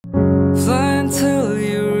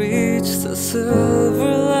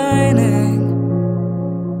silver lining.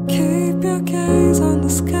 Keep your gaze on the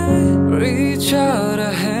sky. Reach out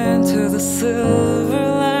a hand to the silver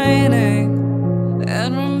lining.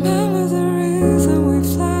 And remember the reason we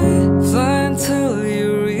fly. Fly until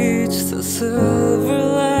you reach the silver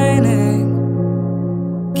lining.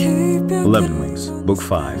 Keep your 11 Wings, Book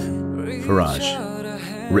 5,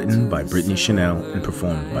 Faraj. Written by Brittni Chenelle and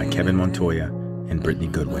performed by Kevin Montoya and Brittany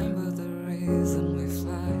Goodwin.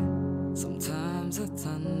 Sometimes it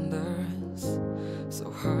thunders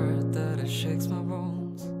so hard that it shakes my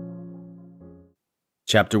bones.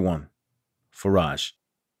 Chapter 1. Faraj.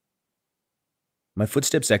 My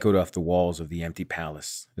footsteps echoed off the walls of the empty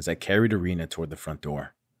palace as I carried Irina toward the front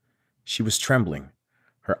door. She was trembling,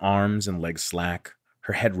 her arms and legs slack,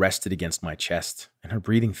 her head rested against my chest, and her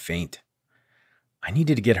breathing faint. I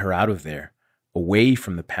needed to get her out of there, away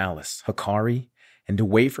from the palace, Hikari, and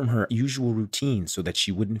away from her usual routine so that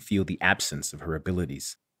she wouldn't feel the absence of her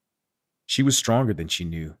abilities. She was stronger than she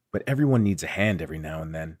knew, but everyone needs a hand every now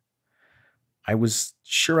and then. I was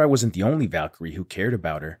sure I wasn't the only Valkyrie who cared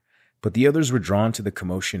about her, but the others were drawn to the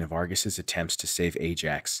commotion of Argus's attempts to save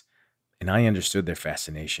Ajax, and I understood their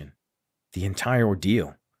fascination. The entire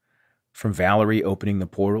ordeal, from Valerie opening the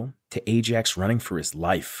portal to Ajax running for his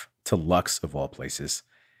life, to Lux of all places,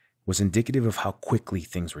 was indicative of how quickly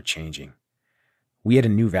things were changing. We had a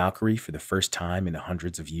new Valkyrie for the first time in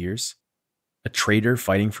hundreds of years, a traitor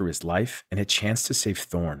fighting for his life, and a chance to save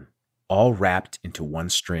Thorn, all wrapped into one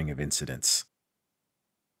string of incidents.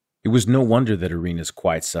 It was no wonder that Irina's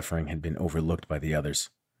quiet suffering had been overlooked by the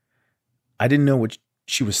others. I didn't know what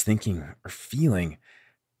she was thinking or feeling,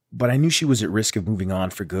 but I knew she was at risk of moving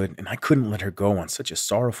on for good, and I couldn't let her go on such a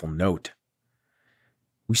sorrowful note.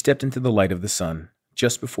 We stepped into the light of the sun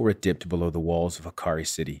just before it dipped below the walls of Hikari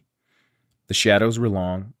City. The shadows were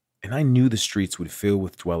long, and I knew the streets would fill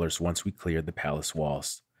with dwellers once we cleared the palace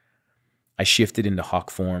walls. I shifted into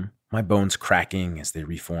hawk form, my bones cracking as they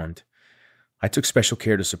reformed. I took special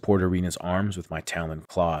care to support Irina's arms with my taloned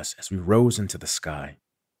claws as we rose into the sky.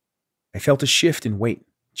 I felt a shift in weight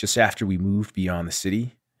just after we moved beyond the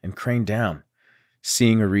city and craned down,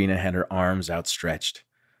 seeing Irina had her arms outstretched.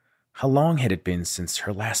 How long had it been since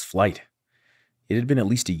her last flight? It had been at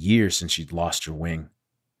least a year since she'd lost her wing.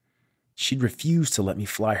 She'd refused to let me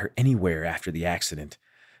fly her anywhere after the accident,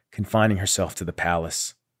 confining herself to the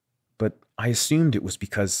palace. But I assumed it was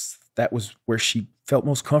because that was where she felt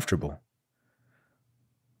most comfortable.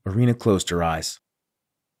 Irina closed her eyes,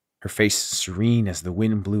 her face serene as the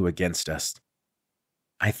wind blew against us.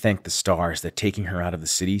 I thanked the stars that taking her out of the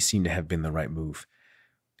city seemed to have been the right move.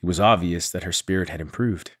 It was obvious that her spirit had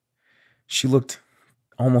improved. She looked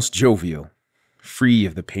almost jovial, free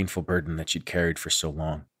of the painful burden that she'd carried for so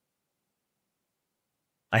long.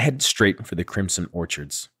 I headed straight for the Crimson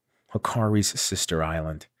Orchards, Hikari's sister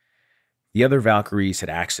island. The other Valkyries had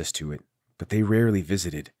access to it, but they rarely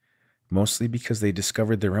visited, mostly because they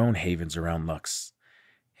discovered their own havens around Lux,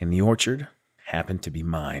 and the orchard happened to be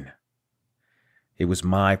mine. It was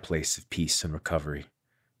my place of peace and recovery,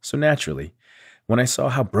 so naturally, when I saw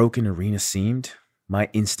how broken Irina seemed, my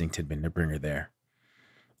instinct had been to bring her there.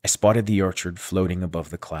 I spotted the orchard floating above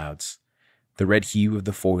the clouds. The red hue of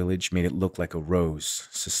the foliage made it look like a rose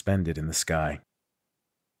suspended in the sky.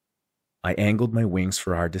 I angled my wings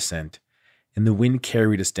for our descent, and the wind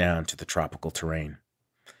carried us down to the tropical terrain.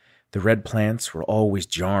 The red plants were always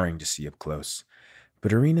jarring to see up close,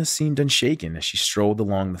 but Irina seemed unshaken as she strolled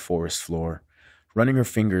along the forest floor, running her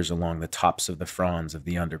fingers along the tops of the fronds of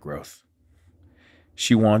the undergrowth.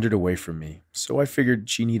 She wandered away from me, so I figured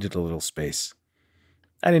she needed a little space.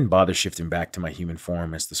 I didn't bother shifting back to my human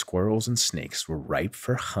form as the squirrels and snakes were ripe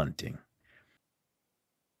for hunting.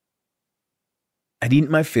 I'd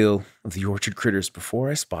eaten my fill of the orchard critters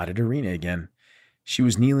before I spotted Irina again. She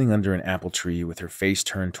was kneeling under an apple tree with her face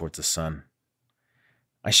turned towards the sun.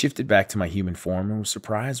 I shifted back to my human form and was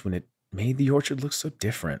surprised when it made the orchard look so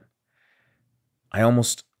different. I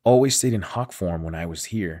almost always stayed in hawk form when I was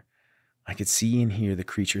here. I could see and hear the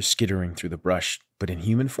creatures skittering through the brush, but in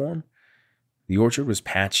human form, the orchard was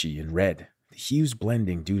patchy and red, the hues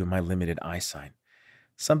blending due to my limited eyesight,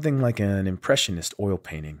 something like an impressionist oil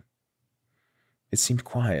painting. It seemed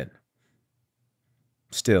quiet.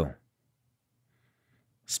 Still,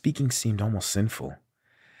 speaking seemed almost sinful,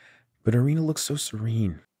 but Irina looked so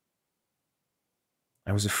serene.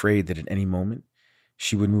 I was afraid that at any moment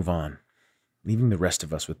she would move on, leaving the rest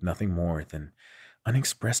of us with nothing more than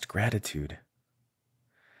unexpressed gratitude.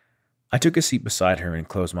 I took a seat beside her and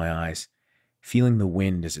closed my eyes, feeling the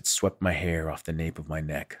wind as it swept my hair off the nape of my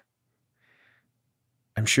neck.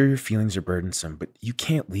 I'm sure your feelings are burdensome, but you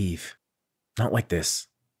can't leave. Not like this.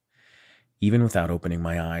 Even without opening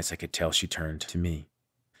my eyes, I could tell she turned to me.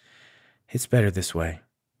 It's better this way.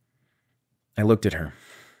 I looked at her,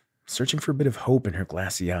 searching for a bit of hope in her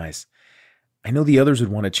glassy eyes. I know the others would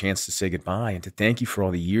want a chance to say goodbye and to thank you for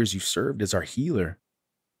all the years you've served as our healer.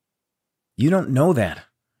 You don't know that,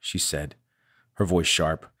 she said, her voice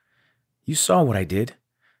sharp. You saw what I did.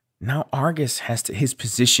 Now Argus has to his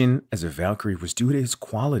position as a Valkyrie was due to his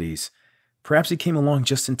qualities. Perhaps he came along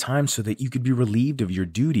just in time so that you could be relieved of your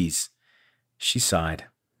duties. She sighed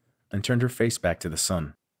and turned her face back to the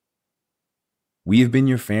sun. We have been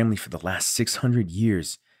your family for the last 600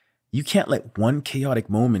 years. You can't let one chaotic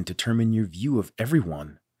moment determine your view of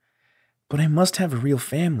everyone. But I must have a real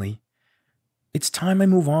family. It's time I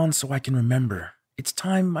move on so I can remember. It's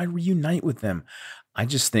time I reunite with them. I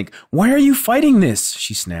just think, why are you fighting this?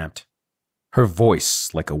 She snapped, her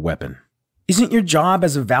voice like a weapon. Isn't your job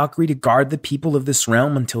as a Valkyrie to guard the people of this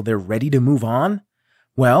realm until they're ready to move on?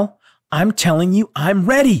 Well, I'm telling you, I'm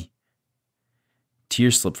ready.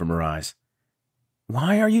 Tears slipped from her eyes.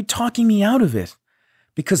 Why are you talking me out of it?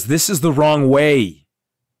 Because this is the wrong way.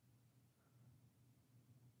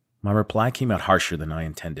 My reply came out harsher than I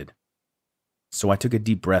intended. So I took a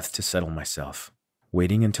deep breath to settle myself,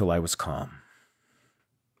 waiting until I was calm.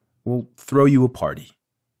 We'll throw you a party.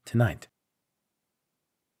 Tonight.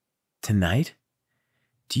 Tonight?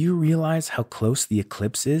 Do you realize how close the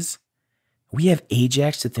eclipse is? We have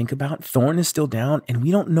Ajax to think about, Thorn is still down, and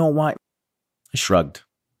we don't know why. I shrugged.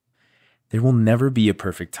 There will never be a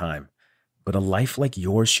perfect time, but a life like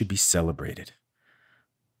yours should be celebrated.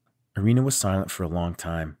 Irina was silent for a long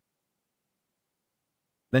time.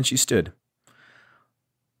 Then she stood.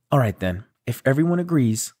 All right then, if everyone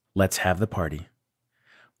agrees, let's have the party.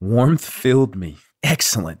 Warmth filled me.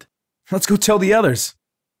 Excellent. Let's go tell the others.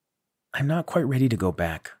 I'm not quite ready to go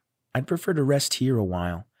back. I'd prefer to rest here a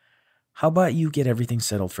while. How about you get everything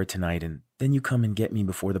settled for tonight and then you come and get me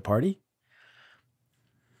before the party?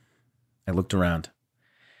 I looked around.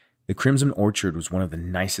 The Crimson Orchard was one of the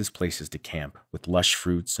nicest places to camp, with lush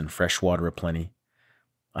fruits and fresh water aplenty.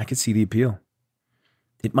 I could see the appeal.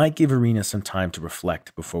 It might give Irina some time to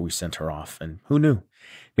reflect before we sent her off, and who knew,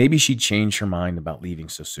 maybe she'd change her mind about leaving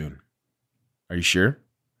so soon. Are you sure?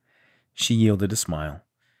 She yielded a smile,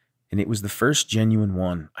 and it was the first genuine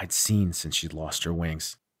one I'd seen since she'd lost her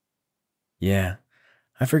wings. Yeah,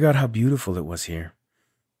 I forgot how beautiful it was here.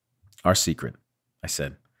 Our secret, I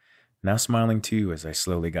said, now smiling too as I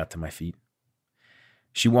slowly got to my feet.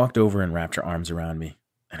 She walked over and wrapped her arms around me,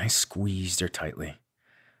 and I squeezed her tightly.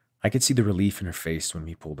 I could see the relief in her face when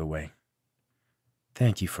we pulled away.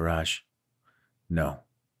 Thank you, Faraj. No,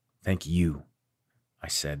 thank you, I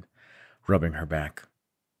said, rubbing her back.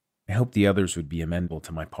 I hoped the others would be amenable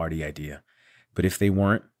to my party idea, but if they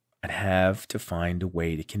weren't, I'd have to find a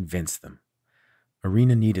way to convince them.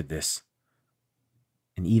 Irina needed this.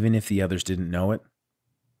 And even if the others didn't know it,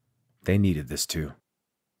 they needed this too.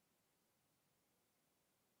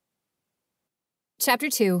 Chapter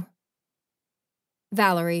 2.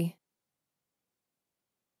 Valerie.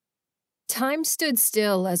 Time stood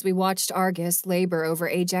still as we watched Argus labor over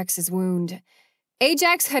Ajax's wound.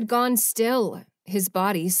 Ajax had gone still, his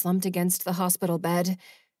body slumped against the hospital bed,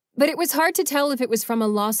 but it was hard to tell if it was from a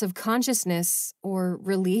loss of consciousness or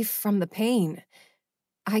relief from the pain.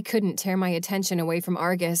 I couldn't tear my attention away from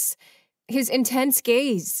Argus, his intense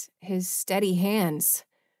gaze, his steady hands.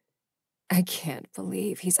 I can't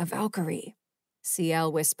believe he's a Valkyrie,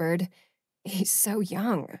 CL whispered. He's so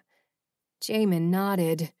young. Jamin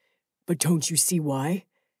nodded. But don't you see why?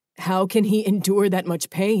 How can he endure that much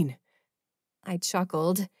pain? I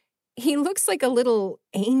chuckled. He looks like a little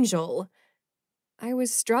angel. I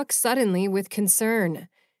was struck suddenly with concern.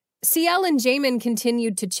 CL and Jamin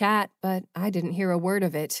continued to chat, but I didn't hear a word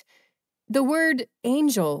of it. The word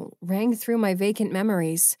angel rang through my vacant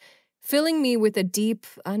memories, filling me with a deep,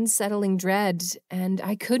 unsettling dread, and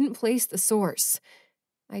I couldn't place the source.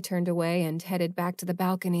 I turned away and headed back to the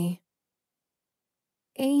balcony.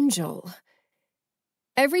 Angel.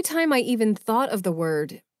 Every time I even thought of the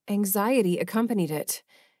word, anxiety accompanied it.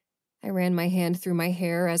 I ran my hand through my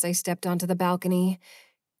hair as I stepped onto the balcony.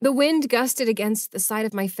 The wind gusted against the side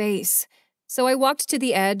of my face, so I walked to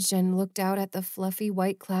the edge and looked out at the fluffy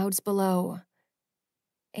white clouds below.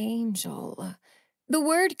 Angel. The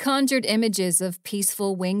word conjured images of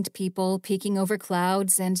peaceful winged people peeking over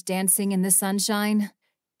clouds and dancing in the sunshine.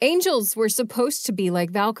 Angels were supposed to be like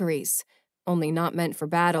Valkyries, only not meant for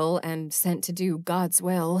battle and sent to do God's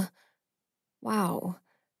will. Wow.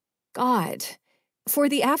 God. For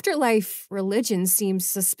the afterlife, religion seems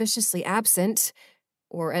suspiciously absent,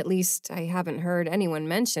 or at least I haven't heard anyone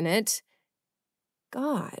mention it.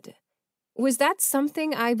 God. Was that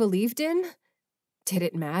something I believed in? Did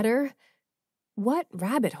it matter? What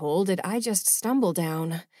rabbit hole did I just stumble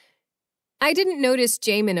down? I didn't notice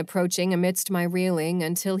Jamin approaching amidst my reeling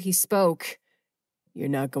until he spoke. You're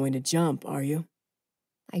not going to jump, are you?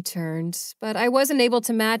 I turned, but I wasn't able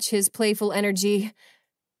to match his playful energy.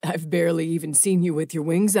 I've barely even seen you with your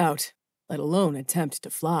wings out, let alone attempt to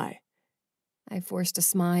fly. I forced a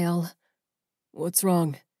smile. What's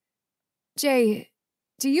wrong? Jay,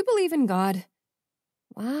 do you believe in God?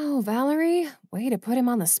 Wow, Valerie, way to put him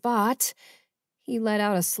on the spot. He let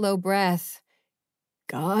out a slow breath.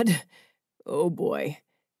 God? Oh boy.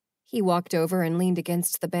 He walked over and leaned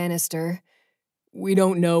against the banister. We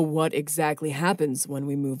don't know what exactly happens when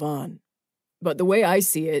we move on. But the way I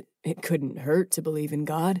see it, it couldn't hurt to believe in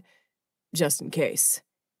God. Just in case.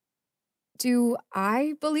 Do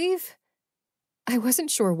I believe? I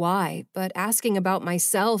wasn't sure why, but asking about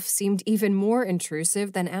myself seemed even more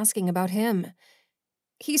intrusive than asking about him.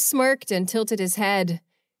 He smirked and tilted his head.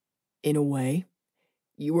 In a way,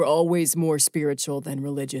 you were always more spiritual than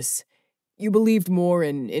religious. You believed more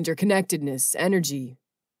in interconnectedness, energy,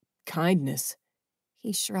 kindness.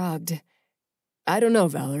 He shrugged. I don't know,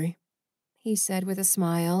 Valerie, he said with a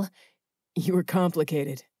smile. You were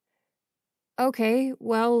complicated. Okay,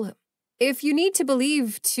 well, if you need to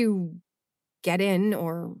believe to get in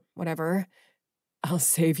or whatever, I'll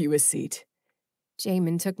save you a seat.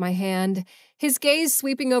 Jamin took my hand, his gaze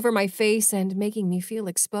sweeping over my face and making me feel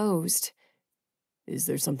exposed. Is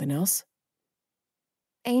there something else?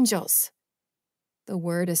 Angels. The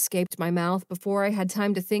word escaped my mouth before I had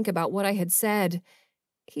time to think about what I had said.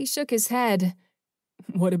 He shook his head.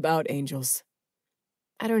 What about angels?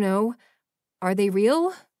 I don't know. Are they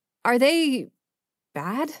real? Are they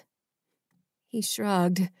bad? He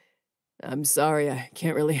shrugged. I'm sorry, I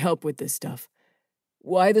can't really help with this stuff.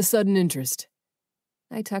 Why the sudden interest?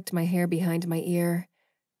 I tucked my hair behind my ear.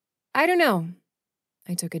 I don't know.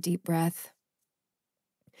 I took a deep breath.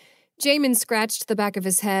 Jamin scratched the back of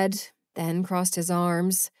his head, then crossed his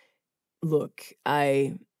arms. Look,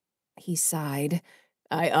 He sighed.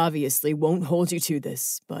 I obviously won't hold you to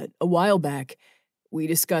this, but a while back, we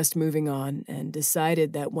discussed moving on and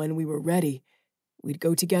decided that when we were ready, we'd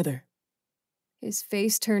go together. His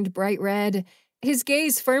face turned bright red, his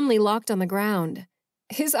gaze firmly locked on the ground.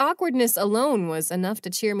 His awkwardness alone was enough to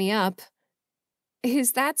cheer me up.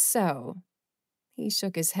 Is that so? He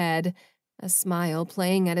shook his head, a smile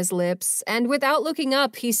playing at his lips, and without looking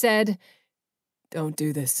up, he said, Don't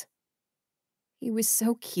do this. He was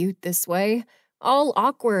so cute this way, all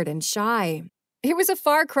awkward and shy. It was a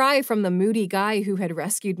far cry from the moody guy who had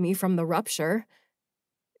rescued me from the rupture.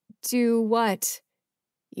 Do what?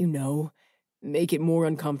 You know, make it more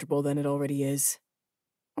uncomfortable than it already is.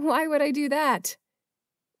 Why would I do that?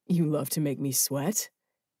 You love to make me sweat.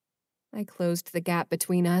 I closed the gap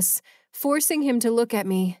between us, forcing him to look at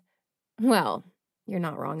me. Well, you're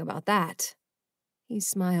not wrong about that. He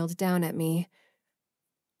smiled down at me.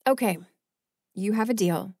 Okay, you have a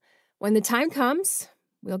deal. When the time comes,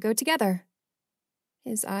 we'll go together.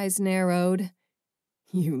 His eyes narrowed.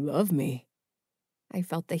 You love me. I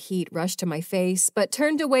felt the heat rush to my face, but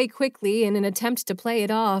turned away quickly in an attempt to play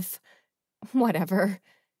it off. Whatever.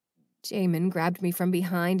 Jamin grabbed me from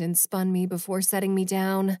behind and spun me before setting me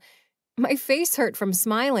down. My face hurt from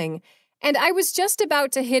smiling, and I was just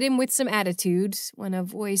about to hit him with some attitude when a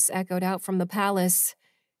voice echoed out from the palace.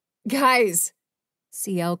 Guys,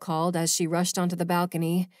 CL called as she rushed onto the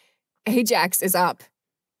balcony. Ajax is up.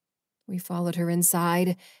 We followed her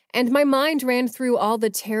inside, and my mind ran through all the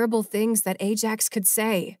terrible things that Ajax could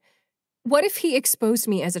say. What if he exposed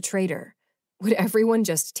me as a traitor? Would everyone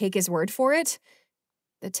just take his word for it?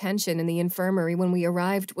 The tension in the infirmary when we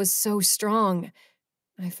arrived was so strong.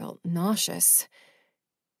 I felt nauseous.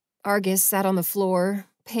 Argus sat on the floor,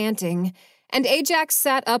 panting, and Ajax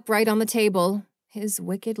sat upright on the table, his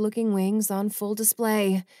wicked-looking wings on full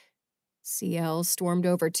display. CL stormed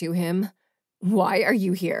over to him. Why are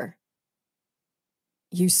you here?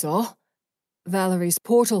 You saw? Valerie's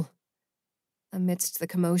portal. Amidst the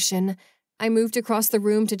commotion, I moved across the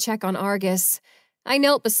room to check on Argus. I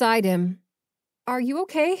knelt beside him. Are you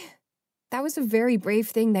okay? That was a very brave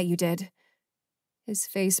thing that you did. His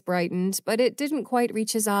face brightened, but it didn't quite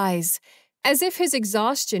reach his eyes, as if his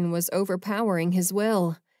exhaustion was overpowering his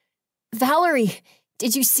will. Valerie,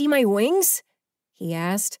 did you see my wings? He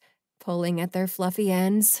asked, pulling at their fluffy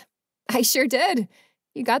ends. I sure did.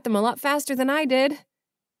 You got them a lot faster than I did.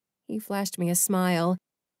 He flashed me a smile,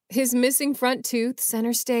 his missing front tooth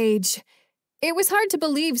center stage. It was hard to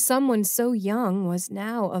believe someone so young was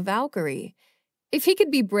now a Valkyrie. If he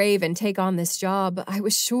could be brave and take on this job, I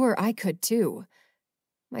was sure I could too.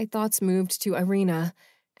 My thoughts moved to Irina,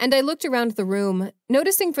 and I looked around the room,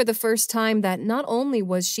 noticing for the first time that not only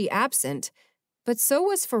was she absent, but so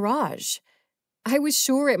was Faraj. I was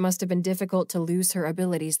sure it must have been difficult to lose her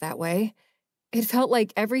abilities that way. It felt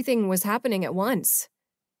like everything was happening at once.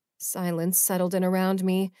 Silence settled in around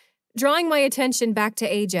me, drawing my attention back to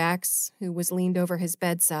Ajax, who was leaned over his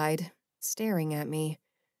bedside, staring at me.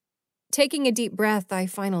 Taking a deep breath, I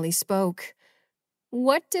finally spoke.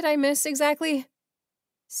 "What did I miss exactly?"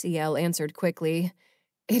 CL answered quickly.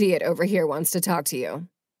 "Idiot over here wants to talk to you."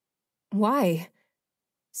 "Why?"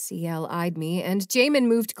 CL eyed me, and Jamin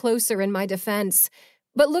moved closer in my defense,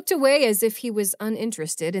 but looked away as if he was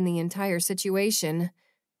uninterested in the entire situation.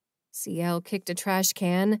 CL kicked a trash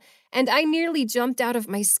can, and I nearly jumped out of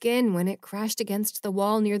my skin when it crashed against the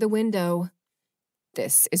wall near the window.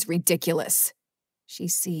 "This is ridiculous," she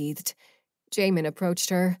seethed. Jamin approached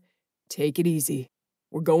her. "Take it easy.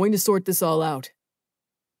 We're going to sort this all out."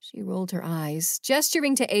 She rolled her eyes,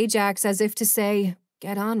 gesturing to Ajax as if to say,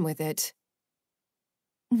 "Get on with it."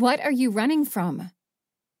 "What are you running from?"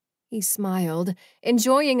 He smiled,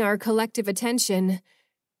 enjoying our collective attention.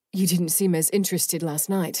 "You didn't seem as interested last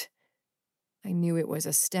night." I knew it was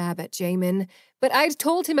a stab at Jamin, but I'd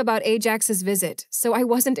told him about Ajax's visit, so I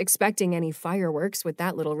wasn't expecting any fireworks with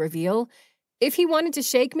that little reveal. If he wanted to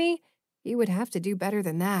shake me, he would have to do better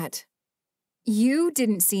than that. "You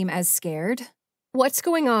didn't seem as scared. What's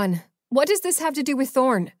going on? What does this have to do with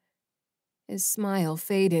Thorn?" His smile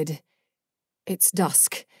faded. "It's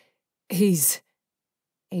dusk.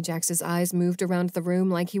 Ajax's eyes moved around the room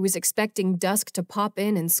like he was expecting Dusk to pop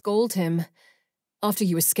in and scold him. After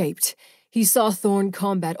you escaped, he saw Thorn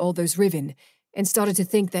combat all those Riven and started to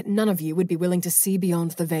think that none of you would be willing to see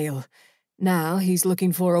beyond the veil. Now he's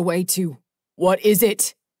looking for a way to—" "What is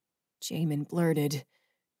it?" Jamin blurted.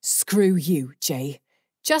 "Screw you, Jay."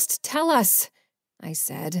 "Just tell us," I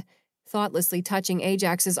said, thoughtlessly touching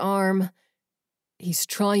Ajax's arm. "He's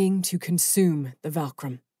trying to consume the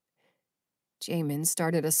Valkyrie." Jamin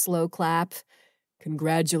started a slow clap.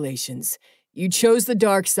 "Congratulations. You chose the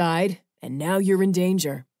dark side, and now you're in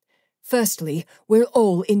danger. Firstly, we're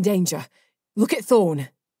all in danger. Look at Thorn."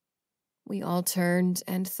 We all turned,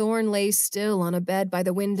 and Thorn lay still on a bed by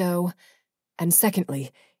the window. "And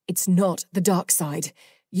secondly, it's not the dark side.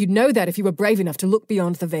 You'd know that if you were brave enough to look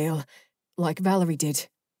beyond the veil, like Valerie did."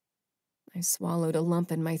 I swallowed a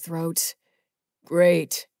lump in my throat.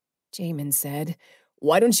 "Great," Jamin said.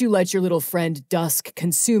 "Why don't you let your little friend Dusk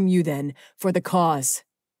consume you then, for the cause?"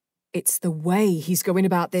 "It's the way he's going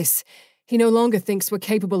about this. He no longer thinks we're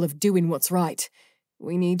capable of doing what's right.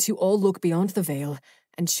 We need to all look beyond the veil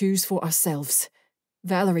and choose for ourselves.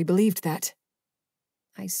 Valerie believed that."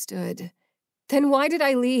 I stood. "Then why did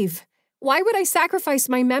I leave? Why would I sacrifice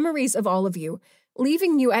my memories of all of you,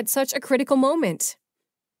 leaving you at such a critical moment?"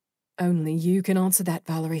 "Only you can answer that,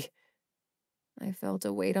 Valerie." I felt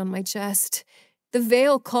a weight on my chest. The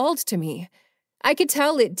veil called to me. I could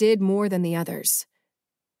tell it did more than the others.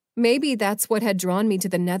 Maybe that's what had drawn me to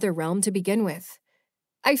the Nether Realm to begin with.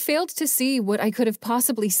 I failed to see what I could have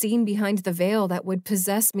possibly seen behind the veil that would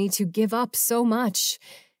possess me to give up so much.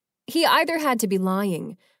 He either had to be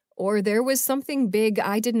lying, or there was something big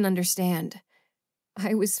I didn't understand.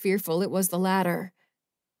 I was fearful it was the latter.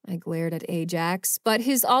 I glared at Ajax, but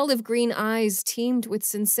his olive green eyes teemed with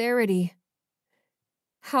sincerity.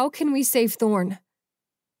 "How can we save Thorn?"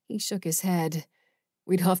 He shook his head.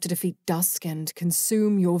 "We'd have to defeat Dusk and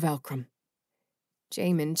consume your Valkyrie."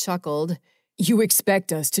 Jamin chuckled. "You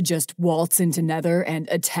expect us to just waltz into Nether and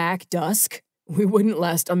attack Dusk? We wouldn't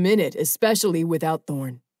last a minute, especially without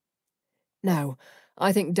Thorn." "No,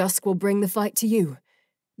 I think Dusk will bring the fight to you.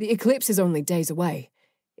 The eclipse is only days away.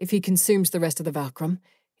 If he consumes the rest of the Valkyrie,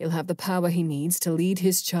 he'll have the power he needs to lead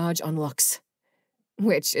his charge on Lux."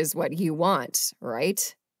 "Which is what you want,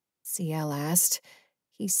 right?" CL asked.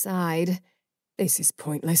 He sighed. "This is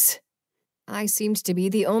pointless." I seemed to be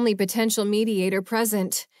the only potential mediator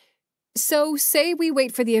present. "So, say we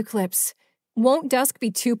wait for the eclipse. Won't Dusk be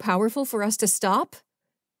too powerful for us to stop?"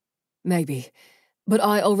 "Maybe, but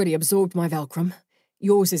I already absorbed my Valkyrie.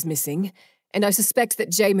 Yours is missing, and I suspect that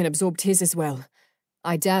Jamin absorbed his as well.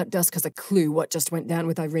 I doubt Dusk has a clue what just went down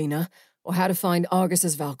with Irina, or how to find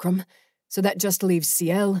Argus's Valkyrie, so that just leaves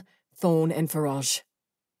CL, Thorn, and Faraj.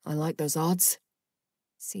 I like those odds."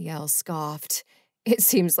 CL scoffed. "It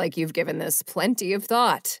seems like you've given this plenty of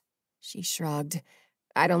thought." She shrugged.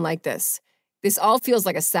 "I don't like this. This all feels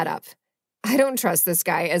like a setup. I don't trust this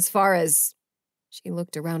guy as far as—" She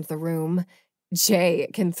looked around the room. "Jay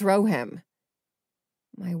can throw him."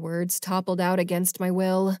 My words toppled out against my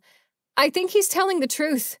will. "I think he's telling the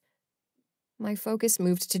truth." My focus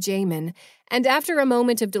moved to Jamin, and after a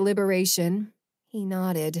moment of deliberation, He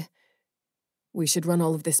nodded. We should run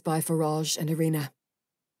all of this by Faraj and Irina.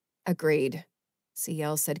 Agreed,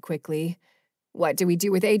 CL said quickly. What do we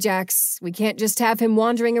do with Ajax? We can't just have him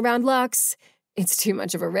wandering around Lux. It's too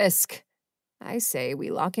much of a risk. I say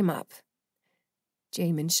we lock him up.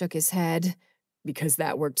 Jamin shook his head. Because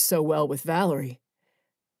that worked so well with Valerie.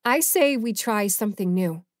 I say we try something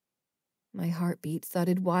new. My heartbeat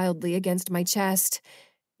thudded wildly against my chest.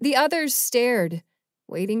 The others stared,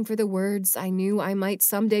 waiting for the words I knew I might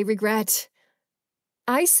someday regret.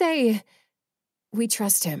 I say we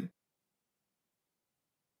trust him.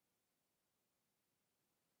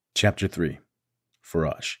 Chapter 3.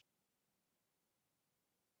 Faraj.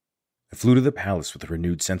 I flew to the palace with a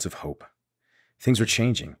renewed sense of hope. Things were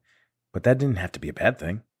changing, but that didn't have to be a bad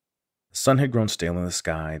thing. The sun had grown stale in the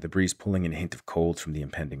sky, the breeze pulling in a hint of cold from the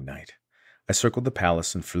impending night. I circled the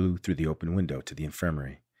palace and flew through the open window to the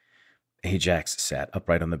infirmary. Ajax sat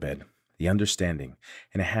upright on the bed, the understanding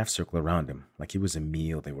in a half-circle around him, like he was a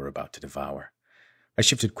meal they were about to devour. I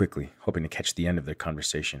shifted quickly, hoping to catch the end of their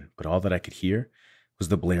conversation, but all that I could hear was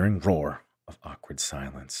the blaring roar of awkward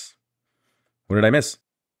silence. What did I miss?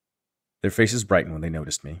 Their faces brightened when they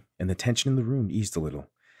noticed me, and the tension in the room eased a little.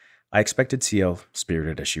 I expected CL,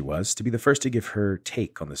 spirited as she was, to be the first to give her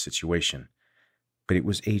take on the situation, but it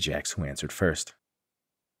was Ajax who answered first.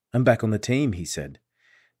 I'm back on the team, he said.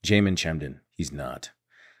 Jamin chimed in. He's not.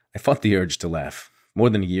 I fought the urge to laugh. More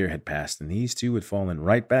than a year had passed, and these two had fallen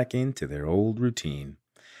right back into their old routine.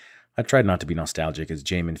 I tried not to be nostalgic as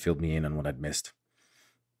Jamin filled me in on what I'd missed.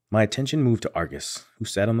 My attention moved to Argus, who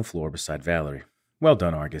sat on the floor beside Valerie. Well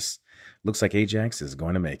done, Argus. Looks like Ajax is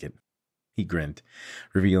going to make it. He grinned,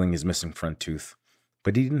 revealing his missing front tooth,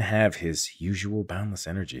 but he didn't have his usual boundless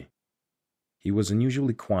energy. He was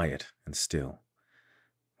unusually quiet and still,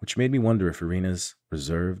 which made me wonder if Irina's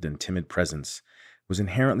reserved and timid presence was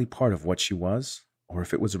inherently part of what she was, or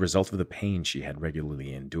if it was a result of the pain she had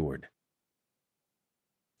regularly endured.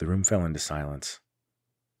 The room fell into silence,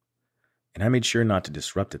 and I made sure not to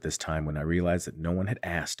disrupt it this time when I realized that no one had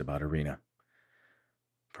asked about Irina.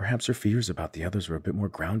 Perhaps her fears about the others were a bit more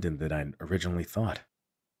grounded than I'd originally thought.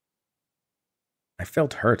 I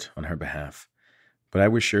felt hurt on her behalf, but I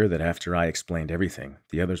was sure that after I explained everything,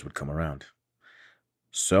 the others would come around.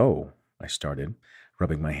 So, I started,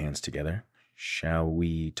 rubbing my hands together, shall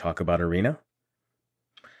we talk about Irina?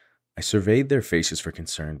 I surveyed their faces for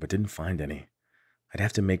concern, but didn't find any. I'd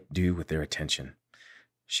have to make do with their attention.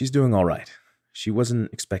 She's doing all right. She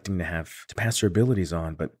wasn't expecting to have to pass her abilities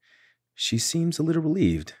on, but she seems a little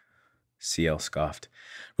relieved. CL scoffed.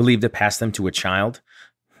 Relieved to pass them to a child?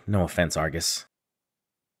 No offense, Argus.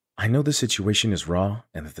 I know the situation is raw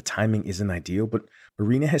and that the timing isn't ideal, but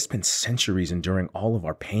Irina has spent centuries enduring all of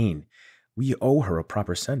our pain. We owe her a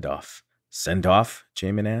proper send-off. Send-off?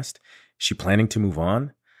 Jamin asked. Is she planning to move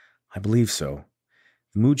on? I believe so.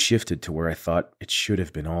 The mood shifted to where I thought it should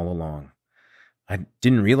have been all along. I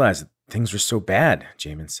didn't realize that things were so bad,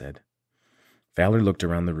 Jamin said. Valerie looked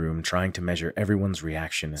around the room, trying to measure everyone's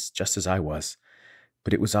reaction just as I was,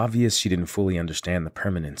 but it was obvious she didn't fully understand the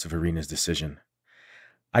permanence of Irina's decision.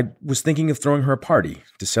 I was thinking of throwing her a party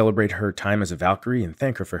to celebrate her time as a Valkyrie and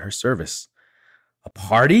thank her for her service. A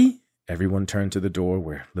party? Everyone turned to the door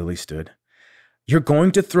where Lily stood. You're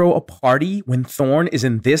going to throw a party when Thorn is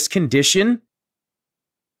in this condition?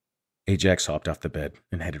 Ajax hopped off the bed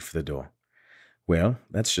and headed for the door. Well,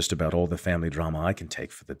 that's just about all the family drama I can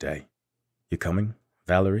take for the day. You coming,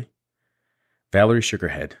 Valerie? Valerie shook her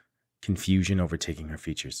head, confusion overtaking her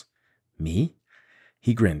features. Me?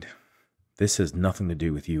 He grinned. This has nothing to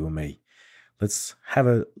do with you or me. Let's have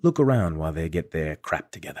a look around while they get their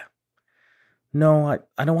crap together. No,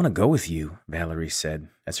 I don't want to go with you, Valerie said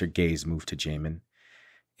as her gaze moved to Jamin.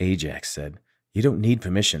 Ajax said, You don't need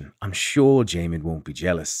permission. I'm sure Jamin won't be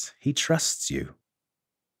jealous. He trusts you.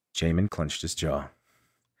 Jamin clenched his jaw.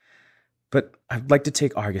 But I'd like to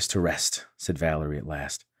take Argus to rest, said Valerie at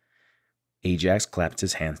last. Ajax clapped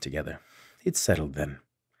his hands together. It's settled then.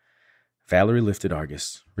 Valerie lifted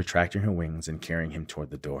Argus, retracting her wings and carrying him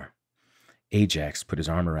toward the door. Ajax put his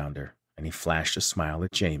arm around her, and he flashed a smile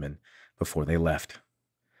at Jamin before they left.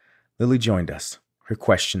 Lily joined us, her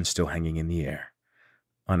question still hanging in the air,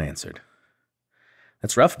 unanswered.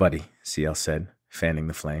 That's rough, buddy, CL said, fanning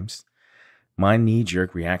the flames. My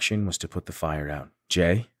knee-jerk reaction was to put the fire out.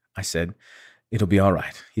 Jay, I said, it'll be all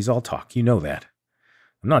right. He's all talk. You know that.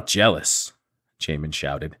 I'm not jealous, Jamin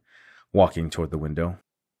shouted, walking toward the window.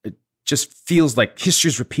 It just feels like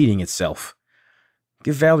history's repeating itself.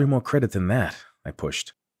 Give Valerie more credit than that, I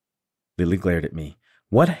pushed. Lily glared at me.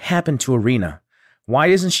 What happened to Irina? Why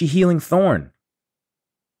isn't she healing Thorn?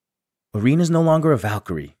 Irina's no longer a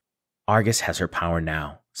Valkyrie. Argus has her power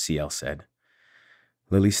now, CL said.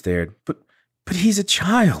 Lily stared. But he's a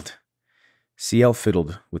child. CL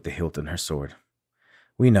fiddled with the hilt on her sword.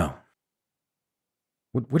 We know.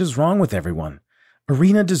 What is wrong with everyone?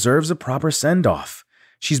 Irina deserves a proper send-off.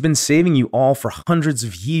 She's been saving you all for hundreds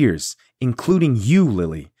of years, including you,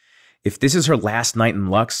 Lily. If this is her last night in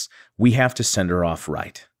Lux, we have to send her off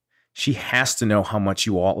right. She has to know how much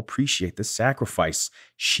you all appreciate the sacrifice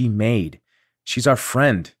she made. She's our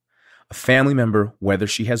friend, a family member, whether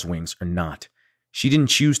she has wings or not. She didn't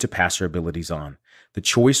choose to pass her abilities on. The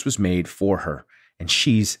choice was made for her, and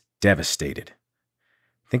she's devastated.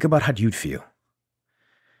 Think about how you'd feel.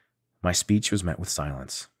 My speech was met with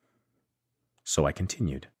silence. So I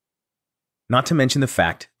continued. Not to mention the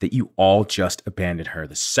fact that you all just abandoned her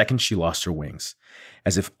the second she lost her wings,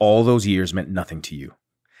 as if all those years meant nothing to you.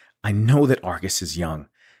 I know that Argus is young,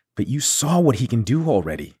 but you saw what he can do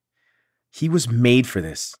already. He was made for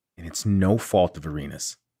this, and it's no fault of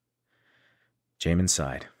Irina's. Jamin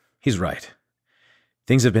sighed. He's right.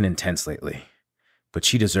 Things have been intense lately, but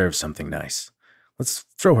she deserves something nice. Let's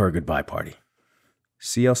throw her a goodbye party.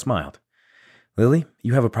 CL smiled. Lily,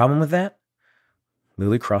 you have a problem with that?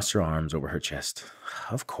 Lily crossed her arms over her chest.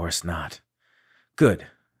 Of course not. Good,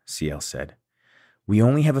 CL said. We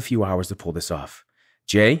only have a few hours to pull this off.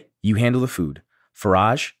 Jay, you handle the food.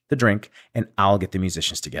 Faraj, the drink, and I'll get the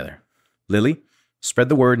musicians together. Lily, spread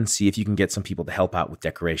the word and see if you can get some people to help out with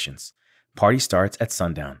decorations. Party starts at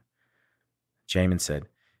sundown. Jamin said,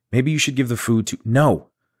 maybe you should give the food to... No,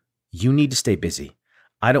 you need to stay busy.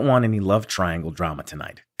 I don't want any love triangle drama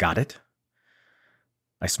tonight. Got it?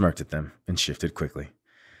 I smirked at them and shifted quickly. I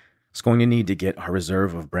was going to need to get our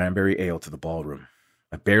reserve of Branberry Ale to the ballroom.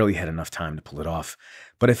 I barely had enough time to pull it off,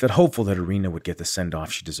 but I felt hopeful that Irina would get the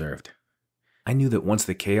send-off she deserved. I knew that once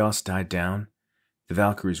the chaos died down, the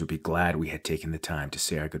Valkyries would be glad we had taken the time to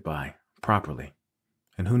say our goodbye properly.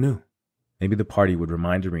 And who knew? Maybe the party would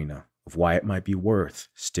remind Irina of why it might be worth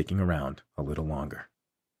sticking around a little longer.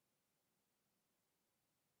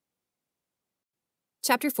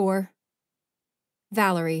 Chapter 4.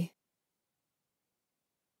 Valerie.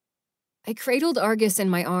 I cradled Argus in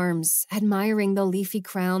my arms, admiring the leafy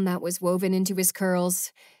crown that was woven into his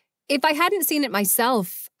curls. If I hadn't seen it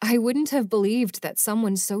myself, I wouldn't have believed that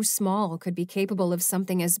someone so small could be capable of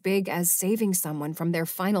something as big as saving someone from their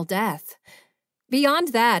final death. Beyond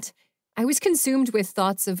that, I was consumed with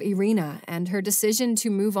thoughts of Irina and her decision to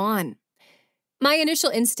move on. My initial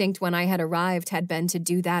instinct when I had arrived had been to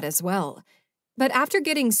do that as well. But after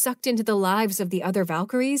getting sucked into the lives of the other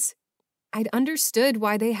Valkyries, I'd understood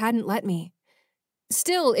why they hadn't let me.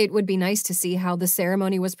 Still, it would be nice to see how the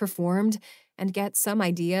ceremony was performed and get some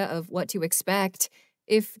idea of what to expect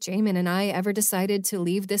if Jamin and I ever decided to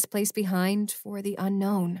leave this place behind for the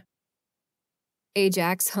unknown.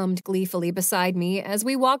 Ajax hummed gleefully beside me as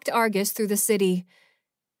we walked Argus through the city.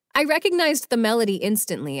 I recognized the melody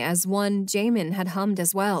instantly as one Jamin had hummed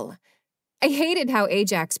as well. I hated how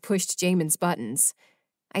Ajax pushed Jamin's buttons.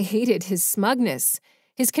 I hated his smugness,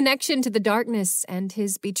 his connection to the darkness, and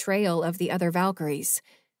his betrayal of the other Valkyries.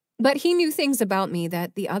 But he knew things about me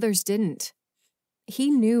that the others didn't. He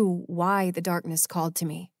knew why the darkness called to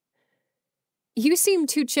me. You seem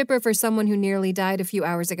too chipper for someone who nearly died a few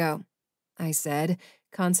hours ago, I said,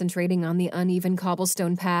 concentrating on the uneven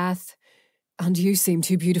cobblestone path. And you seem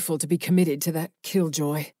too beautiful to be committed to that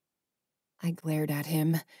killjoy. I glared at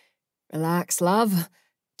him. Relax, love.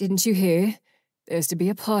 Didn't you hear? There's to be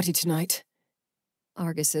a party tonight.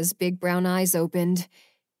 Argus's big brown eyes opened.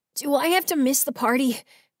 Do I have to miss the party?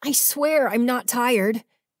 I swear I'm not tired.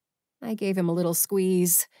 I gave him a little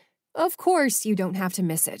squeeze. Of course you don't have to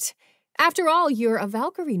miss it. After all, you're a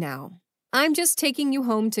Valkyrie now. I'm just taking you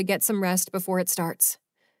home to get some rest before it starts.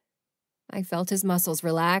 I felt his muscles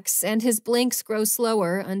relax and his blinks grow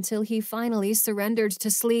slower until he finally surrendered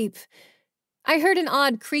to sleep. I heard an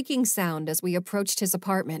odd creaking sound as we approached his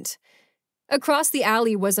apartment. Across the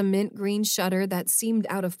alley was a mint green shutter that seemed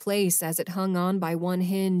out of place as it hung on by one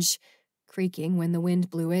hinge, creaking when the wind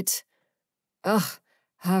blew it. Ugh,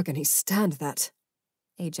 how can he stand that?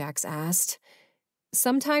 Ajax asked.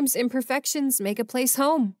 Sometimes imperfections make a place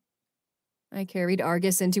home. I carried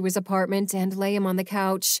Argus into his apartment and lay him on the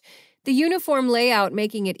couch, the uniform layout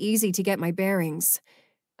making it easy to get my bearings.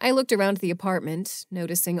 I looked around the apartment,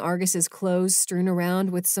 noticing Argus's clothes strewn around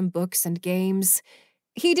with some books and games.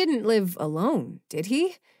 He didn't live alone, did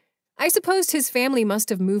he? I supposed his family must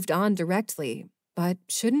have moved on directly, but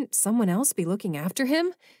shouldn't someone else be looking after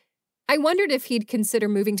him? I wondered if he'd consider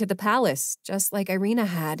moving to the palace, just like Irina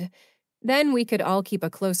had. Then we could all keep a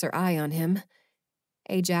closer eye on him.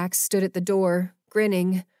 Ajax stood at the door,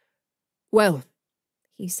 grinning. Well,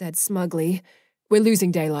 he said smugly. We're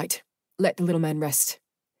losing daylight. Let the little man rest.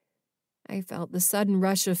 I felt the sudden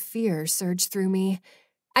rush of fear surge through me.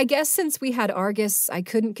 I guess since we had Argus, I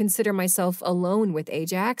couldn't consider myself alone with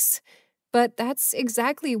Ajax. But that's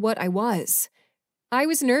exactly what I was. I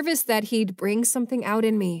was nervous that he'd bring something out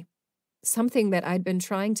in me. Something that I'd been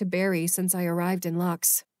trying to bury since I arrived in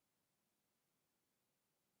Lux.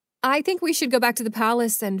 I think we should go back to the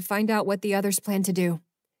palace and find out what the others plan to do.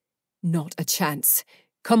 Not a chance.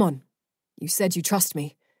 Come on. You said you trust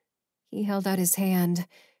me. He held out his hand.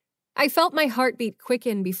 I felt my heartbeat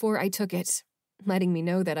quicken before I took it, letting me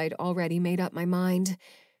know that I'd already made up my mind.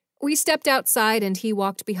 We stepped outside and he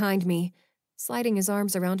walked behind me, sliding his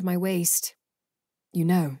arms around my waist. You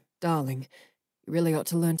know, darling, you really ought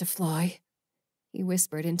to learn to fly, he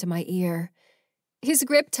whispered into my ear. His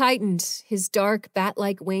grip tightened, his dark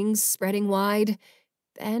bat-like wings spreading wide.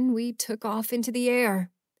 Then we took off into the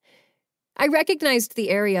air. I recognized the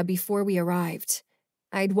area before we arrived.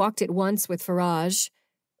 I'd walked it once with Faraj.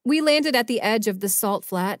 We landed at the edge of the salt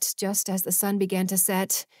flat just as the sun began to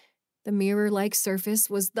set. The mirror-like surface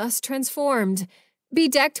was thus transformed,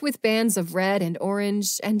 bedecked with bands of red and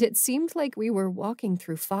orange, and it seemed like we were walking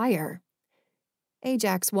through fire.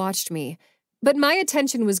 Ajax watched me, but my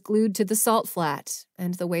attention was glued to the salt flat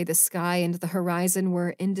and the way the sky and the horizon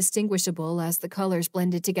were indistinguishable as the colors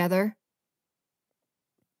blended together.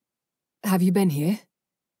 Have you been here?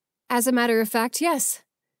 As a matter of fact, yes.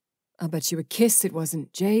 I'll bet you a kiss it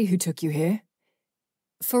wasn't Jay who took you here.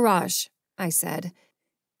 Faraj, I said,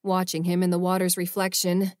 watching him in the water's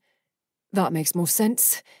reflection. That makes more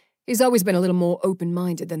sense. He's always been a little more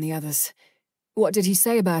open-minded than the others. What did he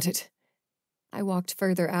say about it? I walked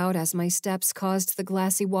further out as my steps caused the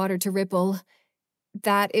glassy water to ripple.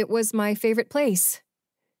 That it was my favorite place.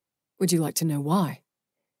 Would you like to know why?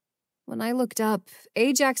 When I looked up,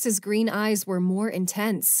 Ajax's green eyes were more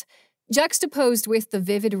intense, juxtaposed with the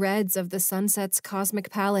vivid reds of the sunset's cosmic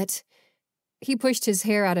palette. He pushed his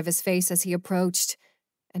hair out of his face as he approached,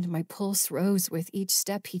 and my pulse rose with each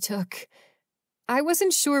step he took. I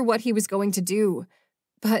wasn't sure what he was going to do,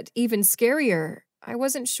 but even scarier, I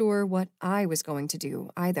wasn't sure what I was going to do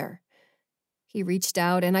either. He reached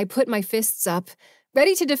out and I put my fists up,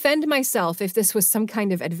 ready to defend myself if this was some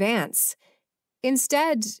kind of advance.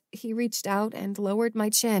 Instead, he reached out and lowered my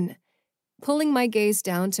chin, pulling my gaze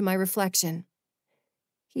down to my reflection.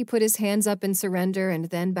 He put his hands up in surrender and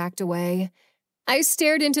then backed away. I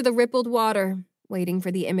stared into the rippled water, waiting for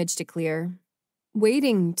the image to clear,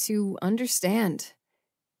 waiting to understand.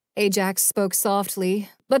 Ajax spoke softly,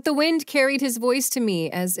 but the wind carried his voice to me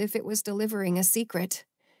as if it was delivering a secret.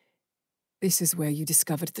 This is where you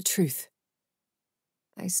discovered the truth.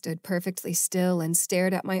 I stood perfectly still and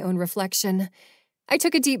stared at my own reflection. I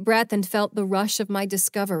took a deep breath and felt the rush of my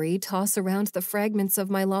discovery toss around the fragments of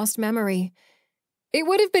my lost memory. It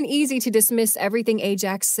would have been easy to dismiss everything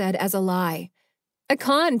Ajax said as a lie, a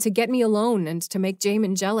con to get me alone and to make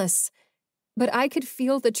Jamin jealous. But I could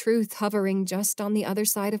feel the truth hovering just on the other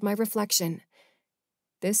side of my reflection.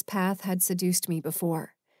 This path had seduced me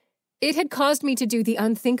before. It had caused me to do the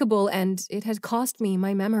unthinkable, and it had cost me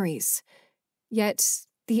my memories. Yet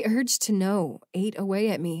the urge to know ate away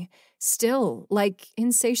at me, still like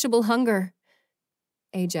insatiable hunger.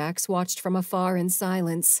 Ajax watched from afar in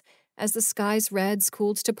silence as the sky's reds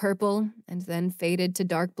cooled to purple and then faded to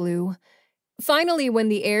dark blue. Finally, when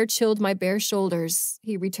the air chilled my bare shoulders,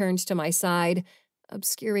 he returned to my side,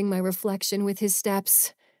 obscuring my reflection with his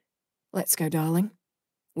steps. Let's go, darling.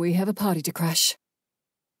 We have a party to crash.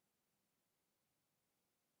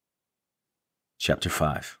 Chapter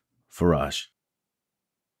 5. Faraj.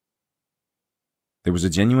 There was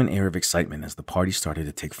a genuine air of excitement as the party started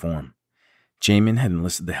to take form. Jamin had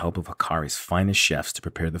enlisted the help of Hakari's finest chefs to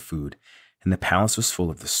prepare the food, and the palace was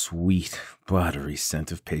full of the sweet, buttery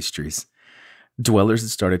scent of pastries. Dwellers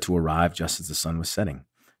had started to arrive just as the sun was setting,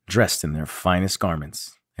 dressed in their finest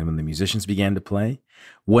garments, and when the musicians began to play,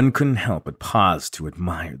 one couldn't help but pause to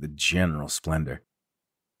admire the general splendor.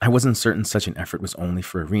 I wasn't certain such an effort was only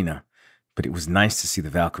for Irina, but it was nice to see the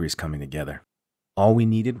Valkyries coming together. All we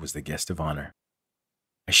needed was the guest of honor.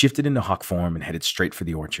 I shifted into hawk form and headed straight for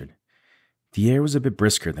the orchard. The air was a bit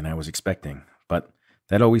brisker than I was expecting, but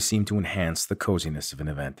that always seemed to enhance the coziness of an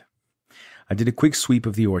event. I did a quick sweep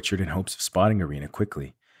of the orchard in hopes of spotting Irina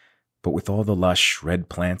quickly, but with all the lush, red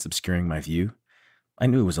plants obscuring my view, I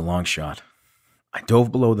knew it was a long shot. I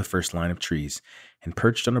dove below the first line of trees and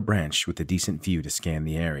perched on a branch with a decent view to scan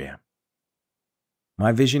the area.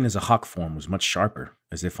 My vision as a hawk form was much sharper,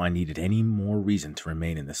 as if I needed any more reason to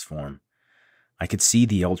remain in this form. I could see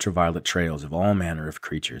the ultraviolet trails of all manner of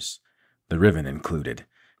creatures, the Riven included,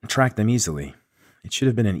 and track them easily. It should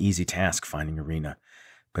have been an easy task finding Irina,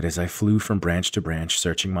 but as I flew from branch to branch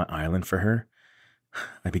searching my island for her,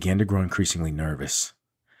 I began to grow increasingly nervous.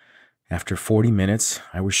 After 40 minutes,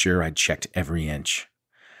 I was sure I'd checked every inch.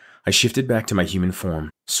 I shifted back to my human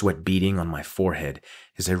form, sweat beading on my forehead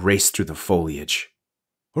as I raced through the foliage.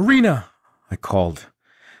 "Irina!" I called,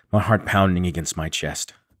 my heart pounding against my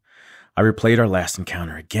chest. I replayed our last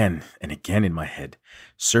encounter again and again in my head,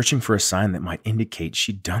 searching for a sign that might indicate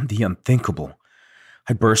she'd done the unthinkable.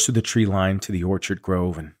 I burst through the tree line to the orchard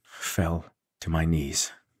grove and fell to my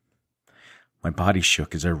knees. My body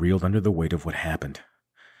shook as I reeled under the weight of what happened.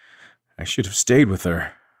 I should have stayed with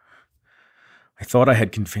her. I thought I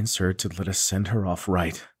had convinced her to let us send her off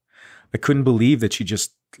right. I couldn't believe that she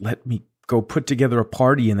just let me go put together a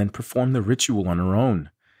party and then perform the ritual on her own.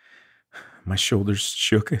 My shoulders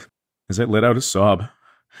shook as I let out a sob,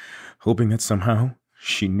 hoping that somehow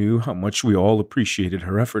she knew how much we all appreciated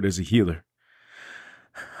her effort as a healer.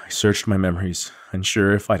 I searched my memories,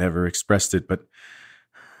 unsure if I'd ever expressed it, but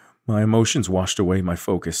my emotions washed away my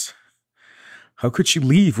focus. How could she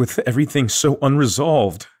leave with everything so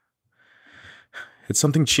unresolved? Had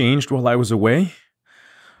something changed while I was away?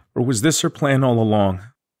 Or was this her plan all along?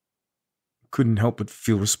 Couldn't help but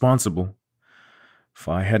feel responsible. If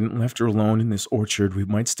I hadn't left her alone in this orchard, we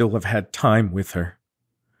might still have had time with her.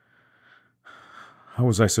 How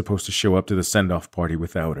was I supposed to show up to the send-off party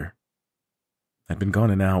without her? I'd been gone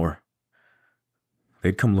an hour.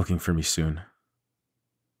 They'd come looking for me soon.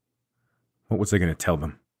 What was I going to tell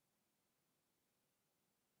them?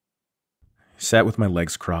 I sat with my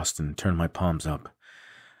legs crossed and turned my palms up,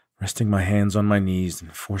 resting my hands on my knees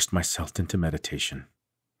and forced myself into meditation.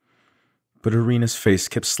 But Irina's face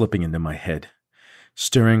kept slipping into my head,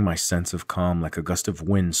 stirring my sense of calm like a gust of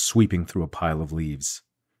wind sweeping through a pile of leaves.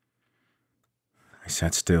 I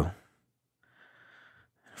sat still,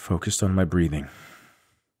 focused on my breathing.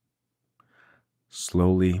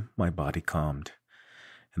 Slowly, my body calmed,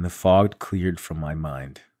 and the fog cleared from my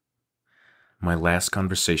mind. My last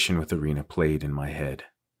conversation with Irina played in my head.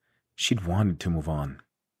 She'd wanted to move on.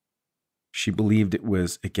 She believed it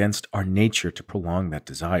was against our nature to prolong that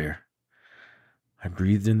desire. I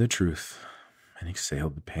breathed in the truth and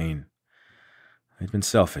exhaled the pain. I'd been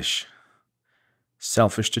selfish.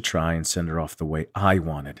 Selfish to try and send her off the way I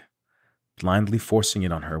wanted, blindly forcing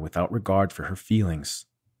it on her without regard for her feelings.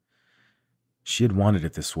 She had wanted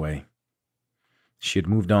it this way. She had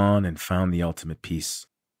moved on and found the ultimate peace.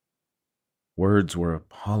 Words were a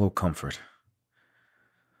hollow comfort.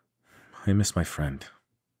 I miss my friend.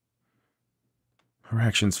 Her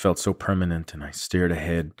actions felt so permanent, and I stared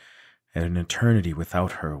ahead at an eternity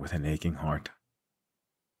without her with an aching heart.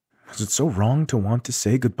 Was it so wrong to want to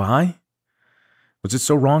say goodbye? Was it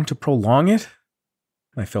so wrong to prolong it?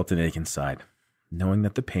 I felt an ache inside, knowing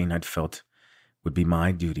that the pain I'd felt would be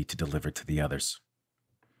my duty to deliver to the others.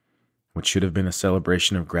 What should have been a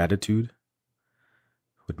celebration of gratitude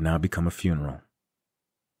would now become a funeral.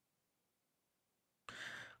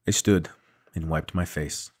 I stood and wiped my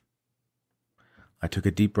face. I took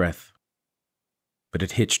a deep breath, but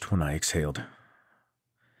it hitched when I exhaled.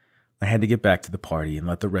 I had to get back to the party and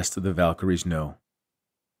let the rest of the Valkyries know.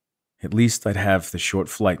 At least I'd have the short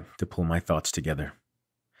flight to pull my thoughts together.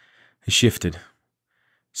 I shifted,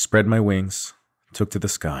 spread my wings, took to the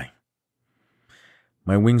sky.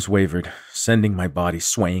 My wings wavered, sending my body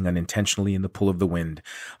swaying unintentionally in the pull of the wind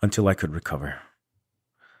until I could recover.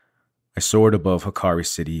 I soared above Hikari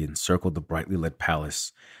City and circled the brightly lit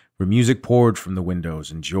palace, where music poured from the windows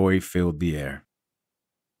and joy filled the air.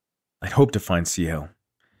 I'd hoped to find Ciel,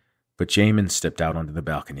 but Jamin stepped out onto the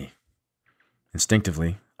balcony.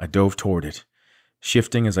 Instinctively, I dove toward it,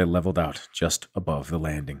 shifting as I leveled out just above the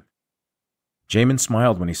landing. Jamin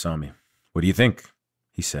smiled when he saw me. "What do you think?"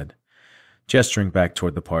 he said, gesturing back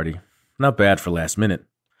toward the party. "Not bad for last minute."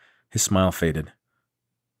 His smile faded.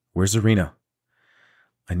 "Where's Irina?"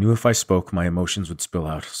 I knew if I spoke, my emotions would spill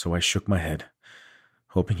out, so I shook my head,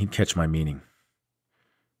 hoping he'd catch my meaning.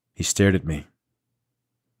 He stared at me,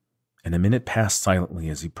 and a minute passed silently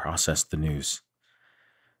as he processed the news.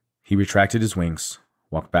 He retracted his wings,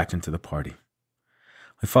 walked back into the party.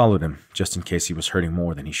 I followed him, just in case he was hurting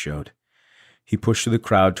more than he showed. He pushed through the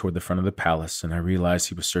crowd toward the front of the palace, and I realized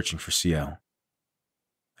he was searching for Ciel.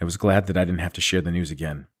 I was glad that I didn't have to share the news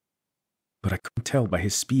again, but I couldn't tell by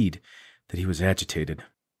his speed that he was agitated.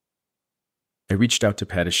 I reached out to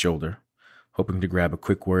pat his shoulder, hoping to grab a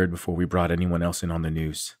quick word before we brought anyone else in on the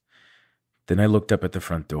news. Then I looked up at the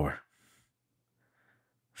front door.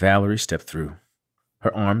 Valerie stepped through,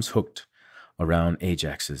 her arms hooked around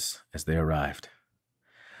Ajax's as they arrived.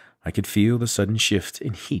 I could feel the sudden shift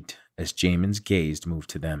in heat as Jamin's gaze moved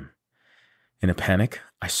to them. In a panic,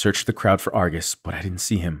 I searched the crowd for Argus, but I didn't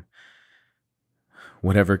see him.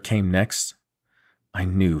 Whatever came next, I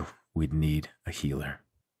knew we'd need a healer.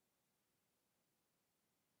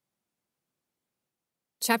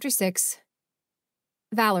 Chapter 6.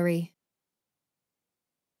 Valerie.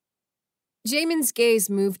 Jamin's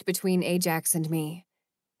gaze moved between Ajax and me.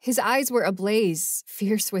 His eyes were ablaze,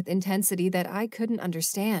 fierce with intensity that I couldn't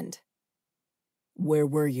understand. Where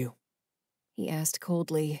were you? He asked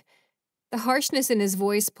coldly. The harshness in his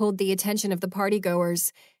voice pulled the attention of the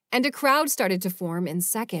partygoers, and a crowd started to form in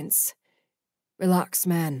seconds. Relax,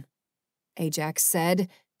 man, Ajax said,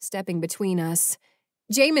 stepping between us.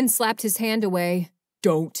 Jamin slapped his hand away.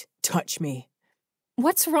 Don't touch me.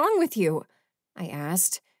 What's wrong with you? I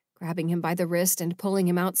asked, grabbing him by the wrist and pulling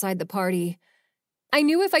him outside the party. I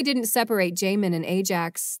knew if I didn't separate Jamin and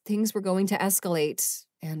Ajax, things were going to escalate,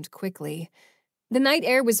 and quickly. The night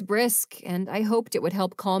air was brisk, and I hoped it would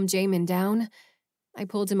help calm Jamin down. I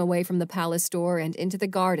pulled him away from the palace door and into the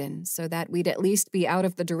garden so that we'd at least be out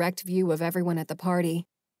of the direct view of everyone at the party.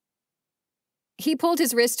 He pulled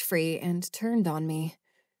his wrist free and turned on me.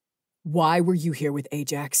 Why were you here with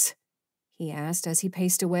Ajax? He asked as he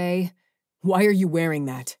paced away. Why are you wearing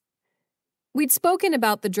that? We'd spoken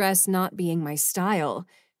about the dress not being my style,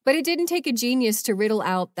 but it didn't take a genius to riddle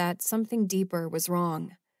out that something deeper was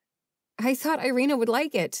wrong. I thought Irina would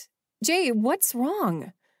like it. Jay, what's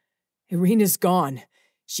wrong? Irina's gone.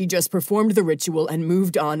 She just performed the ritual and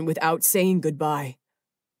moved on without saying goodbye.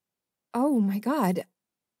 Oh my God.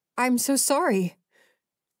 I'm so sorry.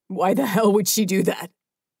 Why the hell would she do that?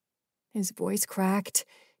 His voice cracked,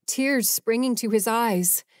 tears springing to his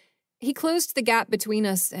eyes. He closed the gap between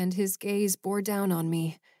us, and his gaze bore down on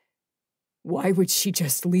me. Why would she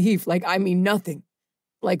just leave like I mean nothing?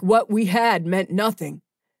 Like what we had meant nothing?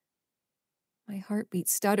 My heartbeat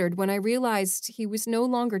stuttered when I realized he was no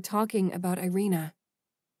longer talking about Irina.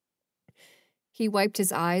 He wiped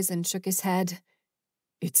his eyes and shook his head.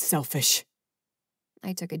 It's selfish.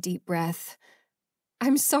 I took a deep breath.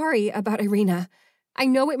 I'm sorry about Irina. I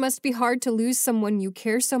know it must be hard to lose someone you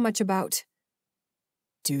care so much about.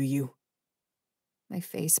 Do you? My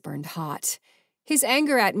face burned hot. His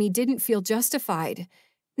anger at me didn't feel justified.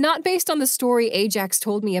 Not based on the story Ajax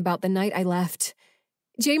told me about the night I left.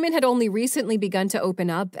 Jamin had only recently begun to open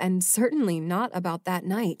up, and certainly not about that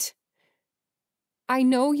night. I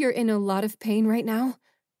know you're in a lot of pain right now,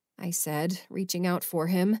 I said, reaching out for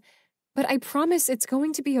him, but I promise it's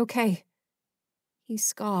going to be okay. He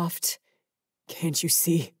scoffed. Can't you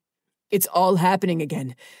see? It's all happening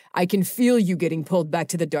again. I can feel you getting pulled back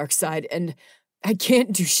to the dark side, and I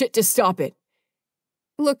can't do shit to stop it.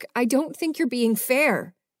 Look, I don't think you're being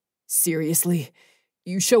fair. Seriously?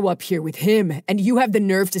 You show up here with him, and you have the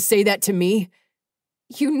nerve to say that to me?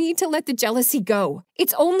 You need to let the jealousy go.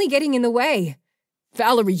 It's only getting in the way.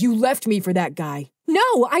 Valerie, you left me for that guy.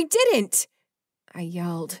 No, I didn't! I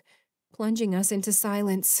yelled, plunging us into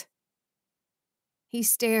silence. He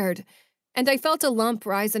stared, and I felt a lump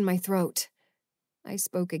rise in my throat. I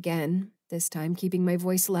spoke again, this time keeping my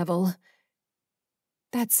voice level.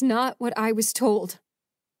 That's not what I was told.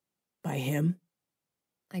 By him?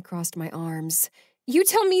 I crossed my arms. You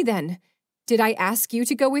tell me then. Did I ask you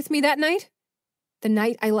to go with me that night? The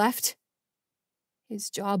night I left? His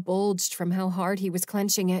jaw bulged from how hard he was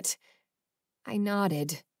clenching it. I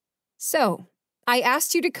nodded. So, I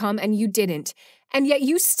asked you to come and you didn't, and yet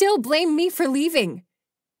you still blame me for leaving.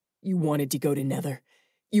 You wanted to go to Nether.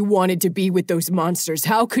 You wanted to be with those monsters.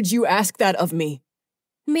 How could you ask that of me?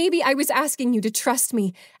 Maybe I was asking you to trust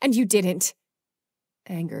me, and you didn't.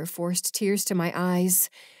 Anger forced tears to my eyes.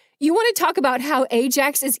 You want to talk about how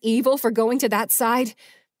Ajax is evil for going to that side?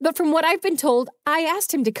 But from what I've been told, I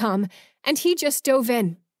asked him to come, and he just dove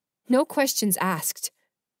in. No questions asked.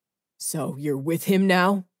 So you're with him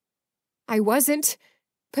now? I wasn't,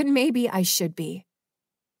 but maybe I should be.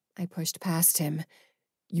 I pushed past him.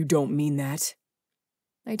 You don't mean that.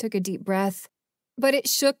 I took a deep breath, but it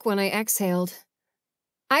shook when I exhaled.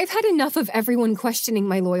 I've had enough of everyone questioning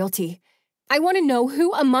my loyalty. I want to know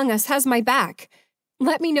who among us has my back.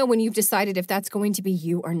 Let me know when you've decided if that's going to be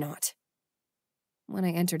you or not. When I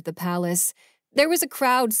entered the palace, there was a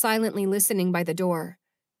crowd silently listening by the door.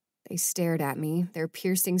 They stared at me, their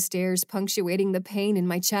piercing stares punctuating the pain in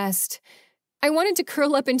my chest. I wanted to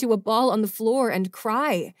curl up into a ball on the floor and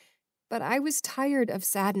cry, but I was tired of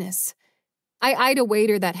sadness. I eyed a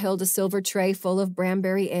waiter that held a silver tray full of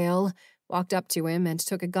Bramberry ale, walked up to him and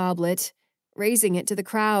took a goblet, raising it to the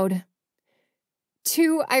crowd.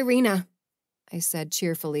 To Irina, I said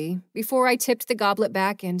cheerfully, before I tipped the goblet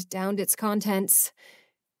back and downed its contents.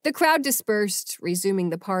 The crowd dispersed, resuming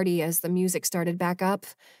the party as the music started back up.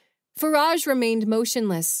 Faraj remained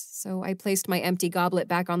motionless, so I placed my empty goblet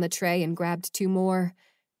back on the tray and grabbed 2 more.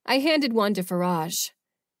 I handed one to Faraj.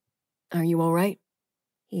 Are you all right?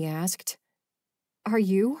 He asked. Are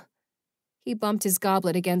you? He bumped his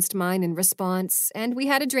goblet against mine in response, and we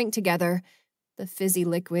had a drink together, the fizzy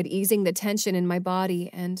liquid easing the tension in my body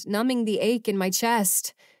and numbing the ache in my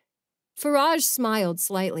chest. Faraj smiled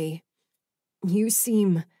slightly. You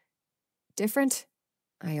seem different,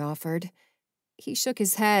 I offered. He shook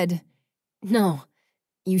his head. No,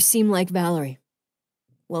 you seem like Valerie.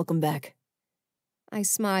 Welcome back. I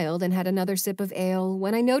smiled and had another sip of ale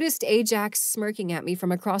when I noticed Ajax smirking at me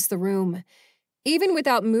from across the room. Even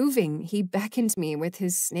without moving, he beckoned me with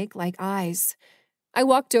his snake-like eyes. I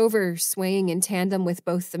walked over, swaying in tandem with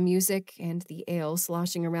both the music and the ale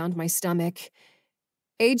sloshing around my stomach.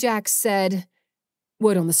 Ajax said,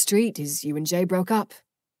 Word on the street is you and Jay broke up.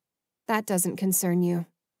 That doesn't concern you.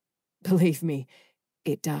 Believe me,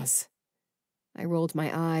 it does. I rolled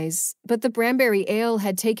my eyes, but the Branberry ale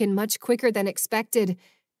had taken much quicker than expected,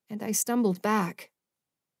 and I stumbled back.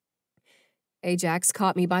 Ajax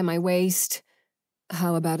caught me by my waist.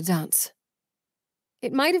 How about a dance?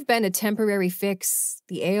 It might have been a temporary fix,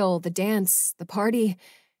 the ale, the dance, the party,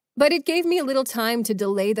 but it gave me a little time to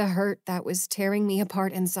delay the hurt that was tearing me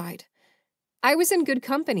apart inside. I was in good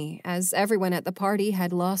company, as everyone at the party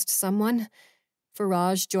had lost someone.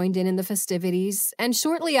 Faraj joined in the festivities, and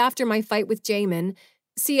shortly after my fight with Jamin,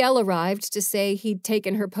 CL arrived to say he'd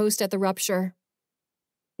taken her post at the rupture.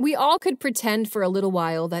 We all could pretend for a little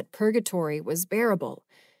while that Purgatory was bearable.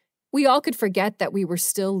 We all could forget that we were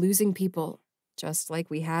still losing people, just like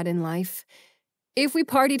we had in life. If we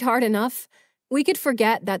partied hard enough, we could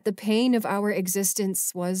forget that the pain of our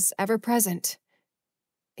existence was ever present,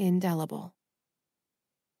 indelible.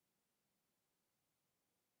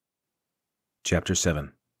 Chapter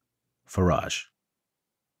 7. Faraj.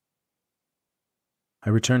 I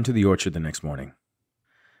returned to the orchard the next morning,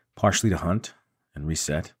 partially to hunt and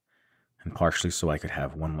reset, and partially so I could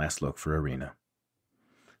have one last look for Irina.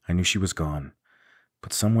 I knew she was gone,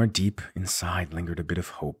 but somewhere deep inside lingered a bit of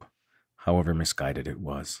hope, however misguided it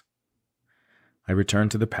was. I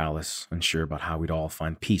returned to the palace, unsure about how we'd all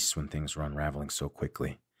find peace when things were unraveling so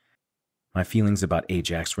quickly. My feelings about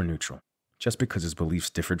Ajax were neutral. Just because his beliefs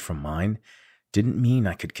differed from mine didn't mean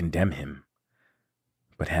I could condemn him,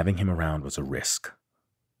 but having him around was a risk.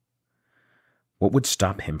 What would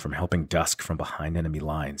stop him from helping Dusk from behind enemy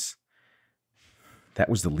lines? That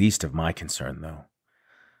was the least of my concern, though.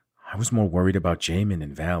 I was more worried about Jamin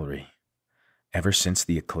and Valerie. Ever since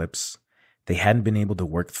the eclipse, they hadn't been able to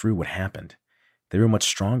work through what happened. They were much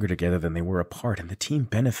stronger together than they were apart, and the team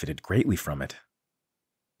benefited greatly from it.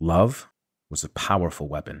 Love was a powerful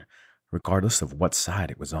weapon, regardless of what side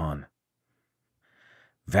it was on.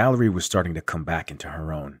 Valerie was starting to come back into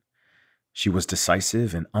her own. She was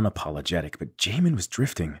decisive and unapologetic, but Jamin was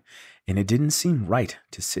drifting, and it didn't seem right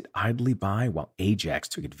to sit idly by while Ajax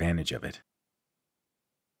took advantage of it.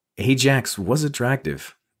 Ajax was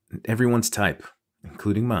attractive, everyone's type,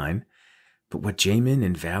 including mine, but what Jamin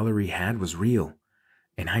and Valerie had was real,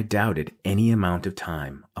 and I doubted any amount of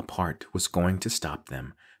time apart was going to stop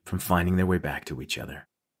them from finding their way back to each other.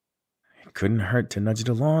 It couldn't hurt to nudge it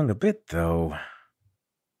along a bit, though.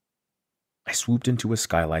 I swooped into a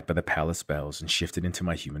skylight by the palace bells and shifted into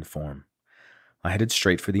my human form. I headed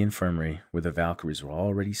straight for the infirmary, where the Valkyries were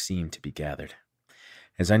already seen to be gathered.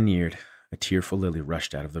 As I neared, a tearful Lily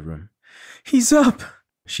rushed out of the room. "He's up,"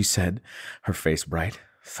 she said, her face bright.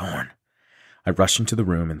 "Thorn." I rushed into the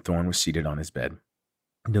room, and Thorn was seated on his bed,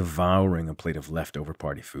 devouring a plate of leftover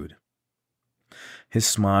party food. His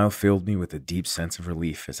smile filled me with a deep sense of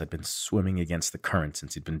relief as I'd been swimming against the current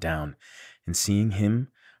since he'd been down, and seeing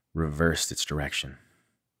him reversed its direction.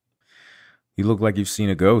 "You look like you've seen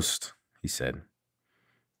a ghost," he said.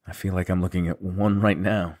 "I feel like I'm looking at one right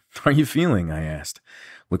now." "How are you feeling?" I asked,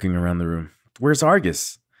 looking around the room. "Where's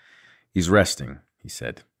Argus?" "He's resting," he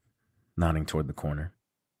said, nodding toward the corner.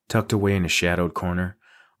 Tucked away in a shadowed corner,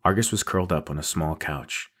 Argus was curled up on a small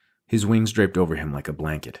couch, his wings draped over him like a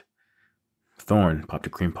blanket. Thorn popped a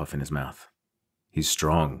cream puff in his mouth. "He's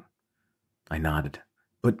strong." I nodded.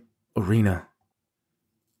 "But, Irina..."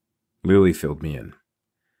 Lily filled me in.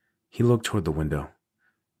 He looked toward the window.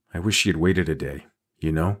 "I wish she had waited a day,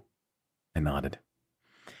 you know?" I nodded.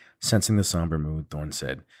 Sensing the somber mood, Thorn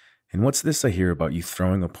said, "And what's this I hear about you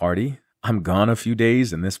throwing a party? I'm gone a few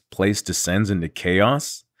days and this place descends into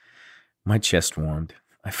chaos?" My chest warmed.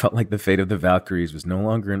 I felt like the fate of the Valkyries was no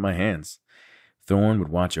longer in my hands. Thorn would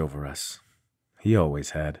watch over us. He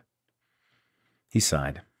always had. He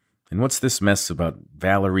sighed. "And what's this mess about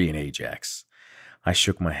Valerie and Ajax?" I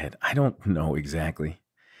shook my head. "I don't know exactly.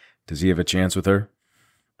 Does he have a chance with her?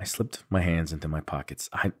 I slipped my hands into my pockets.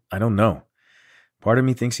 I don't know. Part of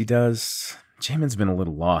me thinks he does. Jamin's been a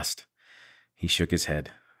little lost. He shook his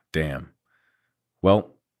head. Damn.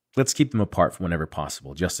 Well, let's keep them apart whenever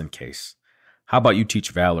possible, just in case. How about you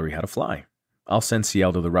teach Valerie how to fly? I'll send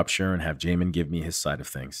CL to the rupture and have Jamin give me his side of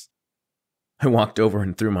things. I walked over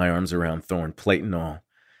and threw my arms around Thorne, plate and all.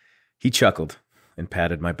 He chuckled and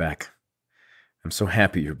patted my back. I'm so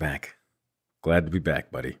happy you're back. Glad to be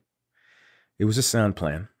back, buddy. It was a sound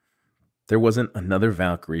plan. There wasn't another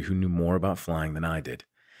Valkyrie who knew more about flying than I did.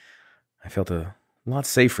 I felt a lot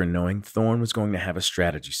safer knowing Thorne was going to have a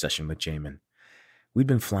strategy session with Jamin. We'd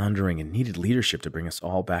been floundering and needed leadership to bring us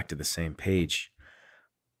all back to the same page.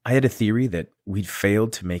 I had a theory that we'd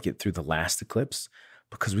failed to make it through the last eclipse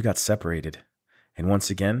because we got separated. And once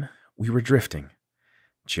again, we were drifting,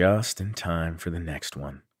 just in time for the next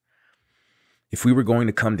one. If we were going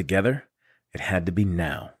to come together, it had to be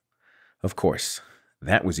now. Of course,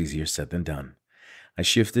 that was easier said than done. I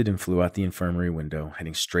shifted and flew out the infirmary window,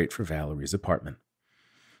 heading straight for Valerie's apartment.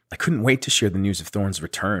 I couldn't wait to share the news of Thorne's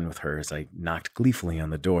return with her as I knocked gleefully on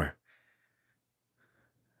the door.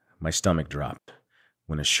 My stomach dropped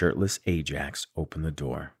when a shirtless Ajax opened the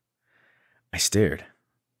door. I stared,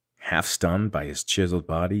 half stunned by his chiseled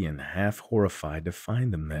body and half horrified to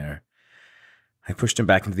find him there. I pushed him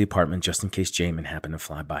back into the apartment just in case Jamin happened to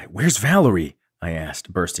fly by. "Where's Valerie?" I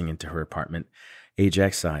asked, bursting into her apartment.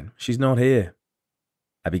 Ajax sighed. "She's not here."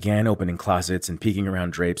 I began opening closets and peeking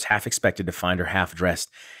around drapes, half expected to find her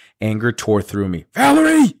half-dressed. Anger tore through me.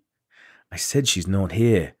 "Valerie!" I said she's not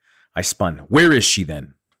here. I spun. "Where is she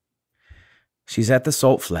then?" "She's at the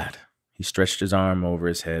salt flat." He stretched his arm over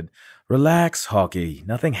his head. "Relax, Hockey.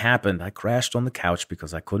 Nothing happened. I crashed on the couch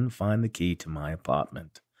because I couldn't find the key to my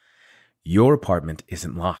apartment." "Your apartment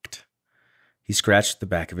isn't locked." He scratched the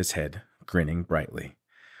back of his head, grinning brightly.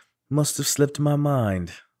 "Must have slipped my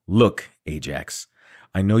mind." "Look, Ajax,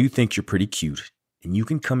 I know you think you're pretty cute, and you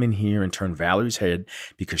can come in here and turn Valerie's head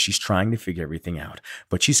because she's trying to figure everything out,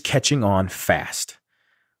 but she's catching on fast."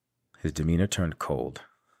 His demeanor turned cold,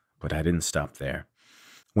 but I didn't stop there.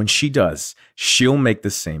 "When she does, she'll make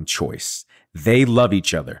the same choice. They love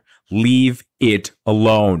each other. Leave it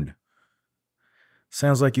alone."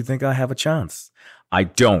 "Sounds like you think I have a chance." "I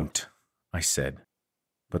don't," I said,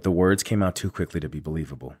 but the words came out too quickly to be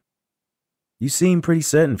believable. "You seem pretty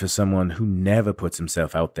certain for someone who never puts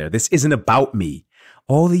himself out there. This isn't about me.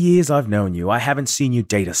 All the years I've known you, I haven't seen you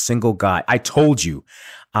date a single guy. I told you,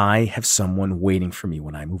 I have someone waiting for me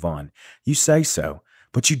when I move on. You say so,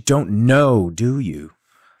 but you don't know, do you?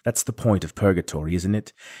 That's the point of Purgatory, isn't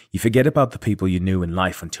it? You forget about the people you knew in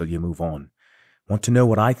life until you move on. Want to know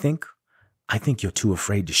what I think? I think you're too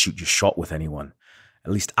afraid to shoot your shot with anyone.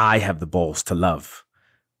 At least I have the balls to love."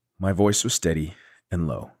 My voice was steady and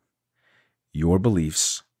low. "Your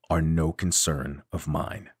beliefs are no concern of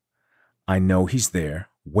mine. I know he's there,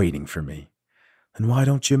 waiting for me. Then why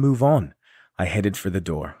don't you move on?" I headed for the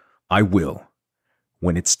door. "I will,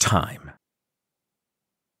 when it's time."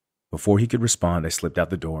 Before he could respond, I slipped out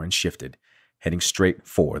the door and shifted, heading straight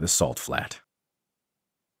for the salt flat.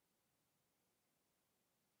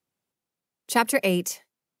 Chapter 8.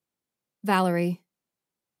 Valerie.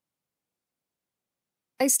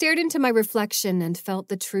 I stared into my reflection and felt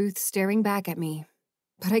the truth staring back at me,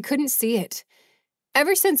 but I couldn't see it.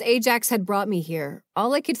 Ever since Ajax had brought me here,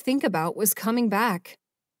 all I could think about was coming back.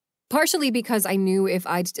 Partially because I knew if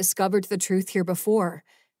I'd discovered the truth here before,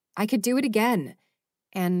 I could do it again.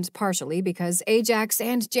 And partially because Ajax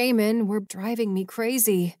and Jamin were driving me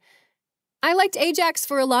crazy. I liked Ajax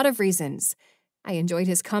for a lot of reasons. I enjoyed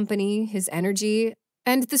his company, his energy,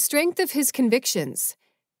 and the strength of his convictions.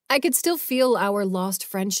 I could still feel our lost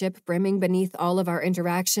friendship brimming beneath all of our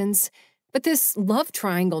interactions, but this love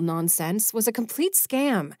triangle nonsense was a complete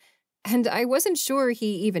scam, and I wasn't sure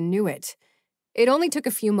he even knew it. It only took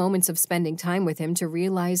a few moments of spending time with him to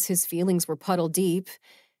realize his feelings were puddle deep.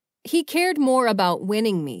 He cared more about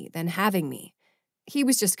winning me than having me. He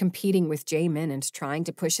was just competing with Jamin and trying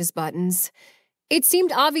to push his buttons. It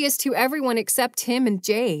seemed obvious to everyone except him and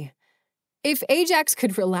Jay. If Ajax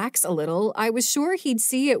could relax a little, I was sure he'd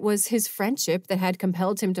see it was his friendship that had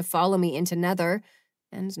compelled him to follow me into Nether,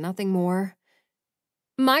 and nothing more.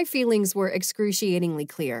 My feelings were excruciatingly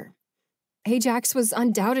clear. Ajax was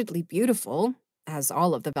undoubtedly beautiful, as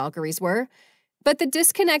all of the Valkyries were, but the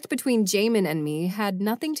disconnect between Jamin and me had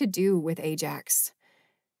nothing to do with Ajax.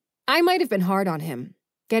 I might have been hard on him,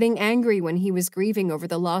 getting angry when he was grieving over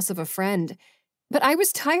the loss of a friend, but I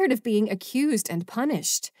was tired of being accused and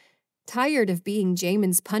punished. tired of being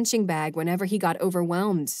Jamin's punching bag whenever he got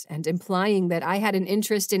overwhelmed, and implying that I had an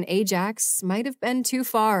interest in Ajax might have been too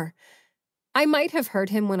far. I might have hurt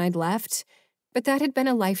him when I'd left, but that had been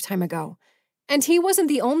a lifetime ago, and he wasn't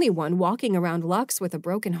the only one walking around Lux with a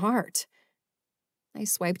broken heart. I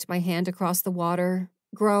swiped my hand across the water,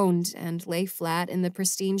 groaned, and lay flat in the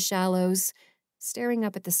pristine shallows, staring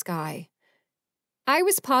up at the sky. I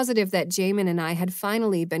was positive that Jamin and I had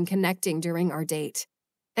finally been connecting during our date,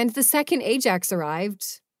 and the second Ajax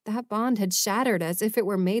arrived, that bond had shattered as if it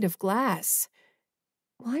were made of glass.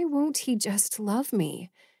 Why won't he just love me?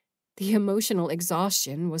 The emotional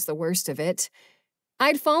exhaustion was the worst of it.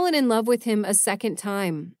 I'd fallen in love with him a second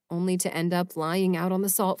time, only to end up lying out on the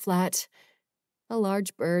salt flat. A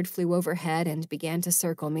large bird flew overhead and began to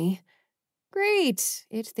circle me. Great,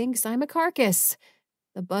 it thinks I'm a carcass.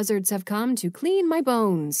 The buzzards have come to clean my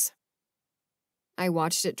bones. I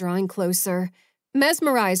watched it drawing closer,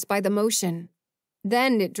 mesmerized by the motion.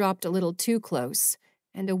 Then it dropped a little too close,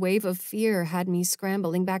 and a wave of fear had me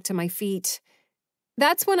scrambling back to my feet.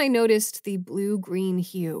 That's when I noticed the blue-green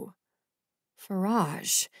hue.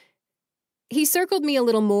 Faraj. He circled me a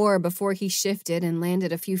little more before he shifted and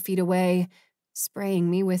landed a few feet away, spraying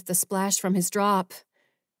me with the splash from his drop.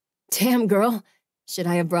 "Damn, girl, should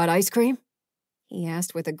I have brought ice cream?" he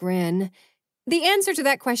asked with a grin. The answer to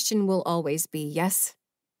that question will always be yes.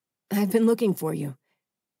 "I've been looking for you."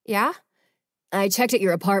 "Yeah?" "I checked at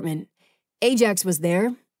your apartment. Ajax was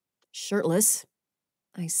there, shirtless."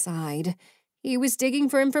 I sighed. He was digging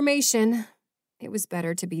for information. It was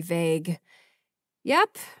better to be vague.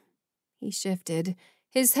 "Yep." He shifted,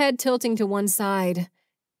 his head tilting to one side.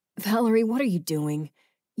 "Valerie, what are you doing?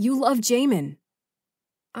 You love Jamin."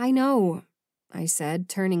 "I know," I said,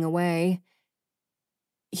 turning away.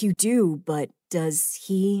 "You do, but does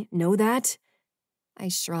he know that?" I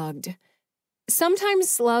shrugged.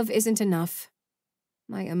 Sometimes love isn't enough.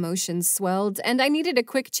 My emotions swelled, and I needed a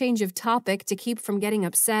quick change of topic to keep from getting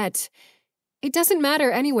upset. It doesn't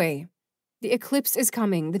matter anyway. The eclipse is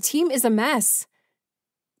coming. The team is a mess.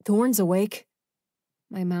 "Thorn's awake."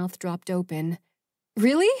 My mouth dropped open.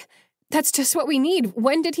 "Really? That's just what we need.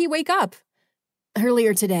 When did he wake up?"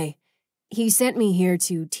 "Earlier today. He sent me here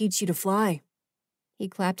to teach you to fly." He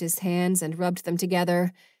clapped his hands and rubbed them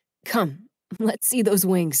together. "Come, let's see those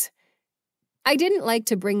wings." I didn't like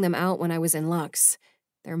to bring them out when I was in Lux.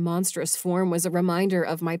 Their monstrous form was a reminder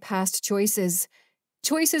of my past choices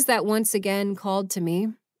that once again called to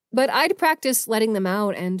me. But I'd practiced letting them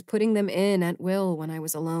out and putting them in at will when I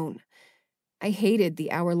was alone. I hated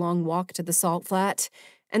the hour-long walk to the salt flat,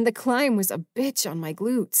 and the climb was a bitch on my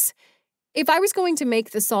glutes. If I was going to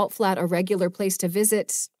make the salt flat a regular place to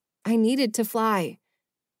visit, I needed to fly.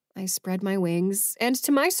 I spread my wings, and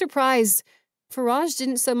to my surprise, Faraj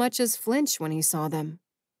didn't so much as flinch when he saw them.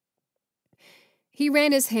 He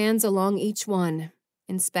ran his hands along each one,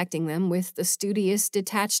 inspecting them with the studious,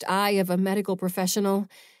 detached eye of a medical professional.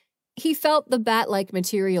 He felt the bat-like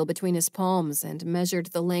material between his palms and measured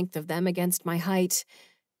the length of them against my height.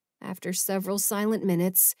 After several silent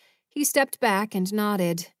minutes, he stepped back and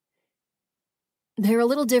nodded. "They're a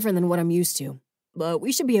little different than what I'm used to, but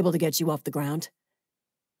we should be able to get you off the ground."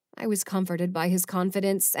 I was comforted by his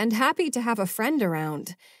confidence and happy to have a friend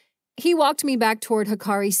around. He walked me back toward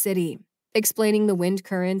Hikari City, explaining the wind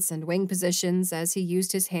currents and wing positions as he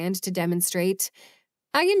used his hand to demonstrate.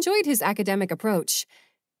 I enjoyed his academic approach.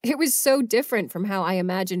 It was so different from how I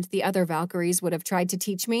imagined the other Valkyries would have tried to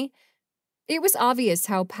teach me. It was obvious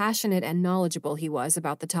how passionate and knowledgeable he was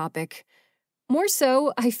about the topic. More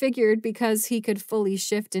so, I figured, because he could fully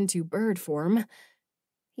shift into bird form.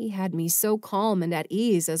 He had me so calm and at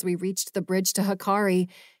ease as we reached the bridge to Hikari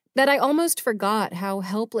that I almost forgot how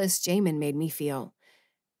helpless Jamin made me feel.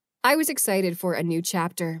 I was excited for a new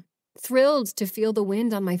chapter, thrilled to feel the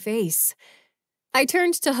wind on my face. I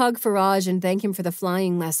turned to hug Faraj and thank him for the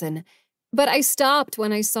flying lesson, but I stopped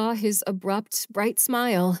when I saw his abrupt, bright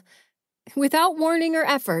smile. Without warning or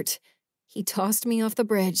effort, he tossed me off the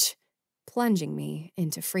bridge, plunging me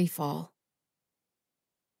into free fall.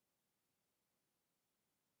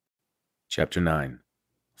 Chapter 9.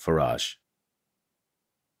 Faraj.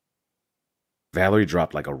 Valerie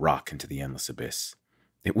dropped like a rock into the endless abyss.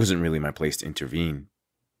 It wasn't really my place to intervene,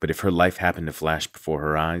 but if her life happened to flash before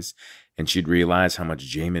her eyes, and she'd realize how much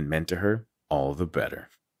Jamin meant to her, all the better.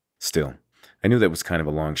 Still, I knew that was kind of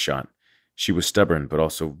a long shot. She was stubborn, but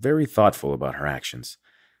also very thoughtful about her actions.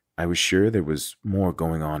 I was sure there was more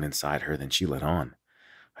going on inside her than she let on.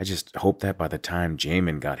 I just hoped that by the time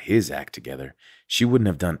Jamin got his act together, she wouldn't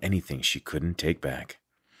have done anything she couldn't take back.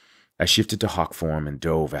 I shifted to hawk form and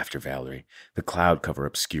dove after Valerie, the cloud cover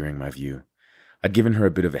obscuring my view. I'd given her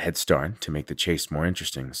a bit of a head start to make the chase more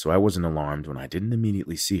interesting, so I wasn't alarmed when I didn't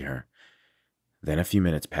immediately see her. Then a few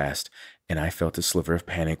minutes passed, and I felt a sliver of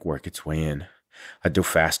panic work its way in. I dove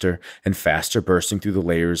faster and faster, bursting through the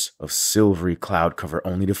layers of silvery cloud cover,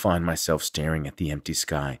 only to find myself staring at the empty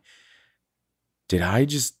sky. Did I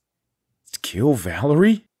just kill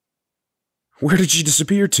Valerie? Where did she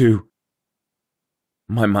disappear to?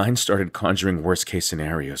 My mind started conjuring worst-case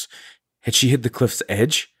scenarios. Had she hit the cliff's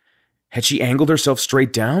edge? Had she angled herself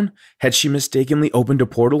straight down? Had she mistakenly opened a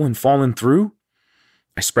portal and fallen through?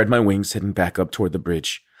 I spread my wings, heading back up toward the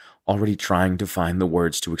bridge, already trying to find the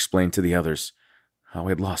words to explain to the others how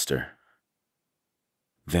I'd lost her.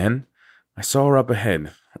 Then I saw her up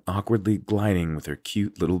ahead, awkwardly gliding with her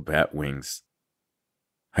cute little bat wings.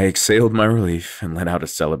 I exhaled my relief and let out a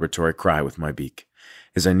celebratory cry with my beak.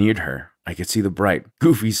 As I neared her, I could see the bright,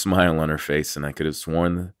 goofy smile on her face, and I could have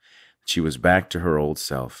sworn that she was back to her old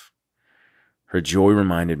self. Her joy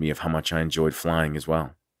reminded me of how much I enjoyed flying as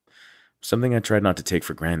well. Something I tried not to take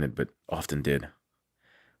for granted, but often did.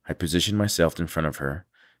 I positioned myself in front of her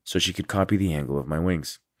so she could copy the angle of my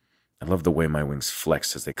wings. I loved the way my wings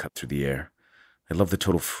flexed as they cut through the air. I loved the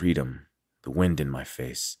total freedom, the wind in my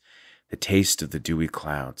face, the taste of the dewy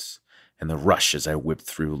clouds, and the rush as I whipped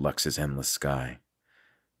through Lux's endless sky.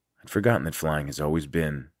 I'd forgotten that flying has always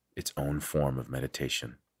been its own form of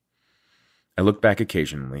meditation. I looked back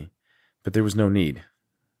occasionally, but there was no need.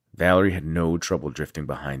 Valerie had no trouble drifting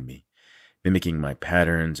behind me, mimicking my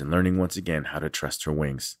patterns and learning once again how to trust her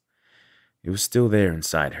wings. It was still there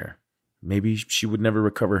inside her. Maybe she would never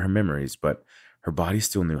recover her memories, but her body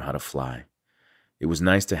still knew how to fly. It was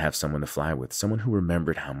nice to have someone to fly with, someone who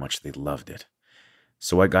remembered how much they loved it.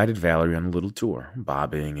 So I guided Valerie on a little tour,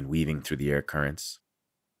 bobbing and weaving through the air currents.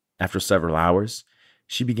 After several hours,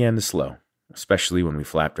 she began to slow, especially when we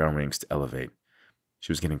flapped our wings to elevate.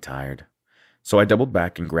 She was getting tired. So I doubled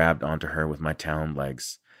back and grabbed onto her with my taloned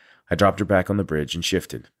legs. I dropped her back on the bridge and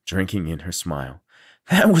shifted, drinking in her smile.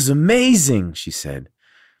 "That was amazing," she said.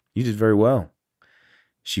 "You did very well."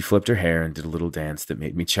 She flipped her hair and did a little dance that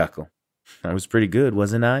made me chuckle. I was pretty good,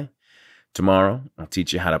 wasn't I? Tomorrow, I'll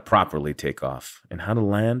teach you how to properly take off and how to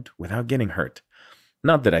land without getting hurt.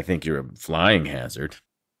 Not that I think you're a flying hazard.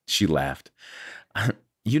 She laughed.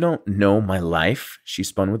 "You don't know my life," she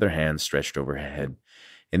spun with her hands stretched over her head,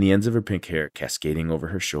 and the ends of her pink hair cascading over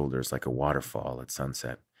her shoulders like a waterfall at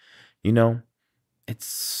sunset. "You know, it's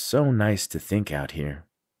so nice to think out here."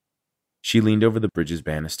 She leaned over the bridge's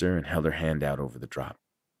banister and held her hand out over the drop.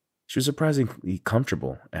 She was surprisingly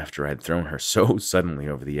comfortable after I'd thrown her so suddenly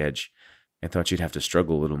over the edge. I thought she'd have to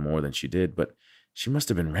struggle a little more than she did, but she must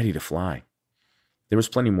have been ready to fly. There was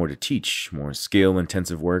plenty more to teach, more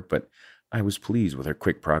skill-intensive work, but I was pleased with her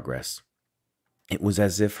quick progress. It was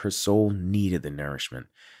as if her soul needed the nourishment,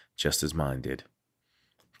 just as mine did.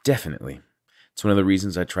 Definitely. It's one of the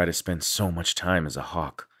reasons I try to spend so much time as a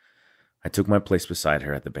hawk. I took my place beside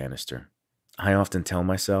her at the banister. I often tell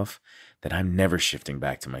myself that I'm never shifting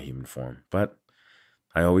back to my human form, but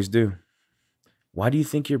I always do. Why do you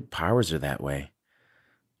think your powers are that way?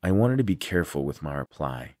 I wanted to be careful with my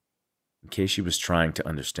reply, in case she was trying to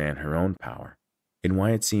understand her own power and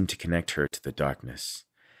why it seemed to connect her to the darkness.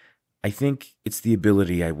 I think it's the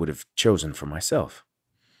ability I would have chosen for myself.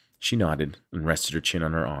 She nodded and rested her chin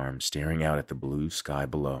on her arm, staring out at the blue sky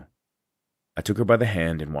below. I took her by the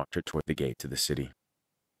hand and walked her toward the gate to the city.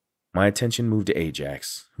 My attention moved to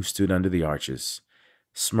Ajax, who stood under the arches,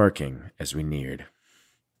 smirking as we neared.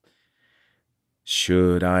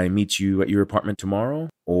 "Should I meet you at your apartment tomorrow,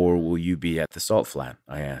 or will you be at the salt flat?"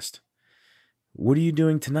 I asked. "What are you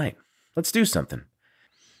doing tonight? Let's do something."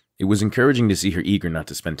 It was encouraging to see her eager not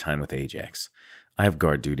to spend time with Ajax. I have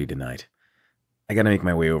guard duty tonight. I gotta make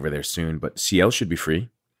my way over there soon, but CL should be free.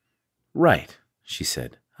 "Right," she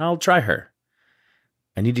said. "I'll try her."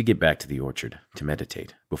 I need to get back to the orchard to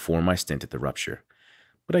meditate before my stint at the rupture,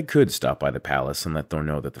 but I could stop by the palace and let Thor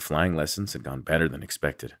know that the flying lessons had gone better than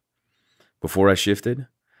expected. Before I shifted,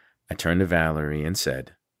 I turned to Valerie and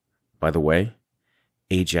said, "By the way,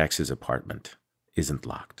 Ajax's apartment isn't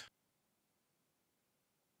locked."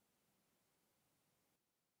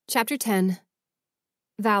 Chapter 10.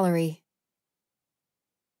 Valerie.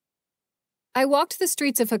 I walked the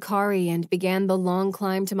streets of Hikari and began the long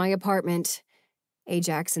climb to my apartment.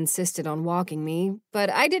 Ajax insisted on walking me, but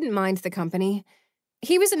I didn't mind the company.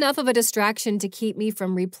 He was enough of a distraction to keep me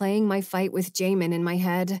from replaying my fight with Jamin in my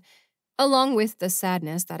head, along with the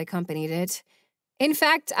sadness that accompanied it. In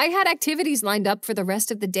fact, I had activities lined up for the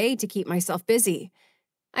rest of the day to keep myself busy.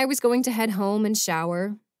 I was going to head home and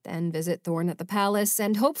shower, then visit Thorn at the palace,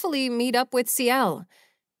 and hopefully meet up with CL.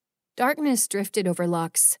 Darkness drifted over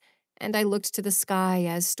Lux, and I looked to the sky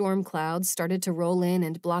as storm clouds started to roll in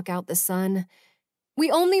and block out the sun.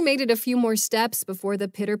 We only made it a few more steps before the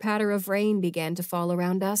pitter-patter of rain began to fall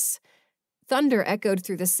around us. Thunder echoed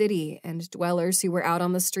through the city, and dwellers who were out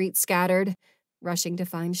on the street scattered, rushing to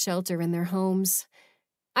find shelter in their homes.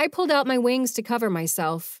 I pulled out my wings to cover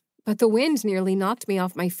myself, but the wind nearly knocked me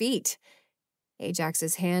off my feet.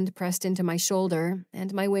 Ajax's hand pressed into my shoulder,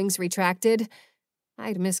 and my wings retracted.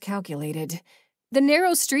 I'd miscalculated. The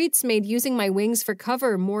narrow streets made using my wings for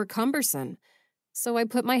cover more cumbersome, so I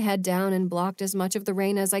put my head down and blocked as much of the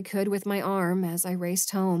rain as I could with my arm as I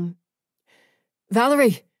raced home.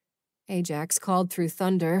 Valerie, Ajax called through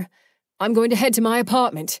thunder. I'm going to head to my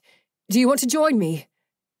apartment. Do you want to join me?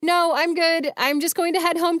 No, I'm good. I'm just going to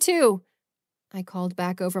head home too, I called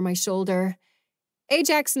back over my shoulder.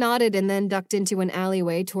 Ajax nodded and then ducked into an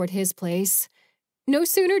alleyway toward his place. No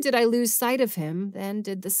sooner did I lose sight of him than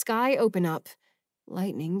did the sky open up,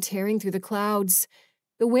 lightning tearing through the clouds.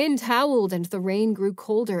 The wind howled and the rain grew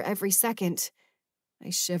colder every second.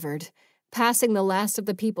 I shivered, passing the last of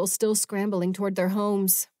the people still scrambling toward their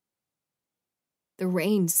homes. The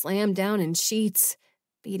rain slammed down in sheets,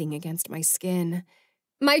 beating against my skin.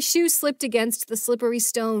 My shoe slipped against the slippery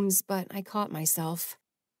stones, but I caught myself.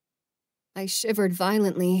 I shivered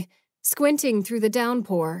violently, squinting through the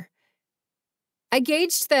downpour. I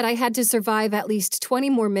gauged that I had to survive at least 20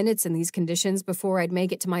 more minutes in these conditions before I'd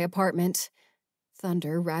make it to my apartment.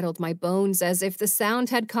 Thunder rattled my bones as if the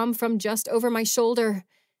sound had come from just over my shoulder.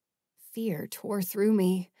 Fear tore through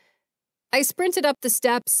me. I sprinted up the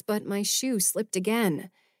steps, but my shoe slipped again.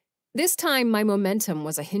 This time, my momentum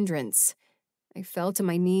was a hindrance. I fell to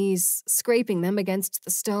my knees, scraping them against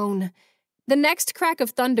the stone. The next crack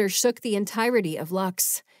of thunder shook the entirety of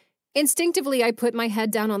Lux. Instinctively, I put my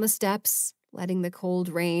head down on the steps, letting the cold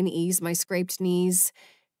rain ease my scraped knees.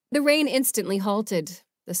 The rain instantly halted.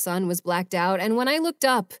 The sun was blacked out, and when I looked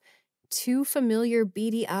up, 2 familiar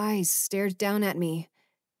beady eyes stared down at me.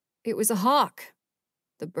 It was a hawk.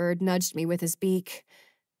 The bird nudged me with his beak.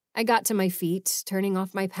 I got to my feet, turning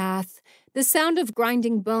off my path, the sound of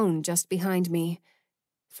grinding bone just behind me.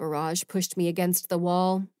 Faraj pushed me against the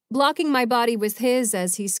wall, blocking my body with his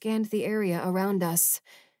as he scanned the area around us.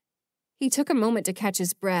 He took a moment to catch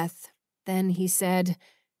his breath. Then he said,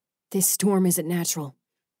 "This storm isn't natural.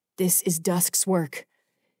 This is Dusk's work."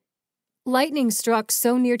 Lightning struck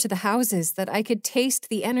so near to the houses that I could taste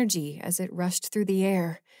the energy as it rushed through the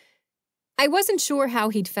air. I wasn't sure how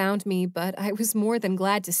he'd found me, but I was more than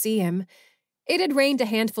glad to see him. It had rained a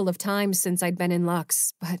handful of times since I'd been in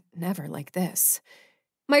Lux, but never like this.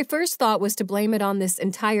 My first thought was to blame it on this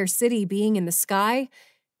entire city being in the sky,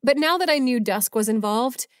 but now that I knew Dusk was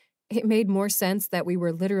involved, it made more sense that we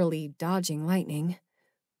were literally dodging lightning.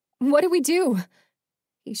 What do we do?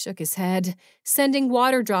 He shook his head, sending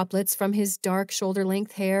water droplets from his dark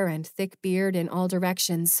shoulder-length hair and thick beard in all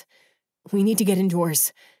directions. "We need to get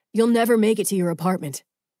indoors. You'll never make it to your apartment."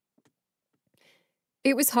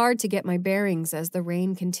 It was hard to get my bearings as the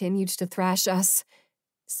rain continued to thrash us.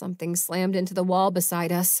 Something slammed into the wall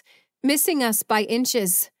beside us, missing us by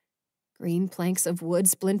inches. Green planks of wood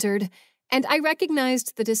splintered, and I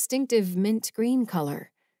recognized the distinctive mint green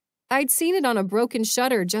color. I'd seen it on a broken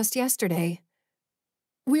shutter just yesterday.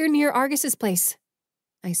 "We're near Argus's place,"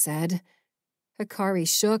 I said. Hikari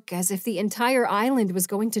shook as if the entire island was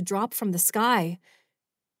going to drop from the sky.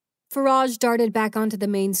 Faraj darted back onto the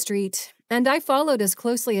main street, and I followed as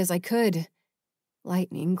closely as I could.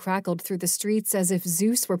 Lightning crackled through the streets as if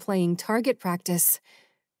Zeus were playing target practice.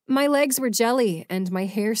 My legs were jelly, and my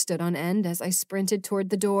hair stood on end as I sprinted toward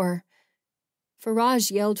the door. Faraj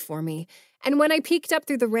yelled for me, and when I peeked up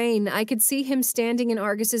through the rain, I could see him standing in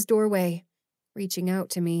Argus's doorway, reaching out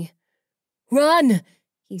to me. "Run!"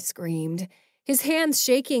 he screamed, his hands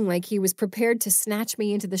shaking like he was prepared to snatch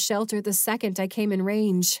me into the shelter the second I came in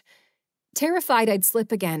range. Terrified I'd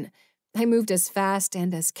slip again, I moved as fast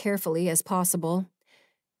and as carefully as possible.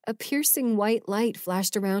 A piercing white light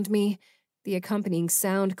flashed around me, the accompanying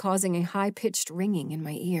sound causing a high-pitched ringing in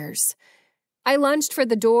my ears. I lunged for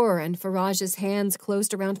the door, and Faraj's hands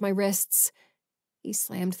closed around my wrists. He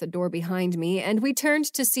slammed the door behind me, and we turned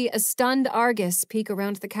to see a stunned Argus peek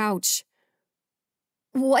around the couch.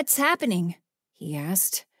 "What's happening?" he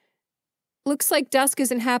asked. "Looks like Dusk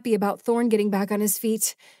isn't happy about Thorn getting back on his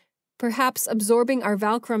feet. Perhaps absorbing our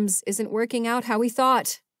Valkrams isn't working out how we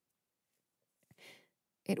thought."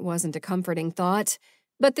 It wasn't a comforting thought,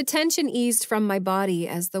 but the tension eased from my body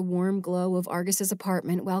as the warm glow of Argus's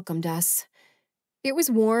apartment welcomed us. It was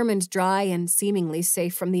warm and dry and seemingly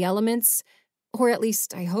safe from the elements, or at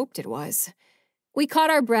least I hoped it was. We caught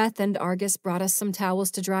our breath and Argus brought us some towels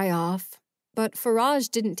to dry off. but Faraj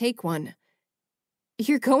didn't take one.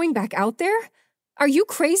 "You're going back out there? Are you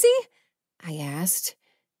crazy?" I asked.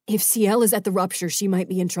 "If Ciel is at the rupture, she might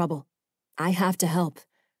be in trouble. I have to help."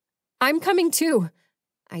 "I'm coming too,"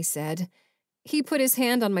 I said. He put his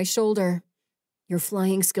hand on my shoulder. "Your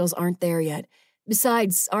flying skills aren't there yet.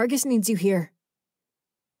 Besides, Argus needs you here."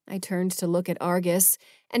 I turned to look at Argus,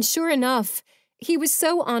 and sure enough, he was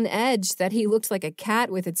so on edge that he looked like a cat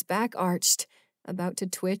with its back arched, about to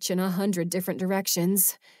twitch in 100 different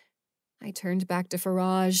directions. I turned back to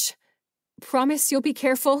Faraj. "Promise you'll be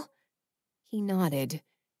careful?" He nodded.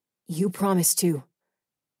 "You promise too."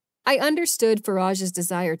 I understood Faraj's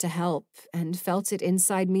desire to help and felt it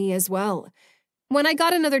inside me as well. When I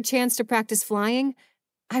got another chance to practice flying,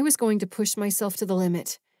 I was going to push myself to the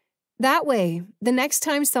limit. That way, the next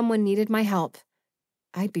time someone needed my help,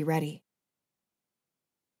 I'd be ready.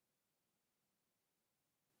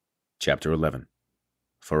 Chapter 11.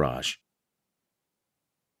 Faraj.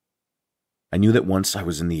 I knew that once I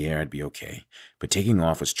was in the air I'd be okay, but taking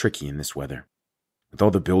off was tricky in this weather. With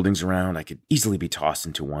all the buildings around, I could easily be tossed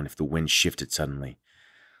into one if the wind shifted suddenly.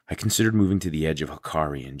 I considered moving to the edge of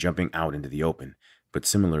Hakari and jumping out into the open, but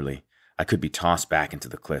similarly, I could be tossed back into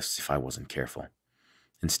the cliffs if I wasn't careful.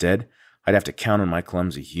 Instead, I'd have to count on my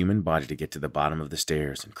clumsy human body to get to the bottom of the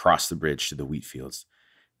stairs and cross the bridge to the wheat fields.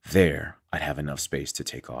 There, I'd have enough space to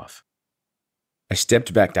take off. I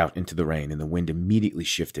stepped back out into the rain, and the wind immediately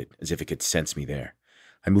shifted as if it could sense me there.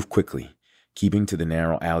 I moved quickly, keeping to the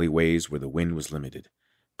narrow alleyways where the wind was limited,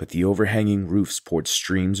 but the overhanging roofs poured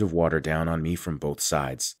streams of water down on me from both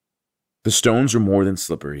sides. The stones were more than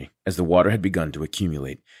slippery, as the water had begun to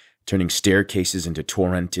accumulate, turning staircases into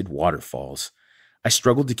torrented waterfalls. I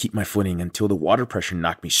struggled to keep my footing until the water pressure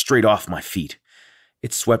knocked me straight off my feet.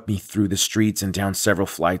 It swept me through the streets and down several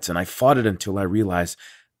flights, and I fought it until I realized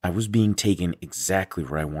I was being taken exactly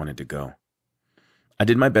where I wanted to go. I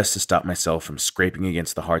did my best to stop myself from scraping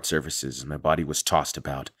against the hard surfaces as my body was tossed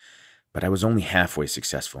about, but I was only halfway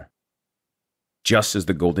successful. Just as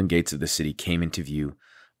the golden gates of the city came into view,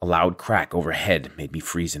 a loud crack overhead made me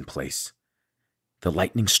freeze in place. The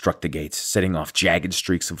lightning struck the gates, setting off jagged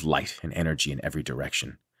streaks of light and energy in every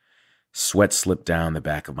direction. Sweat slipped down the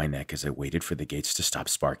back of my neck as I waited for the gates to stop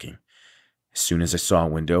sparking. As soon as I saw a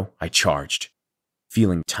window, I charged,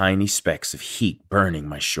 feeling tiny specks of heat burning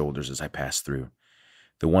my shoulders as I passed through.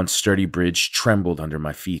 The once sturdy bridge trembled under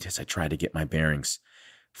my feet as I tried to get my bearings.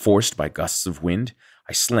 Forced by gusts of wind,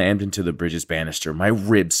 I slammed into the bridge's banister, my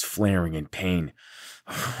ribs flaring in pain.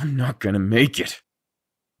 "I'm not going to make it."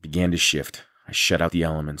 I began to shift. I shut out the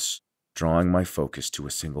elements, drawing my focus to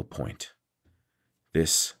a single point.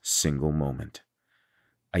 This single moment.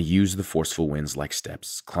 I used the forceful winds like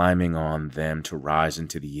steps, climbing on them to rise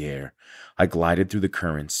into the air. I glided through the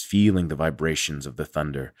currents, feeling the vibrations of the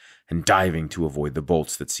thunder, and diving to avoid the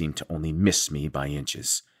bolts that seemed to only miss me by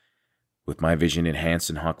inches. With my vision enhanced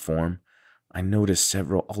in hawk form, I noticed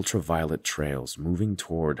several ultraviolet trails moving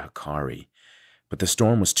toward Hakari, but the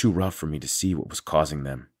storm was too rough for me to see what was causing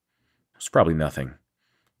them. It was probably nothing.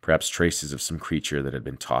 Perhaps traces of some creature that had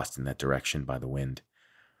been tossed in that direction by the wind.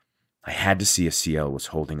 I had to see if Ciel was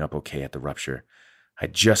holding up okay at the rupture.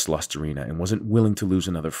 I'd just lost Irina and wasn't willing to lose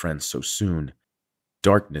another friend so soon.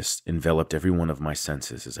 Darkness enveloped every one of my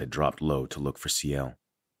senses as I dropped low to look for Ciel.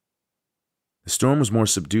 The storm was more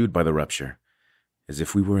subdued by the rupture, as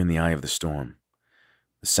if we were in the eye of the storm.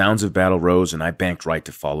 The sounds of battle rose, and I banked right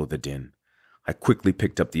to follow the din. I quickly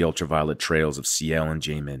picked up the ultraviolet trails of Ciel and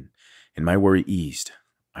Jamin, and my worry eased.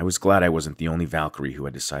 I was glad I wasn't the only Valkyrie who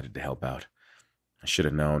had decided to help out. I should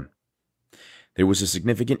have known. There was a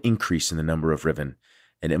significant increase in the number of Riven,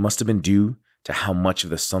 and it must have been due to how much of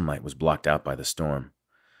the sunlight was blocked out by the storm.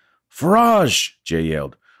 "Faraj!" Jay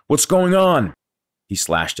yelled. "What's going on?" He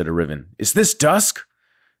slashed at a Riven. "Is this dusk?"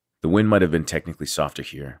 The wind might have been technically softer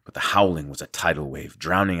here, but the howling was a tidal wave,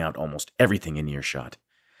 drowning out almost everything in earshot.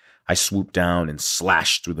 I swooped down and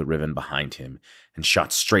slashed through the Riven behind him and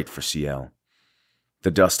shot straight for Ciel.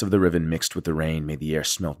 The dust of the Riven mixed with the rain made the air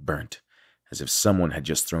smell burnt, as if someone had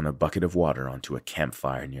just thrown a bucket of water onto a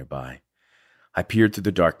campfire nearby. I peered through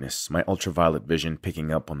the darkness, my ultraviolet vision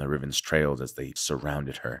picking up on the Riven's trails as they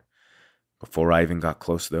surrounded her. Before I even got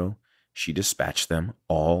close, though, she dispatched them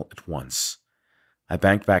all at once. I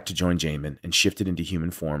banked back to join Jamin and shifted into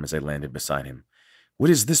human form as I landed beside him. "What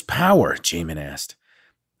is this power?" Jamin asked.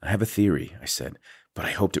 "I have a theory," I said, but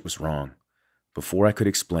I hoped it was wrong. Before I could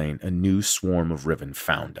explain, a new swarm of Riven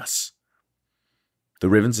found us. The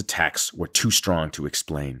Riven's attacks were too strong to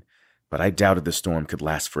explain, but I doubted the storm could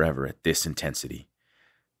last forever at this intensity.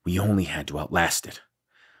 We only had to outlast it.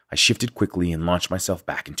 I shifted quickly and launched myself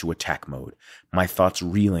back into attack mode, my thoughts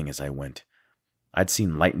reeling as I went. I'd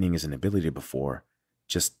seen lightning as an ability before,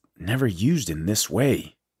 just never used in this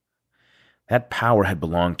way. That power had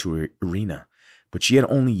belonged to Irina, but she had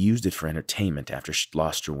only used it for entertainment after she'd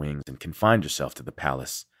lost her wings and confined herself to the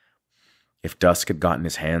palace. If Dusk had gotten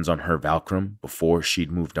his hands on her Valkyrum before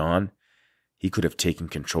she'd moved on, he could have taken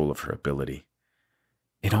control of her ability.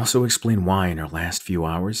 It also explained why, in her last few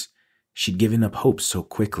hours, she'd given up hope so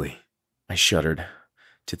quickly. I shuddered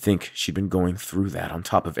to think she'd been going through that on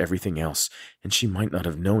top of everything else, and she might not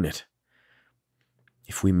have known it.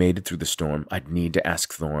 If we made it through the storm, I'd need to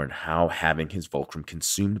ask Thorn how having his Fulcrum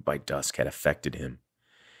consumed by Dusk had affected him.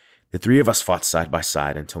 The three of us fought side by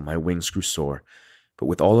side until my wings grew sore, but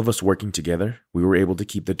with all of us working together, we were able to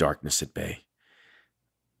keep the darkness at bay.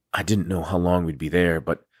 I didn't know how long we'd be there,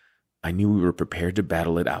 but I knew we were prepared to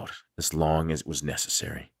battle it out as long as it was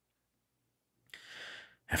necessary.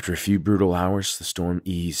 After a few brutal hours, the storm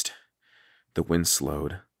eased. The wind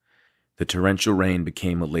slowed. The torrential rain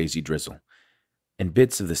became a lazy drizzle, and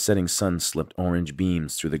bits of the setting sun slipped orange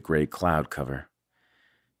beams through the gray cloud cover.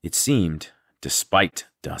 It seemed, despite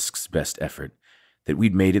Dusk's best effort, that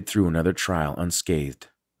we'd made it through another trial unscathed,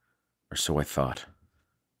 or so I thought.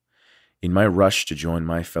 In my rush to join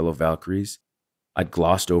my fellow Valkyries, I'd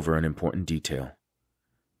glossed over an important detail,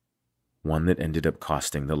 one that ended up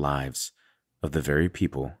costing the lives of the very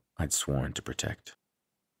people I'd sworn to protect.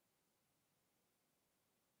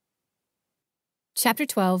 Chapter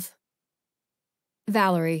 12.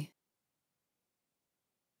 Valerie.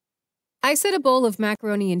 I set a bowl of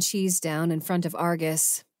macaroni and cheese down in front of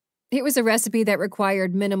Argus. It was a recipe that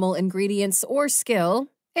required minimal ingredients or skill,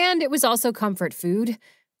 and it was also comfort food,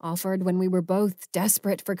 offered when we were both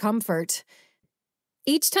desperate for comfort.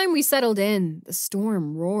 Each time we settled in, the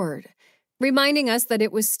storm roared, reminding us that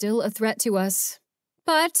it was still a threat to us.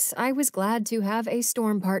 But I was glad to have a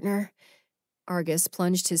storm partner. Argus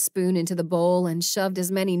plunged his spoon into the bowl and shoved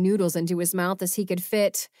as many noodles into his mouth as he could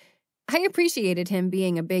fit. I appreciated him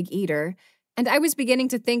being a big eater, and I was beginning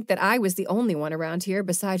to think that I was the only one around here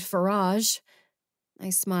beside Faraj. I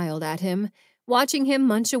smiled at him, watching him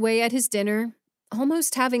munch away at his dinner,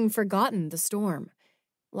 almost having forgotten the storm,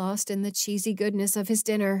 lost in the cheesy goodness of his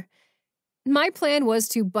dinner. My plan was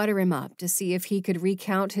to butter him up to see if he could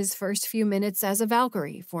recount his first few minutes as a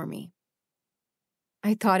Valkyrie for me.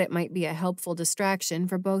 I thought it might be a helpful distraction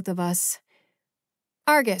for both of us.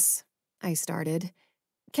 Argus, I started.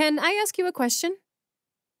 Can I ask you a question?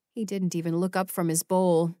 He didn't even look up from his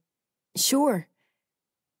bowl. Sure.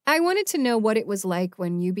 I wanted to know what it was like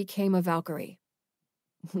when you became a Valkyrie.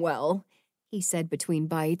 Well, he said between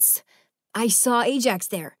bites, I saw Ajax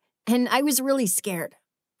there, and I was really scared.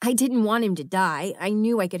 I didn't want him to die. I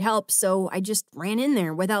knew I could help, so I just ran in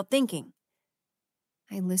there without thinking.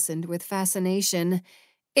 I listened with fascination.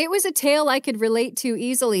 It was a tale I could relate to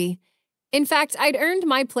easily. In fact, I'd earned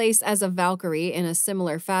my place as a Valkyrie in a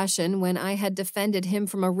similar fashion when I had defended him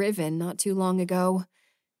from a Riven not too long ago.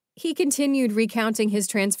 He continued recounting his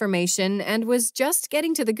transformation and was just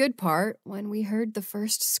getting to the good part when we heard the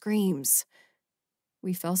first screams.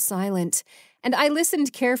 We fell silent, and I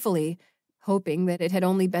listened carefully, hoping that it had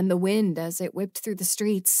only been the wind as it whipped through the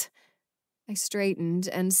streets. I straightened,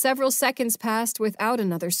 and several seconds passed without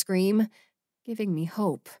another scream, giving me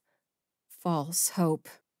hope. False hope.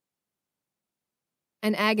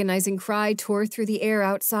 An agonizing cry tore through the air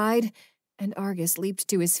outside, and Argus leaped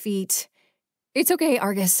to his feet. It's okay,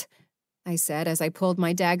 Argus, I said as I pulled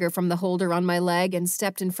my dagger from the holder on my leg and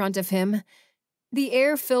stepped in front of him. The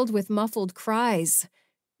air filled with muffled cries.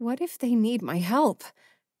 What if they need my help?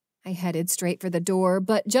 I headed straight for the door,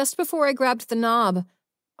 but just before I grabbed the knob,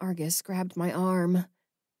 Argus grabbed my arm.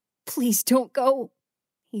 Please don't go,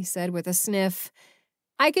 he said with a sniff.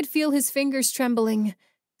 I could feel his fingers trembling,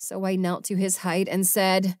 so I knelt to his height and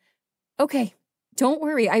said, Okay, don't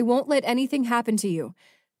worry, I won't let anything happen to you.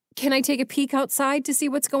 Can I take a peek outside to see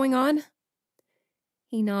what's going on?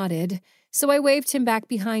 He nodded, so I waved him back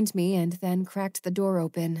behind me and then cracked the door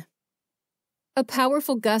open. A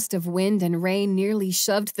powerful gust of wind and rain nearly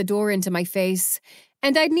shoved the door into my face,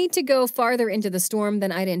 and I'd need to go farther into the storm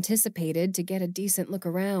than I'd anticipated to get a decent look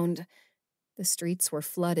around. The streets were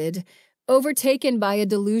flooded, overtaken by a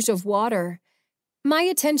deluge of water. My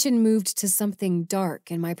attention moved to something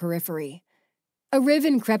dark in my periphery. A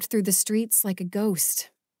Riven crept through the streets like a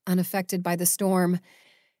ghost, unaffected by the storm.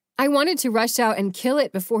 I wanted to rush out and kill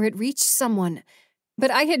it before it reached someone, but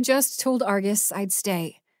I had just told Argus I'd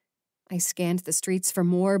stay. I scanned the streets for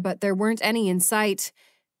more, but there weren't any in sight.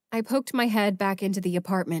 I poked my head back into the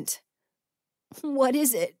apartment. What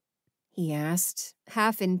is it? He asked,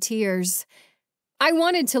 half in tears. I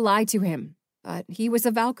wanted to lie to him, but he was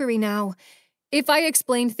a Valkyrie now. If I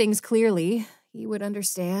explained things clearly, He would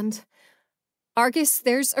understand. Argus,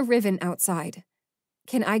 there's a Riven outside.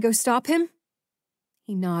 Can I go stop him?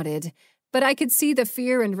 He nodded, but I could see the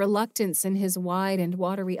fear and reluctance in his wide and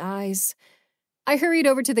watery eyes. I hurried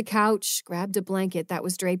over to the couch, grabbed a blanket that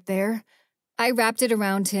was draped there. I wrapped it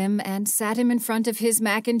around him and sat him in front of his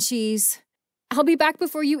mac and cheese. I'll be back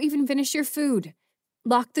before you even finish your food.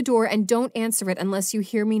 Lock the door and don't answer it unless you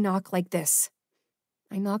hear me knock like this.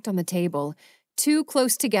 I knocked on the table, 2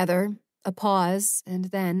 close together, a pause, and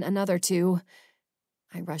then another 2.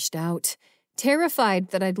 I rushed out, terrified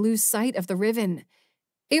that I'd lose sight of the Riven.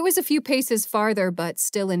 It was a few paces farther, but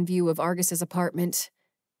still in view of Argus's apartment.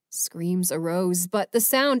 Screams arose, but the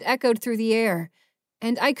sound echoed through the air,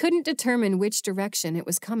 and I couldn't determine which direction it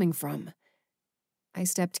was coming from. I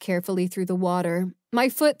stepped carefully through the water, my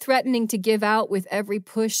foot threatening to give out with every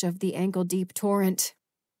push of the ankle-deep torrent.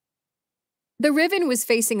 The Riven was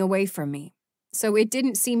facing away from me, so it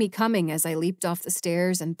didn't see me coming as I leaped off the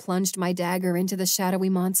stairs and plunged my dagger into the shadowy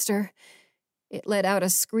monster. It let out a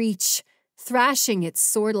screech, thrashing its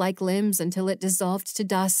sword-like limbs until it dissolved to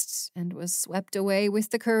dust and was swept away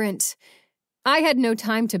with the current. I had no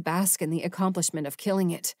time to bask in the accomplishment of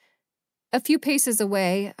killing it. A few paces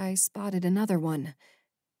away, I spotted another one.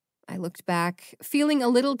 I looked back, feeling a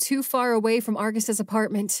little too far away from Argus's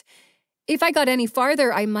apartment. If I got any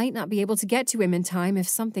farther, I might not be able to get to him in time if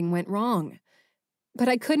something went wrong. But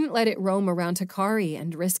I couldn't let it roam around Hikari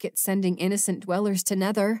and risk it sending innocent dwellers to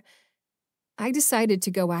Nether. I decided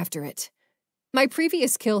to go after it. My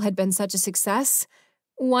previous kill had been such a success.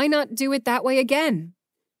 Why not do it that way again?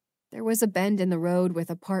 There was a bend in the road with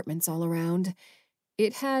apartments all around.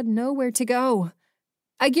 It had nowhere to go.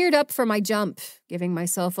 I geared up for my jump, giving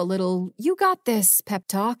myself a little, "You got this," pep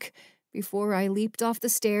talk, before I leaped off the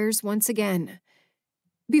stairs once again.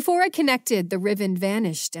 Before I connected, the Riven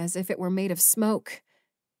vanished as if it were made of smoke.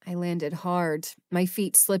 I landed hard, my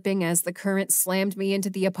feet slipping as the current slammed me into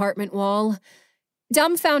the apartment wall.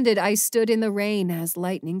 Dumbfounded, I stood in the rain as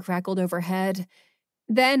lightning crackled overhead.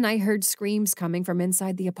 Then I heard screams coming from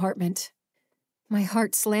inside the apartment. My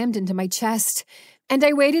heart slammed into my chest, and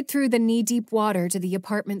I waded through the knee-deep water to the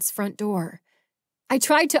apartment's front door. I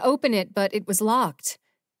tried to open it, but it was locked.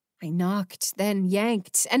 I knocked, then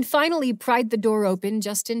yanked, and finally pried the door open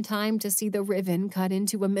just in time to see the Riven cut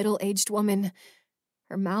into a middle-aged woman.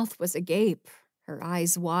 Her mouth was agape, her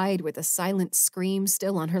eyes wide with a silent scream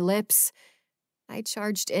still on her lips. I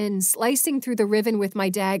charged in, slicing through the Riven with my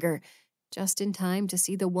dagger, just in time to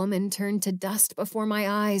see the woman turn to dust before my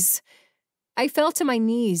eyes. I fell to my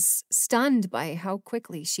knees, stunned by how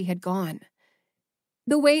quickly she had gone.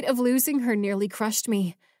 The weight of losing her nearly crushed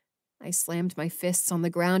me. I slammed my fists on the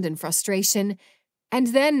ground in frustration, and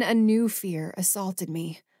then a new fear assaulted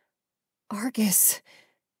me. Argus.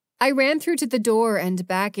 I ran through to the door and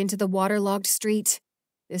back into the waterlogged street,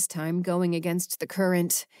 this time going against the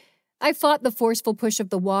current. I fought the forceful push of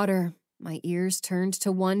the water. My ears turned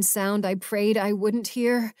to one sound I prayed I wouldn't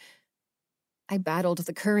hear. I battled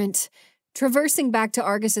the current, traversing back to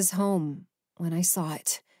Argus's home when I saw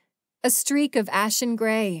it. A streak of ashen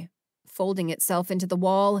gray, folding itself into the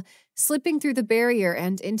wall, slipping through the barrier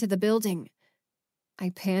and into the building. I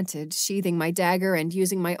panted, sheathing my dagger and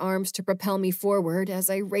using my arms to propel me forward as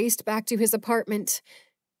I raced back to his apartment.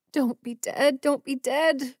 "Don't be dead, don't be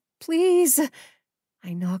dead, please."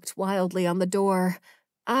 I knocked wildly on the door.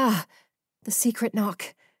 The secret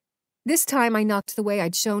knock. This time I knocked the way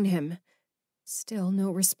I'd shown him. Still no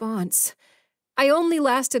response. I only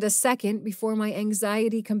lasted a second before my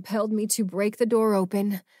anxiety compelled me to break the door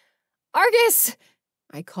open. "Argus!"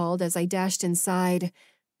 I called as I dashed inside,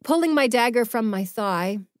 pulling my dagger from my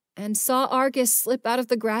thigh, and saw Argus slip out of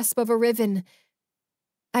the grasp of a Riven.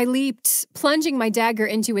 I leaped, plunging my dagger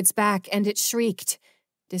into its back, and it shrieked,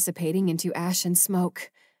 dissipating into ash and smoke.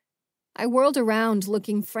 I whirled around,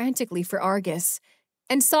 looking frantically for Argus,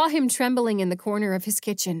 and saw him trembling in the corner of his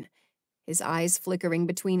kitchen, his eyes flickering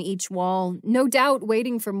between each wall, no doubt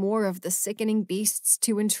waiting for more of the sickening beasts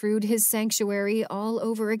to intrude his sanctuary all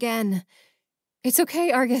over again. "It's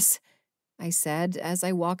okay, Argus," I said as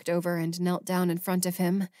I walked over and knelt down in front of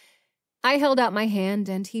him. I held out my hand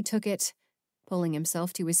and he took it, pulling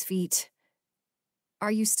himself to his feet.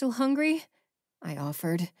 "Are you still hungry?" I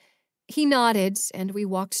offered. He nodded, and we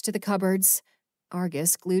walked to the cupboards,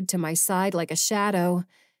 Argus glued to my side like a shadow.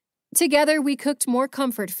 Together we cooked more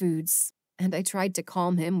comfort foods, and I tried to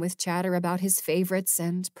calm him with chatter about his favorites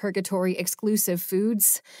and Purgatory exclusive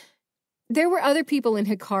foods. There were other people in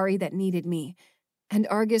Hikari that needed me, and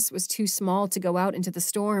Argus was too small to go out into the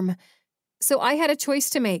storm, so I had a choice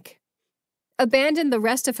to make. Abandon the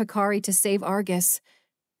rest of Hikari to save Argus,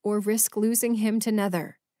 or risk losing him to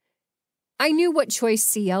Nether. I knew what choice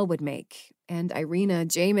CL would make, and Irina,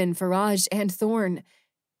 Jamin, Faraj, and Thorn.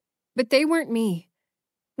 But they weren't me.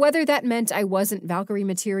 Whether that meant I wasn't Valkyrie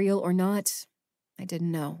material or not, I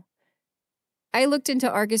didn't know. I looked into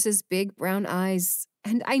Argus's big brown eyes,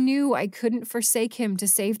 and I knew I couldn't forsake him to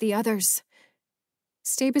save the others.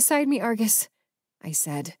 "Stay beside me, Argus," I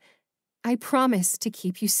said. "I promise to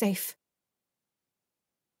keep you safe."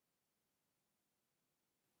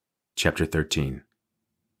 Chapter 13.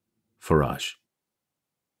 Faraj.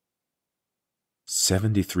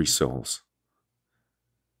 73 souls.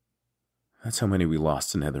 That's how many we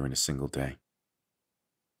lost to Nether in a single day.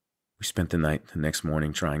 We spent the night the next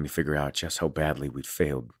morning trying to figure out just how badly we'd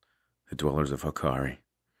failed the dwellers of Hakari.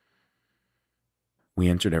 We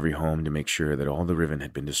entered every home to make sure that all the Riven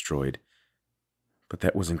had been destroyed, but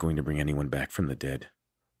that wasn't going to bring anyone back from the dead.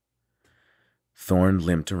 Thorn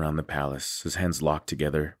limped around the palace, his hands locked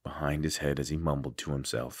together behind his head as he mumbled to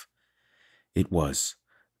himself. It was,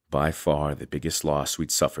 by far, the biggest loss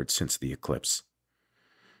we'd suffered since the eclipse.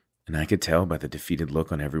 And I could tell by the defeated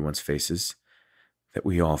look on everyone's faces that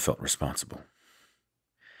we all felt responsible.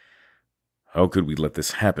 "How could we let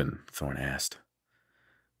this happen?" Thorn asked.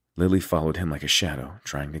 Lily followed him like a shadow,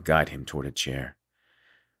 trying to guide him toward a chair.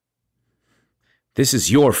 "This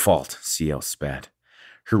is your fault," CL spat,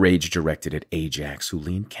 her rage directed at Ajax, who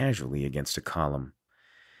leaned casually against a column.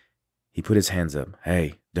 He put his hands up.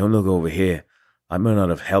 "Hey, don't look over here. I might not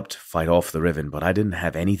have helped fight off the Riven, but I didn't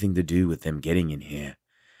have anything to do with them getting in here.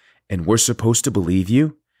 And we're supposed to believe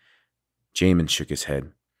you?" Jamin shook his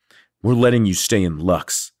head. "We're letting you stay in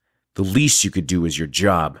Lux. The least you could do is your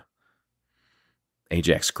job."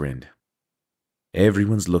 Ajax grinned.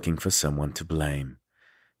 "Everyone's looking for someone to blame."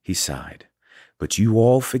 He sighed. "But you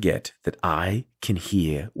all forget that I can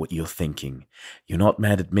hear what you're thinking. You're not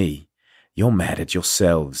mad at me. You're mad at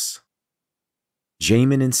yourselves.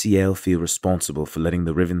 Jamin and CL feel responsible for letting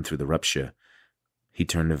the Riven through the rupture." He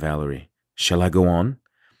turned to Valerie. "Shall I go on?"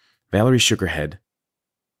 Valerie shook her head,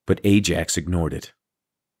 but Ajax ignored it.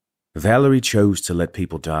 "Valerie chose to let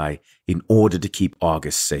people die in order to keep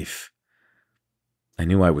Argus safe." I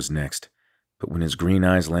knew I was next, but when his green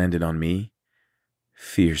eyes landed on me,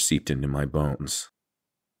 fear seeped into my bones.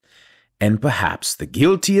 "And perhaps the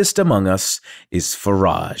guiltiest among us is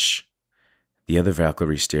Faraj." The other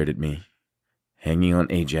Valkyrie stared at me, hanging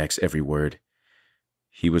on Ajax every word.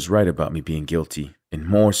 He was right about me being guilty, and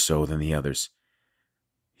more so than the others.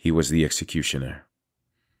 He was the executioner,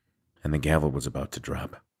 and the gavel was about to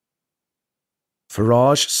drop.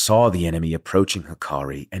 "Faraj saw the enemy approaching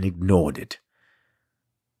Hakari and ignored it."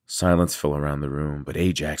 Silence fell around the room, but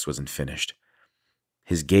Ajax wasn't finished.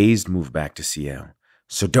 His gaze moved back to CL.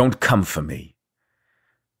 "So don't come for me."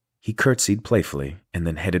 He curtsied playfully and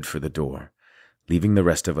then headed for the door, leaving the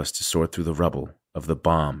rest of us to sort through the rubble of the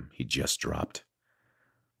bomb he just dropped.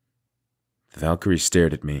 The Valkyrie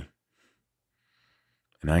stared at me,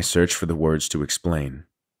 and I searched for the words to explain,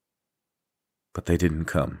 but they didn't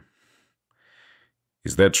come.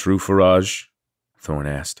 "Is that true, Faraj?" Thorn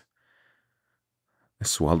asked. I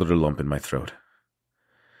swallowed a lump in my throat.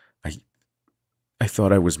 I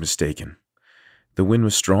thought I was mistaken. The wind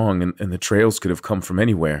was strong, and the trails could have come from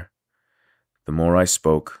anywhere. The more I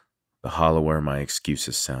spoke, the hollower my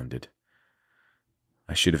excuses sounded.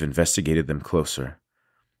 I should have investigated them closer,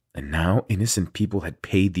 and now innocent people had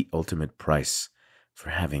paid the ultimate price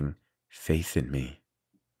for having faith in me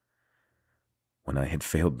when I had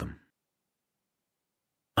failed them.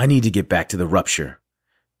 "I need to get back to the rupture."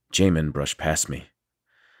 Jamin brushed past me.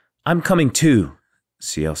 "I'm coming too,"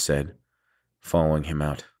 CL said, following him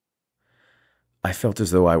out. I felt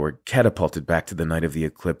as though I were catapulted back to the night of the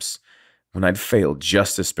eclipse, when I'd failed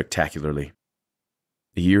just as spectacularly.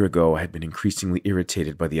 A year ago, I had been increasingly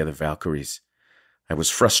irritated by the other Valkyries. I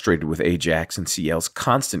was frustrated with Ajax and CL's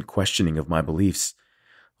constant questioning of my beliefs,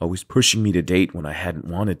 always pushing me to date when I hadn't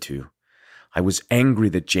wanted to. I was angry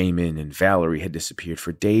that Jamin and Valerie had disappeared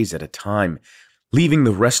for days at a time, leaving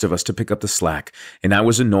the rest of us to pick up the slack, and I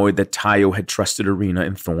was annoyed that Tayo had trusted Irina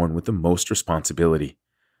and Thorn with the most responsibility.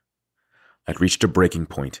 I'd reached a breaking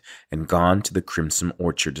point and gone to the Crimson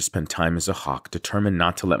Orchard to spend time as a hawk, determined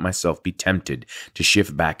not to let myself be tempted to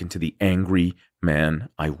shift back into the angry man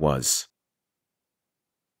I was.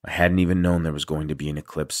 I hadn't even known there was going to be an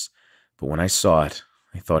eclipse, but when I saw it,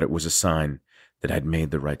 I thought it was a sign that I'd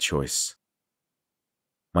made the right choice.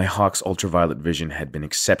 My hawk's ultraviolet vision had been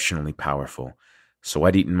exceptionally powerful, so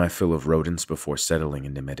I'd eaten my fill of rodents before settling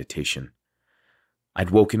into meditation. I'd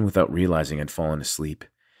woken without realizing I'd fallen asleep,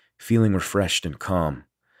 feeling refreshed and calm.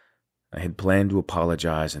 I had planned to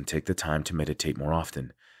apologize and take the time to meditate more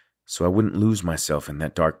often, so I wouldn't lose myself in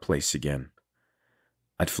that dark place again.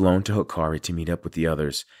 I'd flown to Hikari to meet up with the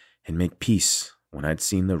others and make peace when I'd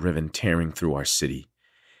seen the Riven tearing through our city.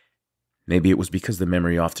 Maybe it was because the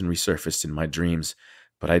memory often resurfaced in my dreams,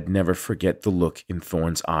 but I'd never forget the look in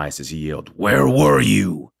Thorn's eyes as he yelled, "Where were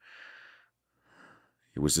you?"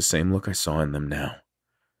 It was the same look I saw in them now.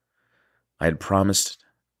 I had promised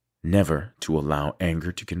never to allow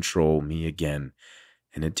anger to control me again,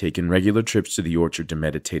 and had taken regular trips to the orchard to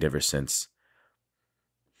meditate ever since.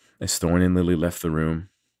 As Thorn and Lily left the room,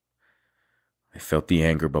 I felt the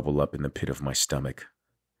anger bubble up in the pit of my stomach.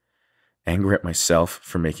 Anger at myself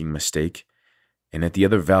for making a mistake, and at the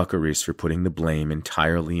other Valkyries for putting the blame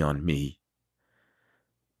entirely on me.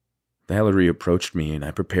 Valerie approached me, and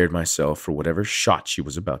I prepared myself for whatever shot she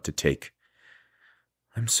was about to take.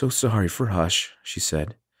 "I'm so sorry, Faraj," she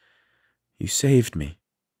said. "You saved me."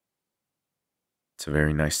 It's a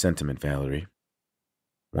very nice sentiment, Valerie.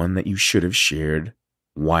 One that you should have shared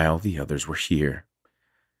while the others were here.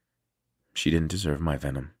 She didn't deserve my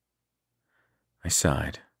venom. I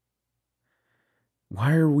sighed.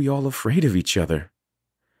 Why are we all afraid of each other?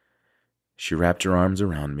 She wrapped her arms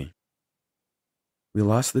around me. We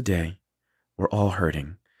lost the day. We're all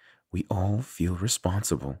hurting. We all feel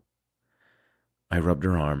responsible. I rubbed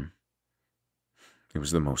her arm. It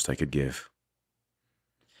was the most I could give.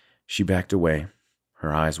 She backed away,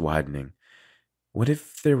 her eyes widening. What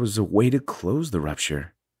if there was a way to close the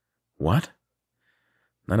rupture? What?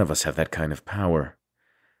 None of us have that kind of power.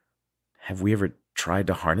 Have we ever tried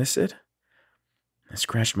to harness it? I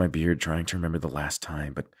scratched my beard trying to remember the last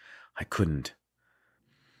time, but I couldn't.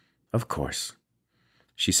 Of course,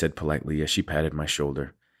 she said politely as she patted my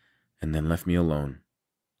shoulder, and then left me alone,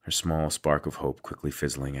 her small spark of hope quickly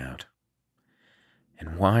fizzling out.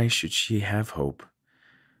 And why should she have hope?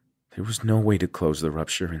 There was no way to close the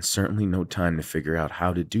rupture, and certainly no time to figure out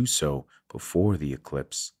how to do so before the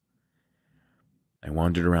eclipse. I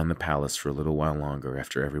wandered around the palace for a little while longer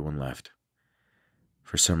after everyone left.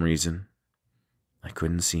 For some reason, I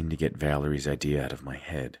couldn't seem to get Valerie's idea out of my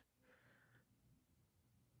head.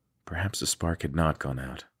 Perhaps the spark had not gone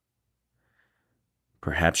out.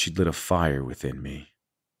 Perhaps she'd lit a fire within me.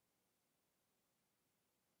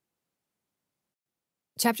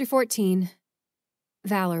 Chapter 14.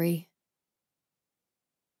 Valerie.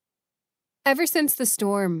 Ever since the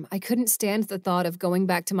storm, I couldn't stand the thought of going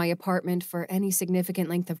back to my apartment for any significant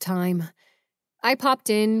length of time. I popped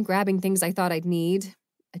in, grabbing things I thought I'd need,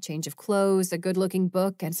 a change of clothes, a good-looking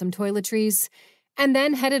book, and some toiletries, and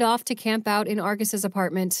then headed off to camp out in Argus's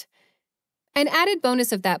apartment. An added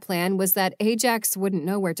bonus of that plan was that Ajax wouldn't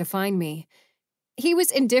know where to find me. He was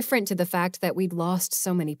indifferent to the fact that we'd lost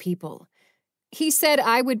so many people. He said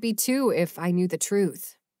I would be too if I knew the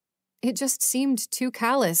truth. It just seemed too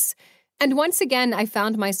callous, and once again I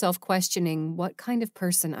found myself questioning what kind of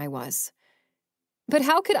person I was. But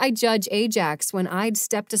how could I judge Ajax when I'd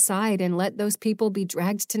stepped aside and let those people be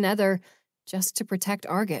dragged to Nether just to protect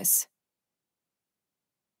Argus?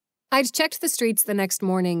 I'd checked the streets the next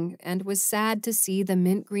morning and was sad to see the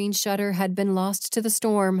mint green shutter had been lost to the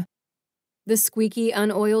storm. The squeaky,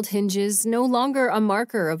 unoiled hinges no longer a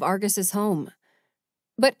marker of Argus's home.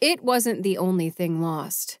 But it wasn't the only thing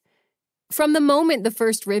lost. From the moment the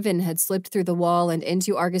first Riven had slipped through the wall and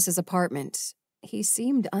into Argus's apartment, he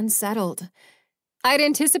seemed unsettled. I'd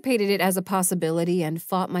anticipated it as a possibility and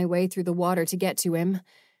fought my way through the water to get to him.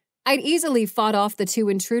 I'd easily fought off the two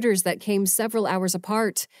intruders that came several hours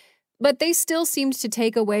apart, but they still seemed to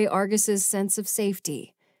take away Argus's sense of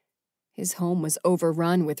safety. His home was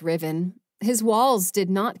overrun with Riven. His walls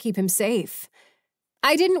did not keep him safe.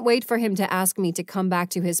 I didn't wait for him to ask me to come back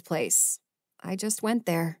to his place. I just went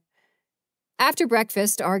there. After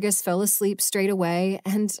breakfast, Argus fell asleep straight away,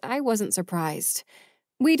 and I wasn't surprised.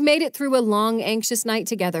 We'd made it through a long, anxious night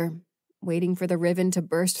together, waiting for the Riven to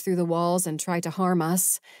burst through the walls and try to harm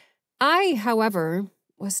us. I, however,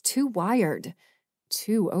 was too wired,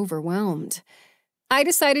 too overwhelmed. I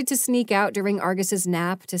decided to sneak out during Argus's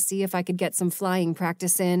nap to see if I could get some flying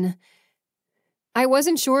practice in. I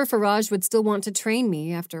wasn't sure Faraj would still want to train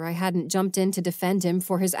me after I hadn't jumped in to defend him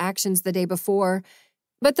for his actions the day before,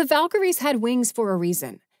 but the Valkyries had wings for a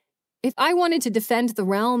reason. If I wanted to defend the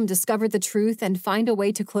realm, discover the truth, and find a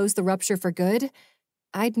way to close the rupture for good,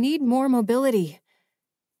 I'd need more mobility.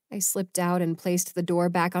 I slipped out and placed the door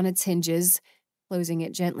back on its hinges, closing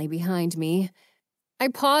it gently behind me. I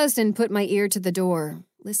paused and put my ear to the door,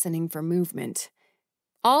 listening for movement.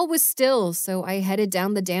 All was still, so I headed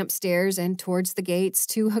down the damp stairs and towards the gates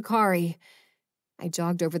to Hikari. I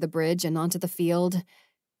jogged over the bridge and onto the field.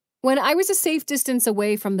 When I was a safe distance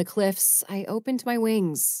away from the cliffs, I opened my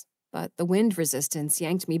wings, but the wind resistance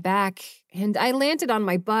yanked me back, and I landed on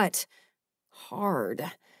my butt,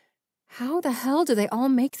 hard. How the hell do they all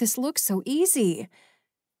make this look so easy?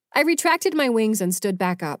 I retracted my wings and stood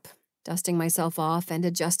back up, dusting myself off and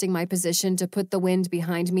adjusting my position to put the wind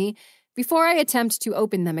behind me before I attempt to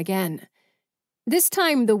open them again. This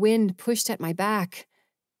time the wind pushed at my back.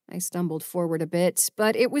 I stumbled forward a bit,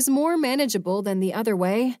 but it was more manageable than the other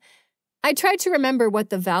way. I tried to remember what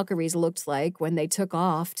the Valkyries looked like when they took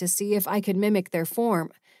off to see if I could mimic their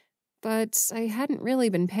form, but I hadn't really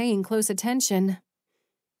been paying close attention.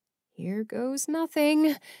 Here goes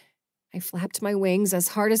nothing. I flapped my wings as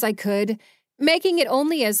hard as I could, making it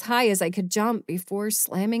only as high as I could jump before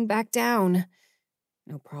slamming back down.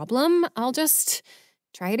 No problem, I'll just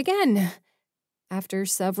try it again. After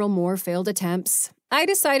several more failed attempts, I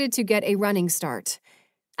decided to get a running start.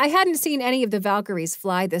 I hadn't seen any of the Valkyries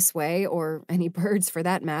fly this way, or any birds for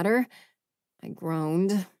that matter. I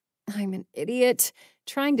groaned. I'm an idiot,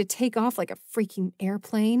 trying to take off like a freaking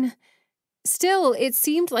airplane. Still, it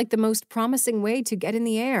seemed like the most promising way to get in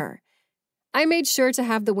the air. I made sure to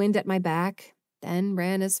have the wind at my back, then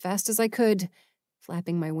ran as fast as I could,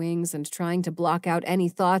 flapping my wings and trying to block out any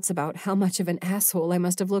thoughts about how much of an asshole I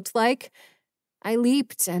must have looked like. I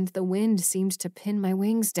leaped, and the wind seemed to pin my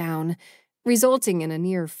wings down, resulting in a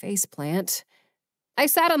near faceplant. I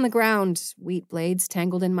sat on the ground, wheat blades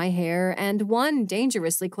tangled in my hair, and one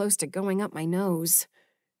dangerously close to going up my nose.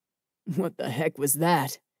 What the heck was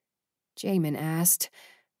that? Jamin asked.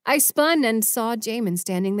 I spun and saw Jamin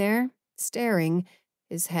standing there, staring,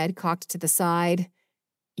 his head cocked to the side.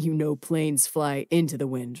 You know planes fly into the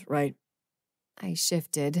wind, right? I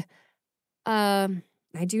shifted. I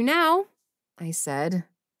do now, I said,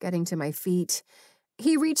 getting to my feet.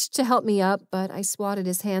 He reached to help me up, but I swatted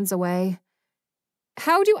his hands away.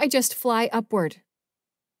 How do I just fly upward?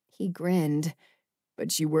 He grinned.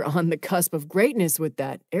 But you were on the cusp of greatness with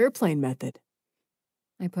that airplane method.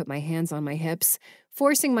 I put my hands on my hips,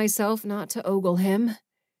 forcing myself not to ogle him.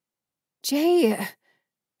 Jay!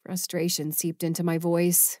 Frustration seeped into my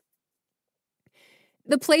voice.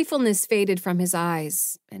 The playfulness faded from his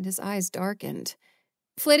eyes, and his eyes darkened,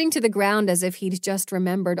 flitting to the ground as if he'd just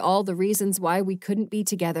remembered all the reasons why we couldn't be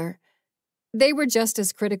together. They were just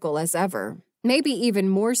as critical as ever, maybe even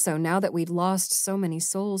more so now that we'd lost so many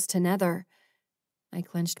souls to Nether. I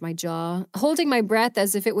clenched my jaw, holding my breath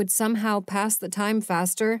as if it would somehow pass the time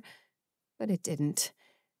faster, but it didn't.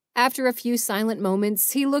 After a few silent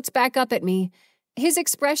moments, he looked back up at me, his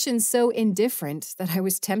expression so indifferent that I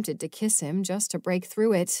was tempted to kiss him just to break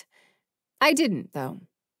through it. I didn't, though.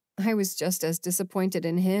 I was just as disappointed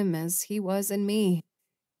in him as he was in me.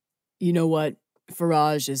 You know what?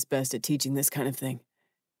 Faraj is best at teaching this kind of thing.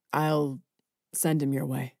 I'll send him your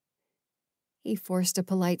way. He forced a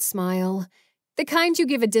polite smile, the kind you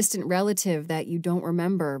give a distant relative that you don't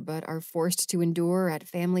remember but are forced to endure at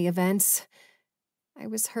family events. I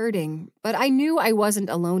was hurting, but I knew I wasn't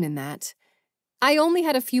alone in that. I only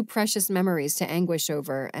had a few precious memories to anguish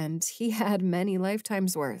over, and he had many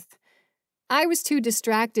lifetimes' worth. I was too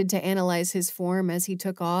distracted to analyze his form as he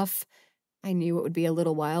took off. I knew it would be a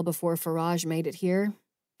little while before Faraj made it here,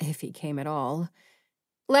 if he came at all.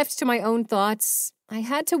 Left to my own thoughts, I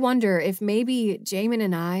had to wonder if maybe Jamin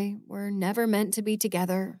and I were never meant to be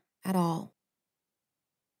together at all.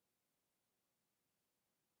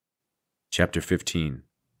 Chapter 15.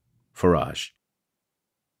 Faraj.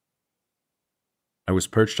 I was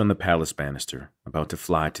perched on the palace banister, about to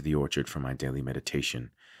fly to the orchard for my daily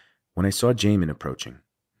meditation, when I saw Jamin approaching.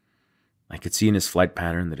 I could see in his flight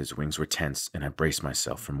pattern that his wings were tense, and I braced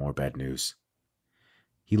myself for more bad news.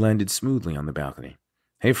 He landed smoothly on the balcony.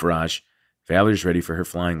 Hey, Faraj. Valerie's ready for her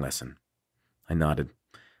flying lesson. I nodded.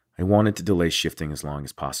 I wanted to delay shifting as long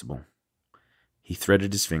as possible. He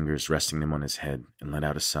threaded his fingers, resting them on his head, and let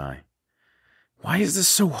out a sigh. Why is this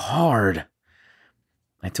so hard?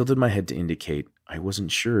 I tilted my head to indicate I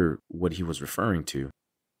wasn't sure what he was referring to,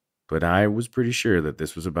 but I was pretty sure that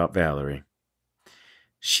this was about Valerie.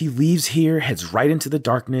 She leaves here, heads right into the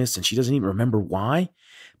darkness, and she doesn't even remember why,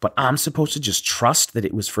 but I'm supposed to just trust that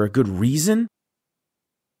it was for a good reason?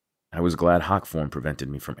 I was glad Hawkform prevented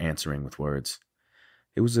me from answering with words.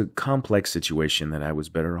 It was a complex situation that I was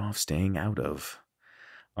better off staying out of.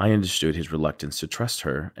 I understood his reluctance to trust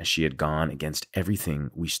her, as she had gone against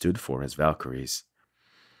everything we stood for as Valkyries.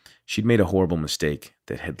 She'd made a horrible mistake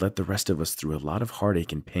that had let the rest of us through a lot of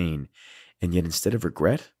heartache and pain, and yet instead of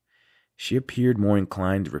regret, she appeared more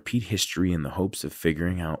inclined to repeat history in the hopes of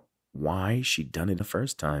figuring out why she'd done it the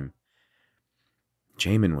first time.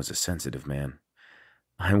 Jamin was a sensitive man.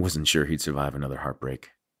 I wasn't sure he'd survive another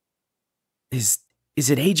heartbreak. Is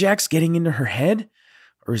it Ajax getting into her head?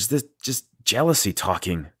 Or is this just jealousy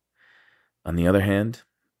talking? On the other hand,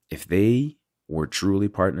 if they were truly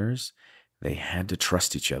partners, they had to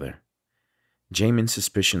trust each other. Jamin's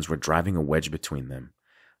suspicions were driving a wedge between them.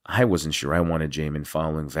 I wasn't sure I wanted Jamin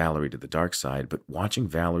following Valerie to the dark side, but watching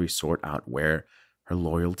Valerie sort out where her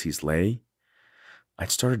loyalties lay, I'd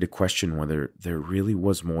started to question whether there really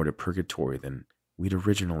was more to Purgatory than we'd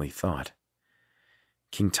originally thought.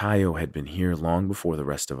 King Tayo had been here long before the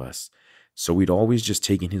rest of us, so we'd always just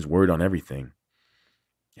taken his word on everything.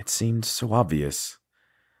 It seemed so obvious.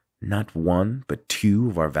 Not one, but two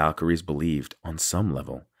of our Valkyries believed, on some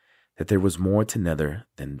level, that there was more to Nether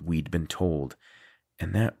than we'd been told,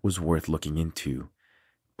 and that was worth looking into,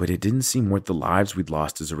 but it didn't seem worth the lives we'd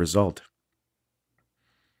lost as a result.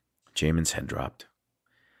 Jamin's head dropped.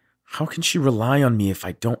 How can she rely on me if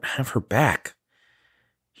I don't have her back?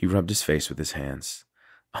 He rubbed his face with his hands.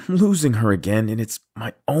 I'm losing her again, and it's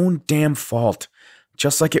my own damn fault,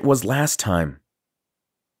 just like it was last time.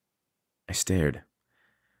 I stared.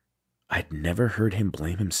 I'd never heard him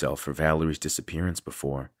blame himself for Valerie's disappearance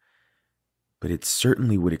before, but it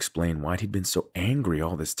certainly would explain why he'd been so angry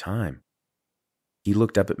all this time. He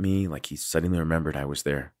looked up at me like he suddenly remembered I was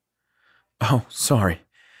there. Oh, sorry.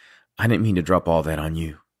 I didn't mean to drop all that on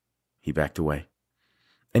you. He backed away.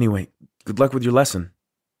 Anyway, good luck with your lesson.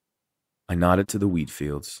 I nodded to the wheat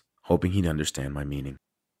fields, hoping he'd understand my meaning.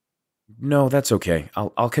 No, that's okay.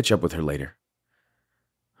 I'll catch up with her later.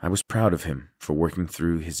 I was proud of him for working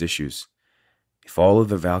through his issues. If all of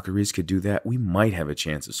the Valkyries could do that, we might have a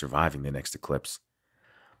chance of surviving the next eclipse.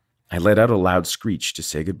 I let out a loud screech to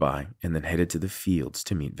say goodbye and then headed to the fields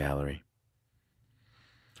to meet Valerie.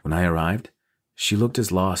 When I arrived, she looked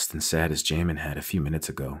as lost and sad as Jamin had a few minutes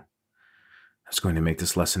ago. I was going to make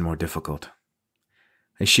this lesson more difficult.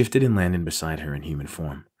 I shifted and landed beside her in human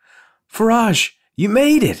form. Faraj, you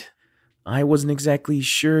made it! I wasn't exactly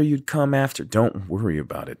sure you'd come after. Don't worry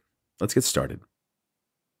about it. Let's get started.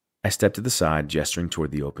 I stepped to the side, gesturing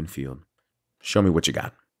toward the open field. Show me what you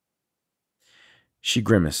got. She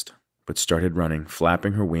grimaced, but started running,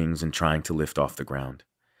 flapping her wings and trying to lift off the ground.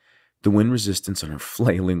 The wind resistance on her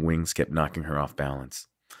flailing wings kept knocking her off balance.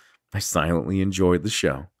 I silently enjoyed the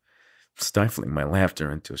show, stifling my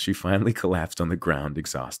laughter until she finally collapsed on the ground,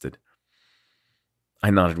 exhausted. I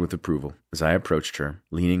nodded with approval as I approached her,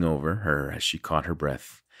 leaning over her as she caught her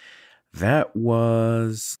breath. That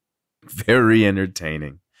was very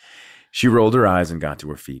entertaining. She rolled her eyes and got to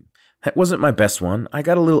her feet. That wasn't my best one. I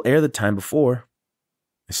got a little air the time before.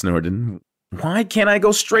 I snorted. Why can't I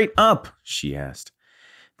go straight up? She asked.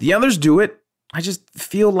 The others do it. I just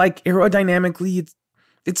feel like aerodynamically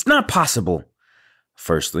it's not possible.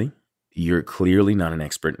 Firstly, you're clearly not an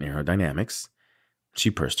expert in aerodynamics. She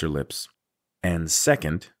pursed her lips. And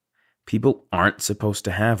second, people aren't supposed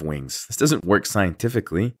to have wings. This doesn't work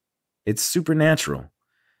scientifically. It's supernatural.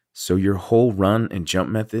 So your whole run and jump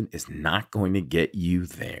method is not going to get you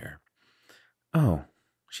there. Oh,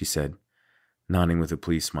 she said, nodding with a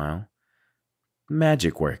pleased smile.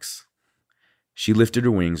 Magic works. She lifted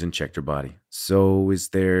her wings and checked her body. So is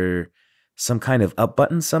there some kind of up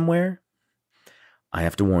button somewhere? I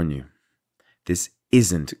have to warn you, this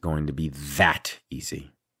isn't going to be that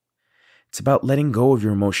easy. It's about letting go of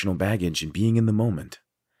your emotional baggage and being in the moment.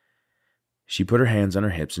 She put her hands on her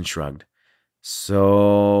hips and shrugged.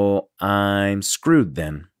 So I'm screwed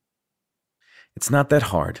then. It's not that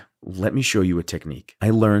hard. Let me show you a technique I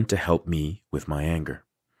learned to help me with my anger.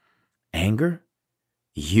 Anger?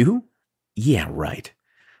 You? Yeah, right.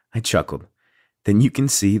 I chuckled. Then you can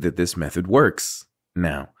see that this method works.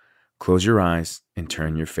 Now, close your eyes and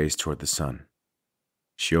turn your face toward the sun.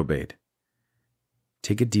 She obeyed.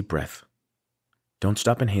 Take a deep breath. Don't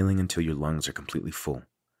stop inhaling until your lungs are completely full.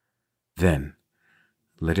 Then,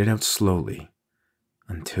 let it out slowly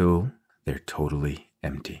until they're totally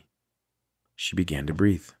empty. She began to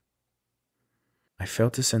breathe. I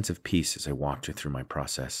felt a sense of peace as I walked her through my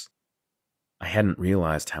process. I hadn't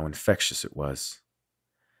realized how infectious it was.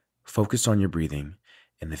 Focus on your breathing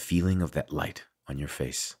and the feeling of that light on your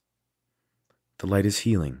face. The light is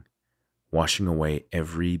healing, washing away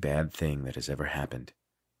every bad thing that has ever happened.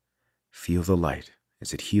 Feel the light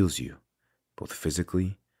as it heals you, both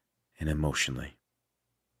physically and emotionally.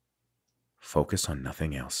 Focus on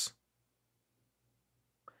nothing else.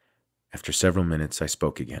 After several minutes, I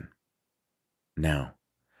spoke again. Now,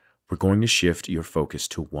 we're going to shift your focus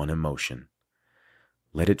to one emotion.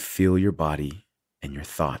 Let it fill your body and your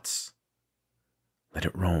thoughts. Let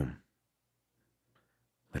it roam.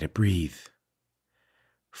 Let it breathe.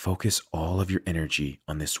 Focus all of your energy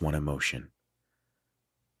on this one emotion.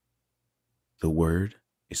 The word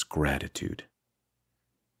is gratitude.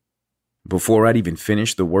 Before I'd even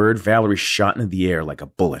finished the word, Valerie shot into the air like a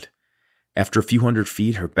bullet. After a few hundred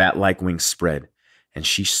feet, her bat-like wings spread, and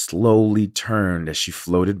she slowly turned as she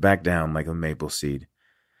floated back down like a maple seed.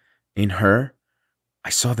 In her, I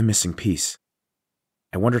saw the missing piece.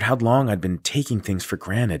 I wondered how long I'd been taking things for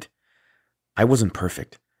granted. I wasn't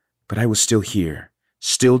perfect, but I was still here,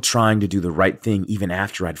 still trying to do the right thing even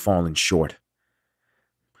after I'd fallen short.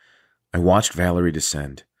 I watched Valerie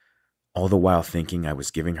descend, all the while thinking I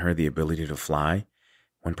was giving her the ability to fly,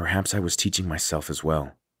 when perhaps I was teaching myself as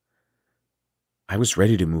well. I was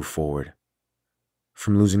ready to move forward.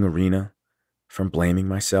 From losing Arena, from blaming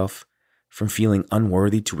myself, from feeling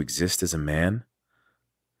unworthy to exist as a man.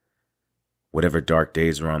 Whatever dark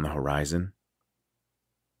days were on the horizon,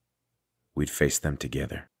 we'd face them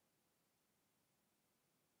together.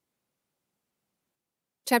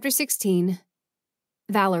 Chapter 16.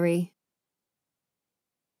 Valerie.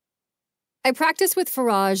 I practiced with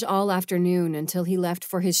Faraj all afternoon until he left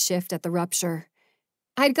for his shift at the rupture.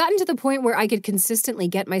 I'd gotten to the point where I could consistently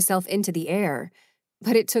get myself into the air,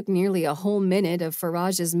 but it took nearly a whole minute of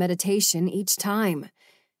Faraj's meditation each time.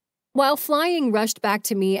 While flying rushed back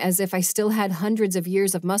to me as if I still had hundreds of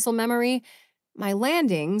years of muscle memory, my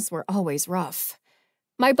landings were always rough.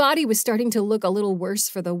 My body was starting to look a little worse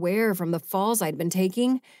for the wear from the falls I'd been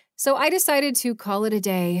taking, so I decided to call it a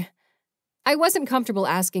day. I wasn't comfortable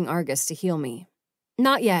asking Argus to heal me.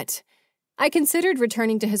 Not yet. I considered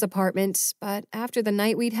returning to his apartment, but after the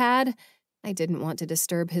night we'd had, I didn't want to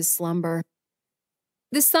disturb his slumber.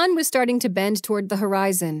 The sun was starting to bend toward the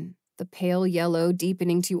horizon, the pale yellow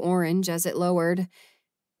deepening to orange as it lowered.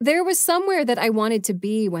 There was somewhere that I wanted to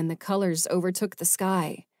be when the colors overtook the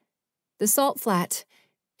sky. The salt flat.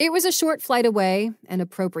 It was a short flight away, an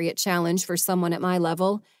appropriate challenge for someone at my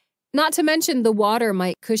level. Not to mention the water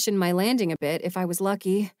might cushion my landing a bit if I was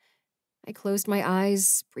lucky. I closed my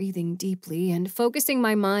eyes, breathing deeply and focusing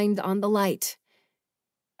my mind on the light.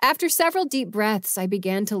 After several deep breaths, I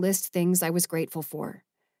began to list things I was grateful for.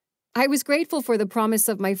 I was grateful for the promise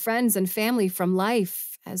of my friends and family from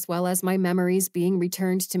life, as well as my memories being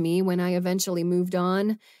returned to me when I eventually moved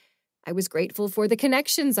on. I was grateful for the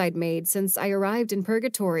connections I'd made since I arrived in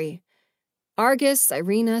Purgatory. Argus,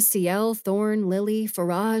 Irina, Ciel, Thorn, Lily,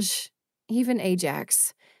 Faraj, even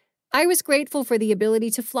Ajax. I was grateful for the ability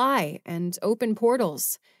to fly and open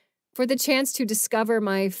portals, for the chance to discover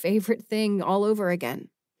my favorite thing all over again.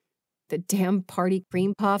 The damn party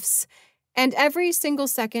cream puffs, and every single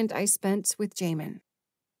second I spent with Jamin.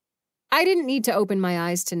 I didn't need to open my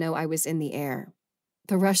eyes to know I was in the air.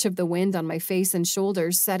 The rush of the wind on my face and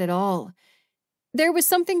shoulders said it all. There was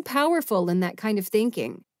something powerful in that kind of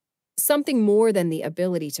thinking, something more than the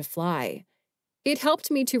ability to fly. It helped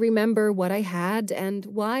me to remember what I had and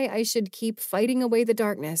why I should keep fighting away the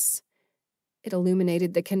darkness. It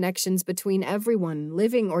illuminated the connections between everyone,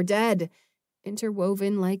 living or dead,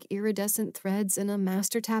 interwoven like iridescent threads in a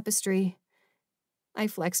master tapestry. I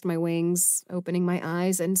flexed my wings, opening my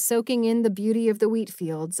eyes and soaking in the beauty of the wheat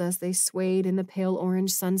fields as they swayed in the pale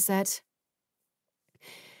orange sunset.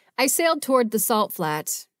 I sailed toward the salt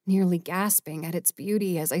flat, nearly gasping at its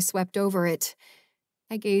beauty as I swept over it.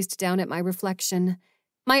 I gazed down at my reflection,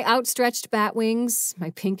 my outstretched bat wings,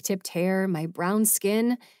 my pink-tipped hair, my brown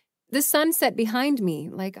skin, the sunset behind me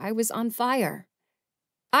like I was on fire.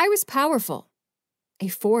 I was powerful, a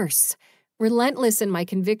force, relentless in my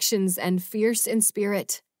convictions and fierce in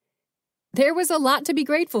spirit. There was a lot to be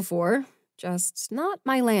grateful for, just not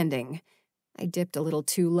my landing. I dipped a little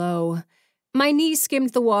too low. My knees skimmed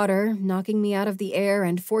the water, knocking me out of the air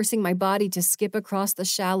and forcing my body to skip across the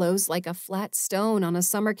shallows like a flat stone on a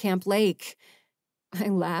summer camp lake. I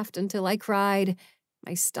laughed until I cried,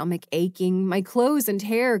 my stomach aching, my clothes and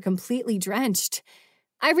hair completely drenched.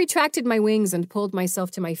 I retracted my wings and pulled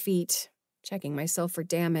myself to my feet, checking myself for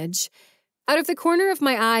damage. Out of the corner of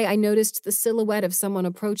my eye, I noticed the silhouette of someone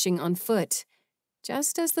approaching on foot,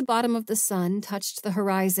 just as the bottom of the sun touched the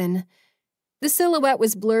horizon. The silhouette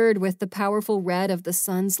was blurred with the powerful red of the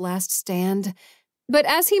sun's last stand, but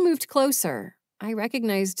as he moved closer, I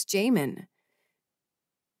recognized Jamin.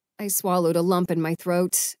 I swallowed a lump in my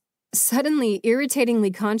throat, suddenly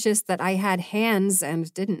irritatingly conscious that I had hands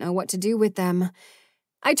and didn't know what to do with them.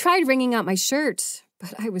 I tried wringing out my shirt,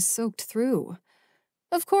 but I was soaked through.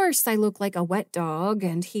 Of course, I look like a wet dog,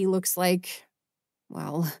 and he looks like,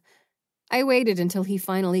 well, I waited until he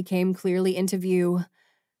finally came clearly into view.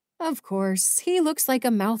 Of course, he looks like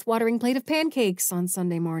a mouth-watering plate of pancakes on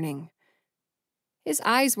Sunday morning. His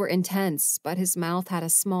eyes were intense, but his mouth had a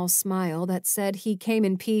small smile that said he came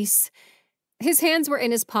in peace. His hands were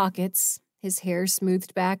in his pockets, his hair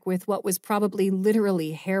smoothed back with what was probably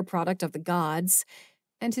literally hair product of the gods,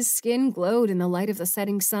 and his skin glowed in the light of the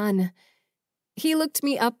setting sun. He looked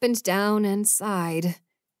me up and down and sighed.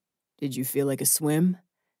 Did you feel like a swim?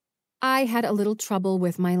 I had a little trouble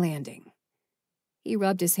with my landing. He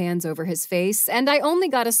rubbed his hands over his face, and I only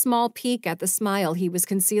got a small peek at the smile he was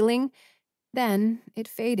concealing. Then it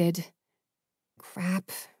faded. Crap,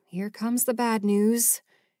 here comes the bad news.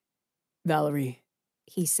 Valerie,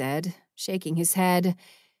 he said, shaking his head.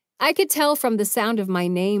 I could tell from the sound of my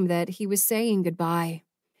name that he was saying goodbye.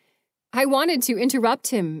 I wanted to interrupt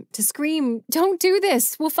him, to scream, "Don't do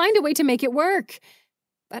this! We'll find a way to make it work!"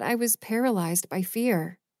 But I was paralyzed by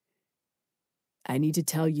fear. I need to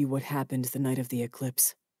tell you what happened the night of the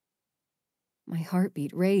eclipse. My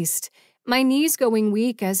heartbeat raced, my knees going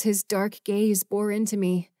weak as his dark gaze bore into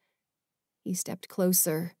me. He stepped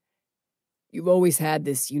closer. You've always had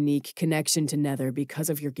this unique connection to Nether because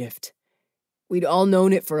of your gift. We'd all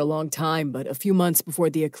known it for a long time, but a few months before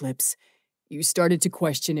the eclipse, you started to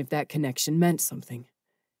question if that connection meant something.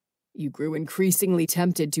 You grew increasingly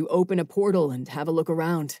tempted to open a portal and have a look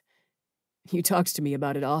around. You talked to me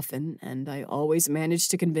about it often, and I always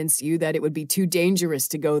managed to convince you that it would be too dangerous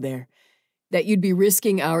to go there, that you'd be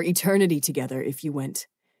risking our eternity together if you went.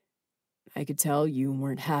 I could tell you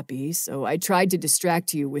weren't happy, so I tried to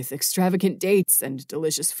distract you with extravagant dates and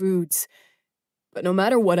delicious foods. But no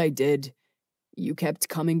matter what I did, you kept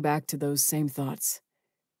coming back to those same thoughts.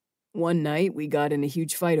 One night, we got in a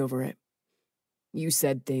huge fight over it. You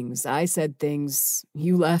said things, I said things,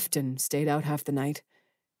 you left and stayed out half the night.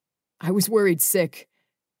 I was worried sick.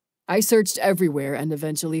 I searched everywhere and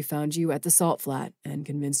eventually found you at the salt flat and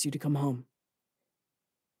convinced you to come home.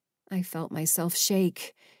 I felt myself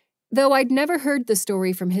shake. Though I'd never heard the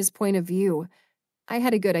story from his point of view, I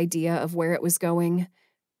had a good idea of where it was going.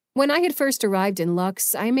 When I had first arrived in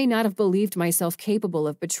Lux, I may not have believed myself capable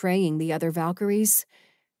of betraying the other Valkyries.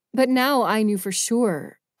 But now I knew for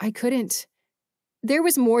sure I couldn't. There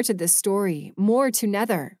was more to this story, more to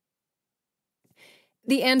Nether.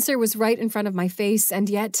 The answer was right in front of my face, and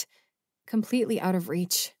yet completely out of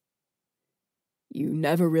reach. You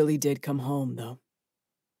never really did come home, though.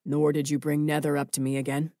 Nor did you bring Nether up to me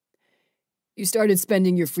again. You started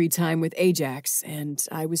spending your free time with Ajax, and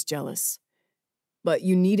I was jealous. But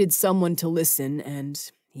you needed someone to listen,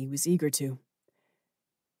 and he was eager to.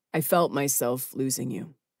 I felt myself losing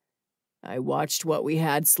you. I watched what we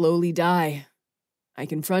had slowly die. I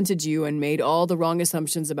confronted you and made all the wrong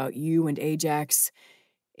assumptions about you and Ajax.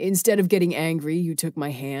 Instead of getting angry, you took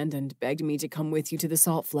my hand and begged me to come with you to the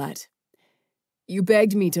salt flat. You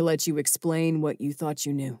begged me to let you explain what you thought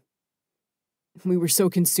you knew. We were so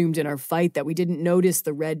consumed in our fight that we didn't notice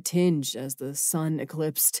the red tinge as the sun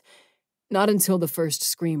eclipsed, not until the first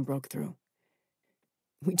scream broke through.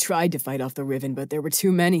 We tried to fight off the Riven, but there were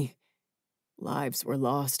too many. Lives were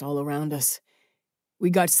lost all around us.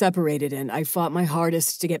 We got separated, and I fought my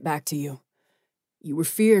hardest to get back to you. You were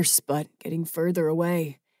fierce, but getting further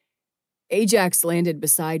away. Ajax landed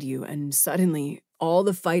beside you, and suddenly, all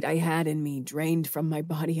the fight I had in me drained from my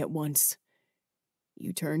body at once.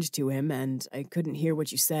 You turned to him, and I couldn't hear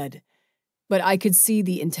what you said, but I could see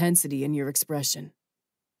the intensity in your expression.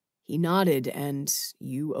 He nodded, and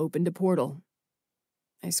you opened a portal.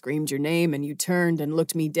 I screamed your name, and you turned and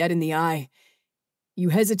looked me dead in the eye. You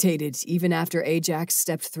hesitated even after Ajax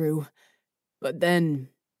stepped through, but then,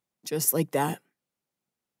 just like that,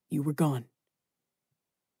 you were gone.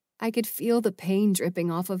 I could feel the pain dripping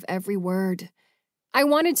off of every word. I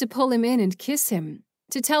wanted to pull him in and kiss him,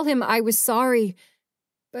 to tell him I was sorry,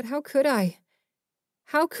 but how could I?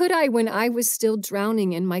 How could I when I was still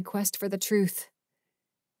drowning in my quest for the truth?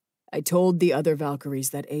 I told the other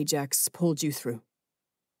Valkyries that Ajax pulled you through.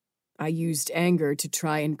 I used anger to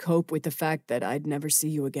try and cope with the fact that I'd never see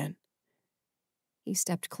you again. He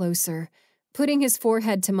stepped closer, putting his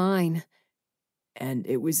forehead to mine. And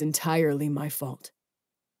it was entirely my fault.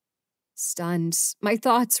 Stunned, my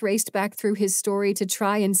thoughts raced back through his story to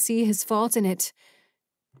try and see his fault in it.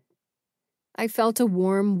 I felt a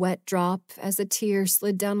warm, wet drop as a tear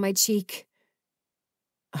slid down my cheek.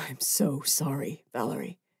 I'm so sorry,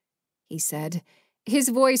 Valerie, he said, his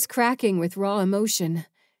voice cracking with raw emotion.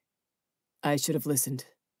 I should have listened.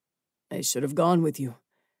 I should have gone with you.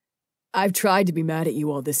 I've tried to be mad at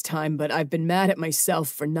you all this time, but I've been mad at myself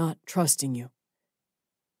for not trusting you.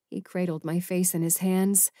 He cradled my face in his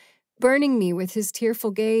hands, burning me with his tearful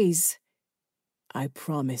gaze. I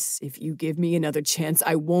promise if you give me another chance,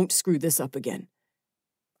 I won't screw this up again.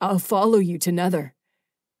 I'll follow you to Nether.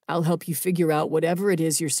 I'll help you figure out whatever it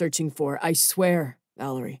is you're searching for. I swear,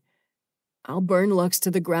 Valerie. I'll burn Lux to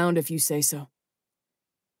the ground if you say so.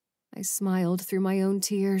 I smiled through my own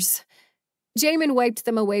tears. Jamin wiped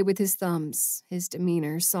them away with his thumbs, his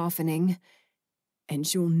demeanor softening.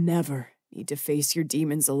 And you'll never, Need to face your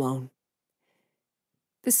demons alone.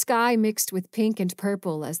 The sky mixed with pink and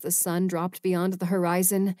purple as the sun dropped beyond the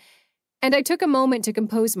horizon, and I took a moment to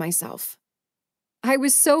compose myself. I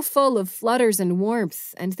was so full of flutters and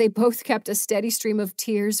warmth, and they both kept a steady stream of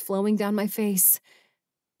tears flowing down my face.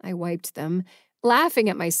 I wiped them, laughing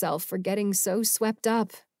at myself for getting so swept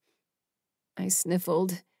up. I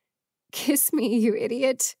sniffled. "Kiss me, you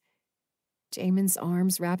idiot." Jamin's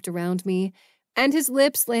arms wrapped around me, and his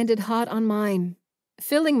lips landed hot on mine,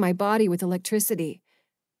 filling my body with electricity.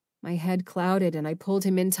 My head clouded, and I pulled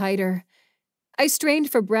him in tighter. I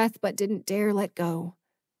strained for breath but didn't dare let go,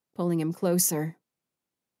 pulling him closer.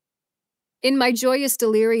 In my joyous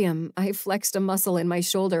delirium, I flexed a muscle in my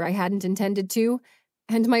shoulder I hadn't intended to,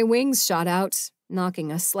 and my wings shot out,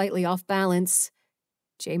 knocking us slightly off balance.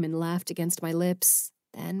 Jamin laughed against my lips,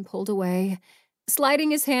 then pulled away,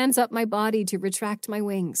 sliding his hands up my body to retract my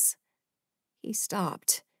wings. He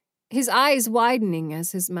stopped, his eyes widening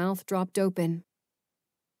as his mouth dropped open.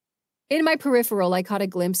 In my peripheral, I caught a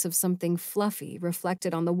glimpse of something fluffy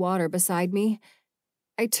reflected on the water beside me.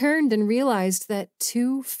 I turned and realized that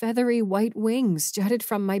 2 feathery white wings jutted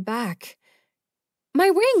from my back.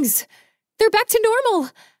 My wings! They're back to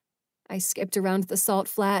normal! I skipped around the salt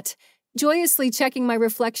flat, joyously checking my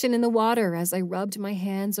reflection in the water as I rubbed my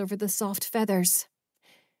hands over the soft feathers.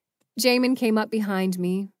 Jamin came up behind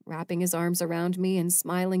me, wrapping his arms around me and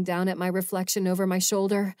smiling down at my reflection over my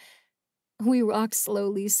shoulder. We rocked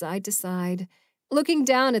slowly side to side, looking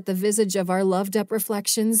down at the visage of our loved-up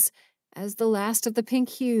reflections as the last of the pink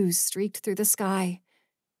hues streaked through the sky.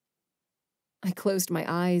 I closed my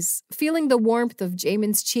eyes, feeling the warmth of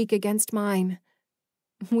Jamin's cheek against mine.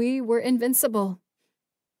 We were invincible.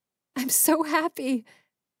 "I'm so happy,"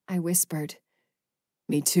 I whispered.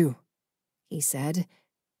 Me too, he said,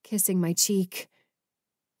 kissing my cheek.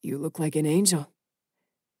 "You look like an angel."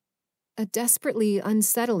 A desperately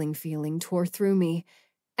unsettling feeling tore through me,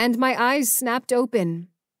 and my eyes snapped open,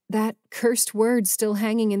 that cursed word still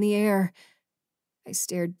hanging in the air. I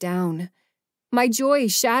stared down. My joy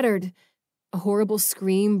shattered. A horrible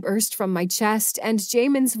scream burst from my chest, and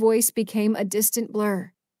Jamin's voice became a distant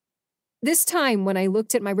blur. This time, when I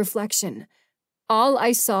looked at my reflection, all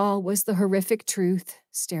I saw was the horrific truth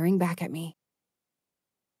staring back at me.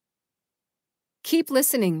 Keep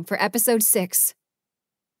listening for episode 6.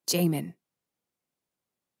 Jamin.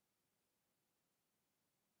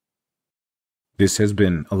 This has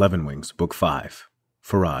been 11 Wings, Book 5,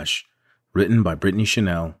 Faraj, written by Brittni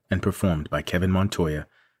Chenelle and performed by Kevin Montoya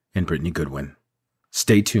and Brittany Goodwin.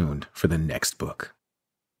 Stay tuned for the next book.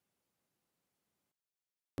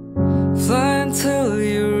 Fly until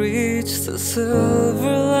you reach the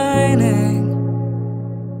silver lining.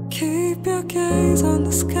 Keep your gaze on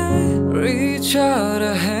the sky. Reach out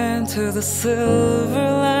a hand to the silver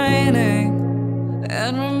lining.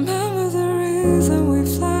 And remember the reason we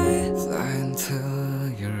fly. Fly until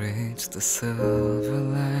you reach the silver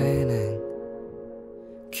lining.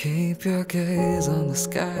 Keep your gaze on the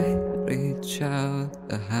sky. Reach out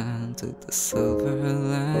a hand to the silver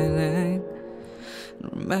lining.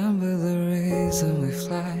 Remember the reason we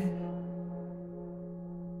fly.